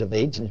 35 years of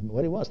age, and he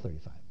was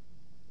 35.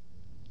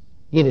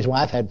 He and his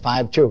wife had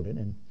 5 children,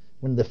 and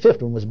when the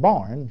 5th one was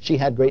born, she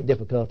had great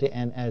difficulty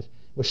and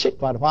was sick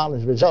quite a while,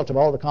 as a result of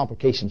all the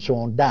complications, so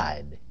on,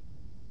 died.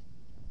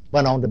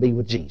 Went on to be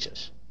with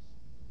Jesus.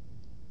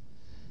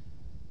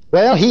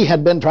 Well, he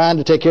had been trying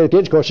to take care of the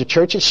kids. Of course, the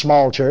church is a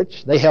small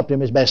church. They helped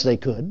him as best they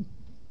could.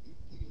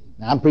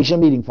 Now, I'm preaching a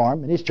meeting for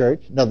him in his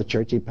church, another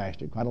church he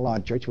pastored, quite a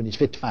large church, when he's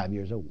 55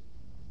 years old.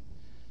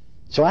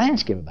 So I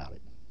asked him about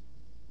it.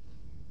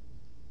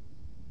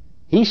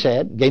 He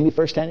said, gave me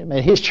first-hand,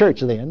 his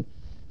church then,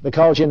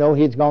 because,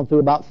 he'd gone through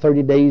about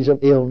 30 days of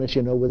illness,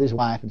 with his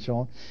wife and so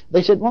on.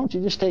 They said, why don't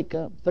you just take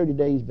 30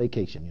 days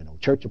vacation,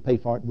 Church will pay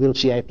for it. We'll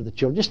see after the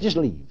children. Just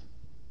leave.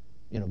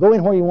 Go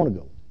in where you want to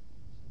go.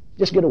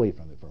 Just get away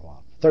from it for a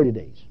while. 30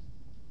 days.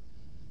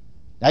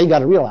 Now you got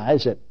to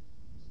realize that,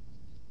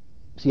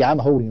 see, I'm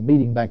holding a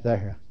meeting back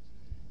there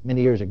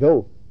many years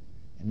ago,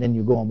 and then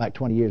you're going back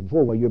 20 years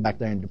before, you're back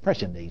there in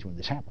Depression days when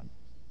this happened.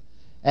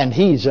 And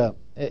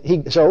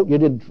so you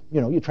did,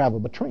 you travel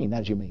by train.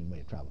 That's your main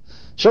way of travel.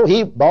 So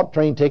he bought a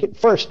train ticket.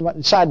 First,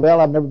 decided,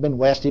 well, I've never been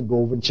west. He'd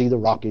go over and see the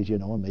Rockies,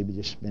 and maybe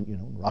just spend,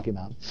 Rocky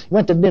Mountains. He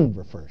went to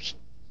Denver first.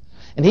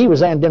 And he was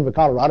there in Denver,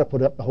 Colorado,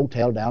 put up the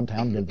hotel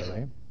downtown Denver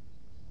there.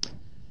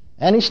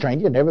 And he's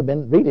strange. He'd never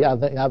been, really, I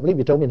believe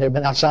he told me he'd never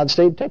been outside the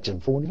state of Texas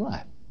before in his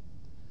life.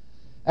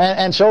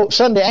 And so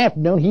Sunday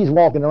afternoon, he's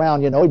walking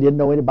around, he didn't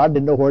know anybody,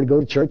 didn't know where to go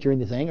to church or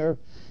anything, or,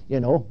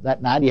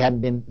 that night he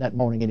hadn't been that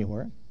morning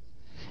anywhere.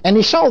 And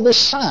he saw this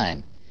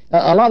sign.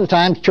 A lot of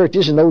times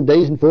churches in those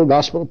days in full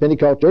gospel,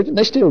 Pentecostal churches, and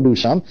they still do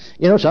some,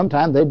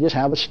 sometimes they'd just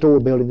have a store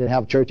building they'd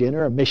have a church in,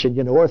 or a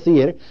mission, or a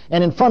theater.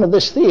 And in front of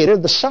this theater,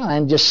 the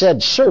sign just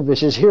said,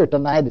 services here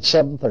tonight at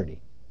 7:30.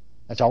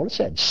 That's all it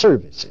said,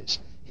 services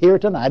here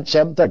tonight at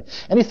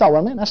 7:30. And he thought,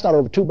 well, man, that's not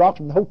over 2 blocks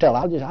from the hotel.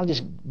 I'll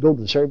just go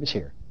to the service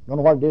here. Don't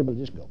know what to do, but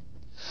just go.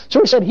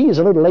 So he said he was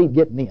a little late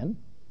getting in.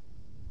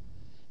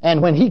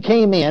 And when he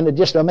came in, at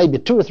just maybe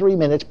 2 or 3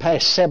 minutes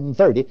past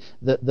 7:30,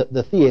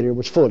 the theater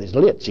was full. It's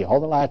lit. See, all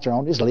the lights are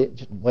on. It's lit,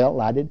 just well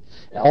lighted.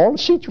 All the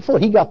seats were full.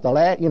 He got the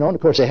last, and of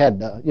course they had,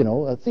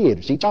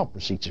 theater seats, opera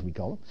seats as we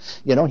call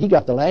them. He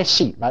got the last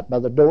seat right by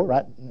the door,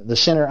 right the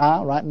center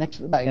aisle, right next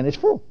to the back, and it's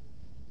full.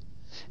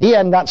 He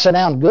hadn't got set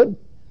down good.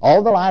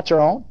 All the lights are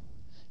on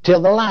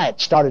till the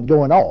lights started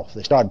going off.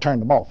 They started turning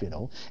them off,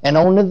 and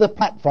only the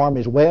platform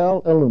is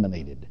well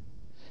illuminated.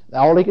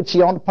 All he could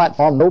see on the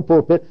platform, no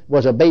pulpit,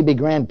 was a baby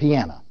grand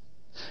piano.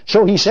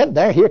 So he said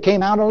there, here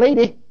came out a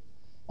lady,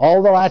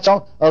 all the lights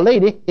on, a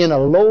lady in a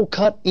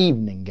low-cut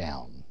evening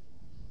gown.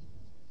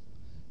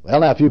 Well,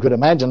 now, if you could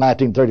imagine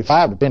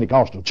 1935, the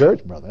Pentecostal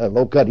church, brother, a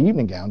low-cut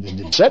evening gown just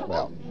didn't sit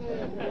well.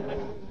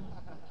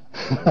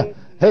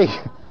 Hey,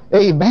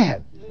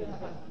 amen.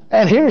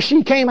 And here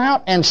she came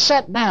out and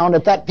sat down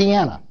at that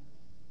piano.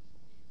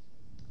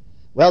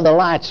 Well, the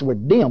lights were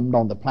dimmed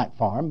on the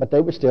platform, but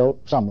they were still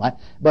some light.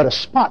 But a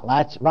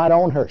spotlight's right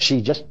on her.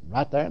 She's just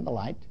right there in the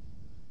light.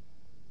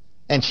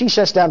 And she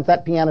sits down at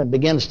that piano and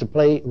begins to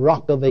play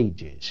Rock of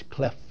Ages,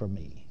 Cleft for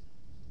Me.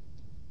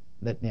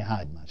 Let me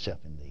hide myself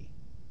in thee.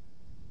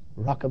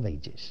 Rock of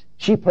Ages.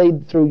 She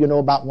played through,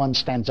 about one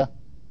stanza.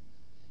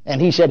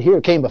 And he said,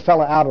 here came a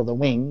fellow out of the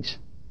wings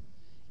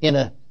in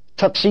a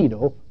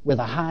tuxedo with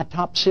a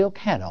high-top silk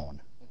hat on.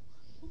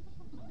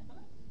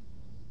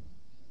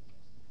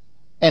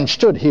 And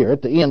stood here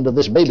at the end of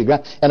this baby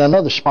ground, and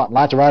another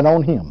spotlight's right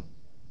on him.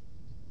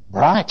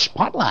 Bright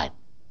spotlight.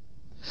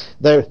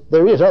 There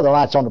is other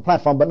lights on the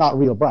platform, but not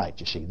real bright,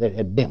 you see. They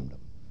had dimmed them.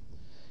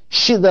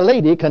 The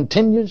lady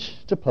continues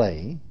to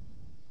play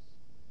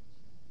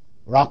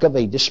Rock of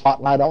Ages,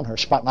 spotlight on her,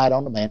 spotlight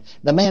on the man.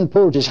 The man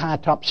pulls his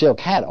high-top silk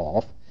hat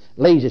off,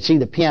 lays it, see,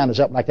 the piano's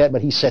up like that,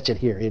 but he sets it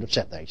here. It'll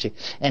set there, you see.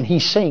 And he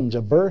sings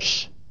a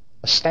verse,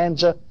 a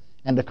stanza,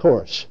 and a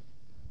chorus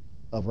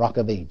of Rock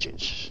of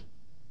Ages.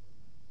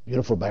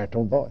 Beautiful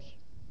baritone voice.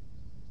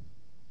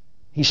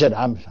 He said,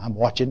 I'm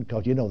watching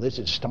because this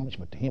is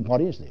astonishment to him. What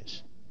is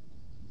this?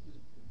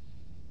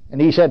 And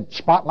he said,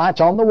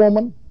 spotlight's on the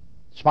woman,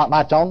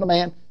 spotlight's on the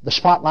man, the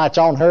spotlight's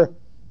on her,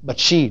 but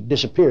she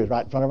disappears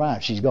right in front of our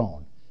eyes. She's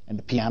gone. And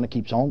the piano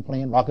keeps on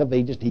playing Rock of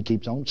Ages. He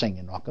keeps on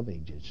singing Rock of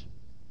Ages.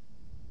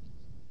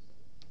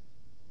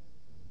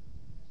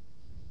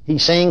 He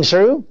sings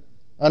through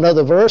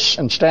another verse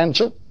and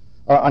stanza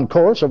and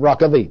chorus of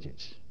Rock of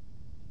Ages.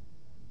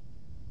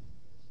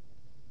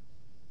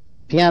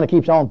 Piano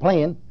keeps on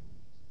playing.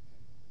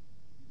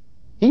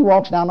 He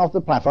walks down off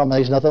the platform.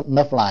 There's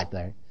enough light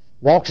there.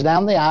 Walks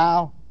down the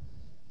aisle,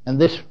 and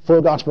this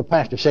full gospel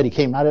pastor said, he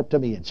came right up to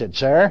me and said,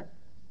 sir,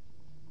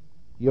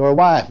 your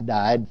wife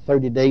died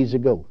 30 days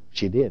ago.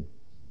 She did.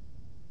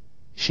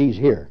 She's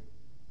here.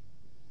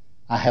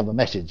 I have a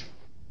message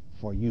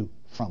for you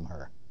from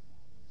her.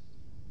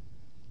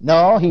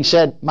 No, he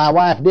said, my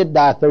wife did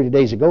die 30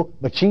 days ago,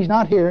 but she's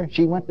not here.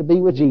 She went to be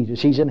with Jesus.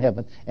 She's in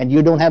heaven. And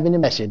you don't have any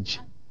message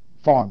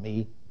for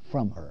me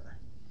from her.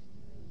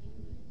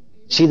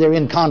 See, they're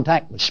in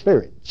contact with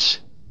spirits.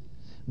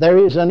 There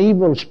is an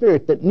evil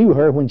spirit that knew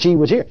her when she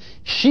was here.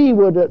 She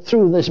would,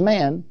 through this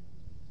man,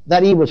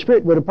 that evil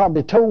spirit would have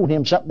probably told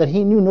him something that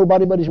he knew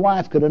nobody but his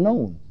wife could have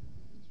known.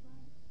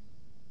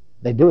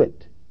 They do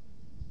it.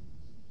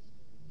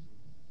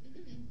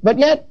 But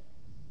yet,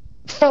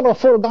 fellow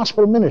full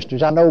gospel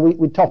ministers, I know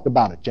we talked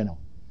about it, you know.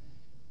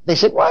 They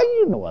said, well,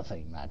 you know a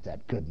thing like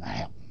that couldn't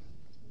happen.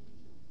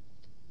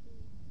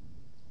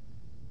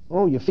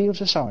 Oh, you feel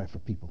so sorry for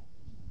people.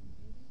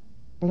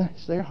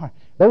 Bless their heart.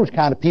 Those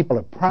kind of people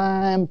are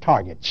prime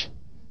targets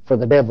for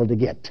the devil to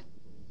get.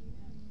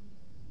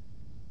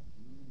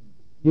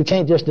 You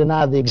can't just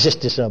deny the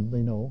existence of them,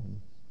 you know.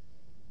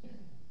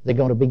 They're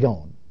going to be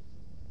gone.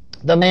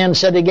 The man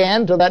said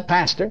again to that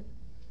pastor,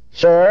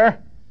 sir,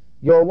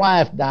 your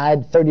wife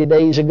died 30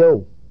 days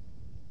ago.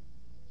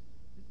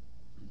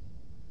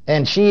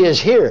 And she is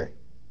here.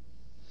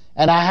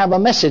 And I have a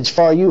message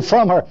for you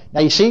from her. Now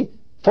you see,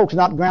 folks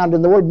not grounded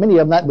in the Word, many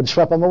of them that would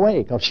sweep them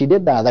away because she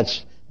did die.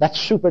 That's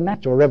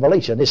supernatural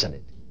revelation, isn't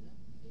it?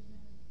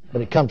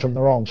 But it comes from the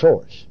wrong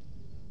source.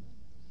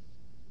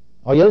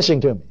 Are you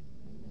listening to me?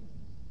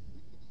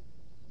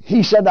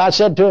 He said, I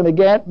said to him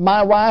again,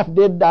 my wife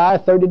did die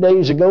 30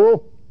 days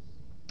ago,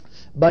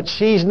 but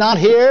she's not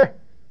here,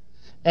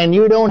 and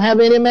you don't have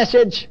any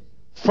message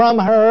from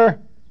her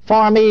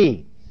for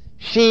me.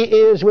 She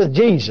is with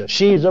Jesus.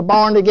 She's a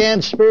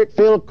born-again,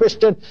 Spirit-filled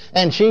Christian,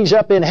 and she's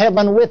up in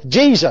heaven with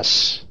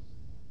Jesus.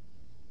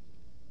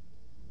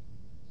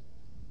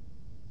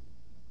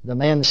 The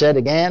man said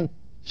again,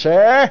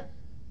 sir,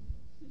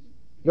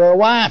 your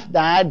wife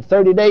died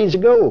 30 days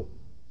ago,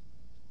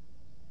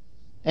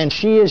 and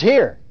she is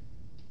here,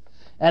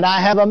 and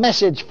I have a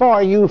message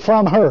for you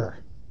from her.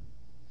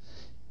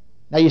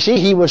 Now you see,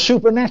 he was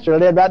supernatural,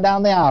 led right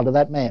down the aisle to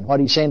that man. What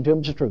he's saying to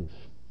him is the truth.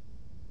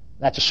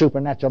 That's a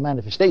supernatural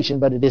manifestation,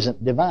 but it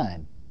isn't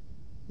divine.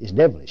 It's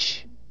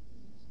devilish.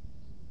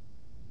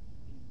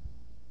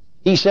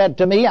 He said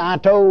to me, I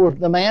told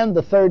the man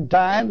the third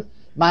time,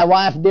 my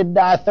wife did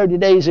die 30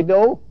 days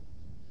ago,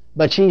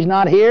 but she's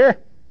not here,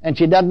 and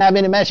she doesn't have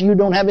any message. You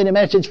don't have any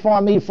message for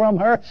me from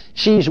her.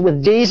 She's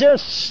with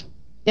Jesus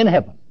in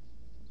heaven.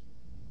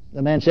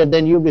 The man said,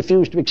 then you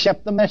refuse to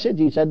accept the message?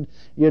 He said,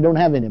 you don't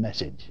have any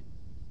message.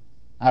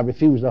 I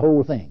refuse the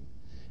whole thing.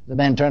 The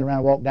man turned around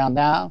and walked down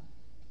the aisle.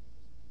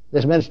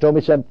 This minister told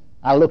me, said,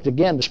 I looked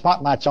again, the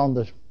spotlight's on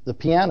the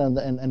piano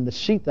and the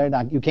seat there.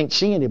 Now, you can't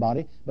see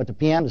anybody, but the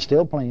piano's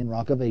still playing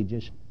Rock of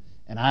Ages,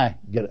 and I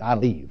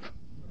leave.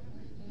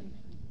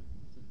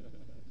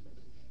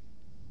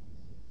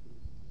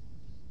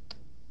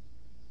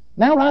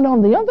 Now, right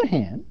on the other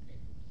hand,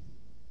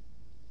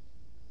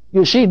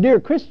 you see, dear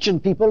Christian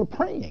people are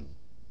praying,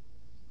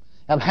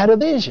 have had a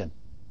vision.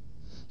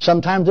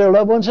 Sometimes their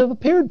loved ones have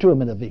appeared to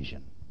them in a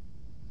vision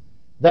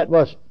that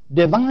was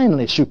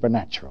divinely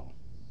supernatural.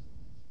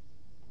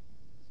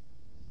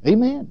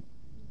 Amen.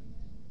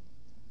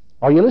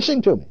 Are you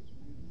listening to me?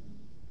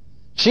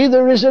 See,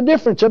 there is a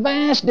difference, a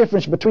vast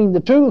difference between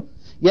the two,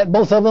 yet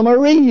both of them are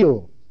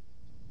real.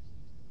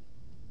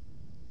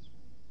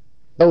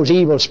 Those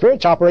evil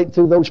spirits operate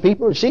through those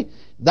people. See,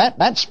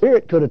 that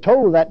spirit could have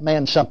told that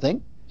man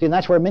something. See, and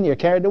that's where many are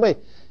carried away.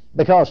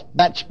 Because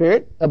that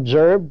spirit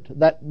observed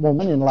that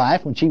woman in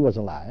life when she was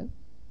alive.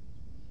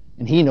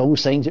 And he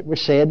knows things that were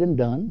said and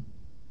done.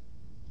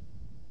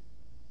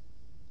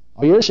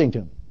 Are you listening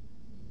to me?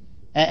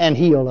 And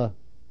he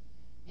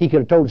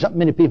could have told something.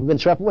 Many people have been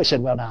swept away.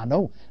 Said, well, now I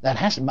know that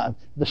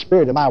the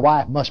spirit of my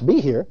wife must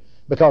be here,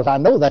 because I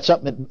know that's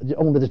something that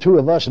only the two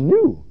of us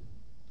knew.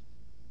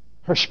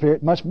 Her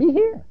spirit must be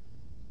here.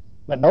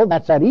 But no,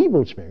 that's that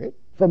evil spirit,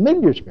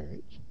 familiar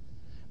spirits,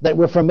 that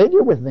were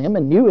familiar with them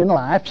and knew in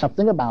life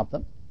something about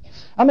them.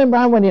 I remember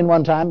I went in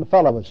one time,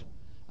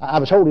 I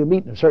was holding a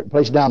meeting in a certain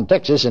place down in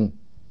Texas, and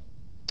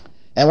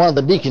one of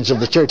the deacons of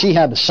the church, he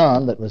had a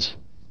son that was,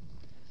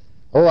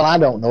 I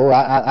don't know,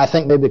 I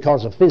think maybe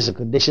because of physical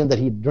condition that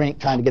he'd drink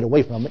trying to get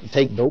away from it and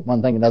take dope,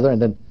 one thing and another,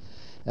 and then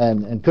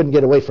and couldn't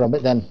get away from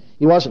it. Then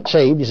he wasn't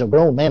saved. He's a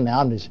grown man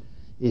now, and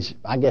he's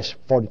I guess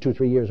 42,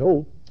 3 years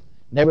old,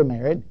 never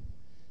married.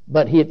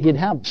 But he'd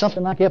have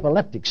something like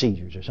epileptic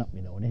seizures or something,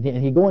 you know,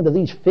 and he'd go into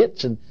these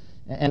fits, and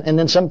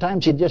then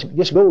sometimes he'd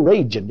just go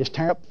raging, just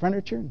tear up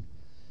furniture.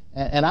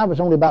 And I was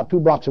only about 2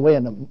 blocks away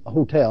in a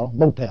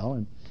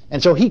motel,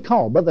 and so he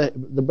called,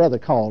 the brother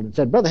called and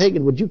said, Brother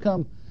Hagin, would you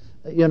come,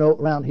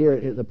 around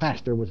here? The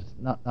pastor was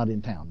not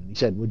in town, and he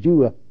said, would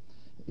you,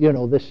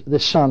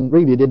 this son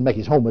really didn't make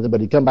his home with him, but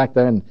he'd come back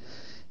there,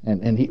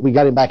 and we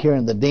got him back here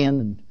in the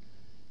den,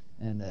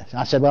 and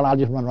I said, well, I'll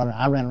just run around.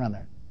 I ran around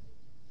there.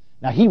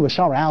 Now, he was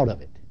sort of out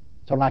of it,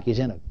 sort of like he's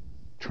in a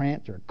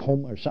trance or a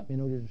coma or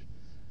something,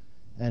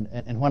 And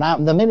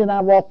the minute I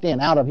walked in,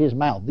 out of his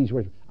mouth, these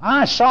words,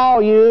 I saw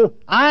you,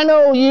 I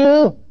know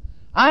you,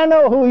 I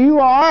know who you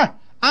are,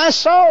 I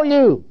saw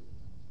you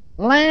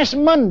last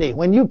Monday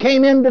when you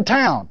came into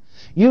town.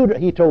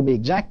 He told me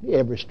exactly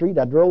every street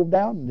I drove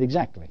down,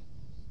 exactly.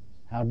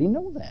 How did he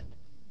know that?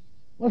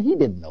 Well, he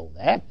didn't know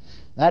that.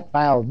 That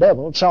foul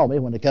devil saw me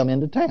when I come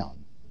into town.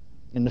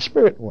 In the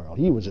spirit world,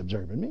 he was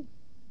observing me.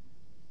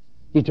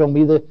 He told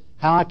me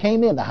how I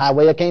came in, the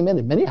highway I came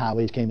in. Many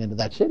highways came into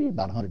that city,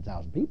 about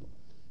 100,000 people.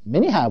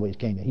 Many highways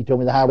came in. He told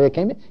me the highway I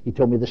came in. He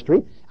told me the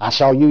street. I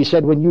saw you, he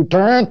said, when you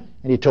turn.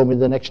 And he told me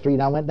the next street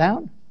I went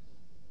down.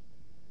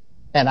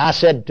 And I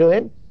said to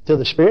him, to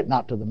the spirit,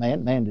 not to the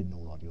man. Man didn't know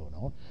what going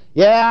on.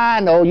 Yeah, I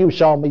know. You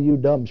saw me, you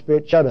dumb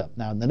spirit. Shut up.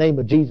 Now, in the name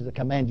of Jesus, I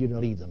command you to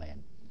leave the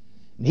man.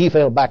 And he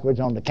fell backwards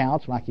on the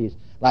couch like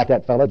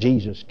that fellow.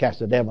 Jesus cast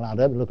the devil out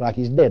of him. It looked like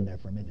he's dead there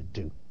for a minute or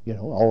two. You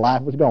know, all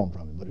life was gone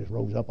from him, but it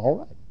rose up all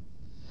right.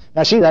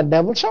 Now, see, that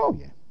devil saw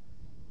you.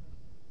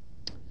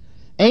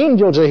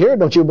 Angels are here.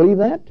 Don't you believe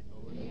that?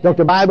 Don't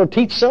the Bible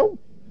teach so?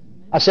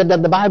 I said,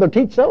 that the Bible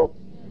teach so?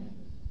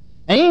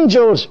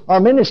 Angels are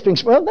ministering.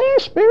 Well, they're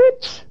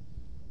spirits.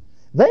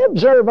 They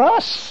observe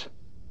us.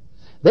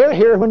 They're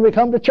here when we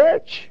come to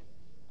church.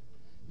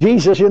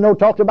 Jesus, you know,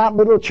 talked about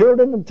little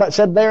children and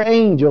said their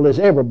angel is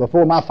ever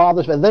before my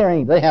Father's face. Their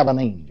angel, they have an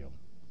angel.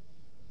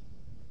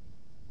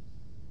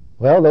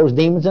 Well, those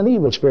demons and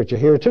evil spirits are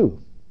here too.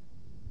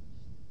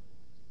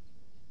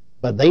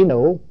 But they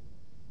know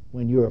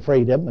when you're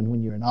afraid of them and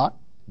when you're not.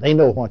 They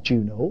know what you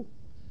know.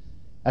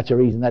 That's the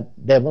reason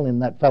that devil in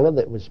that fellow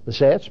that was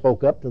possessed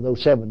spoke up to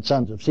those 7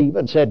 sons of Sceva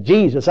and said,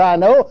 Jesus I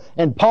know,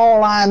 and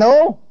Paul I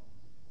know,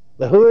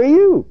 but who are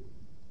you?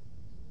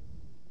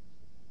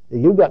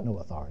 You've got no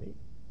authority.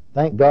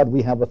 Thank God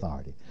we have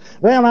authority.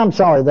 Well, I'm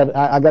sorry that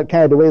I got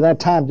carried away. That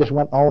time just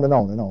went on and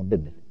on and on,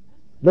 didn't it?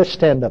 Let's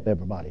stand up,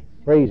 everybody.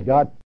 Praise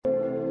God.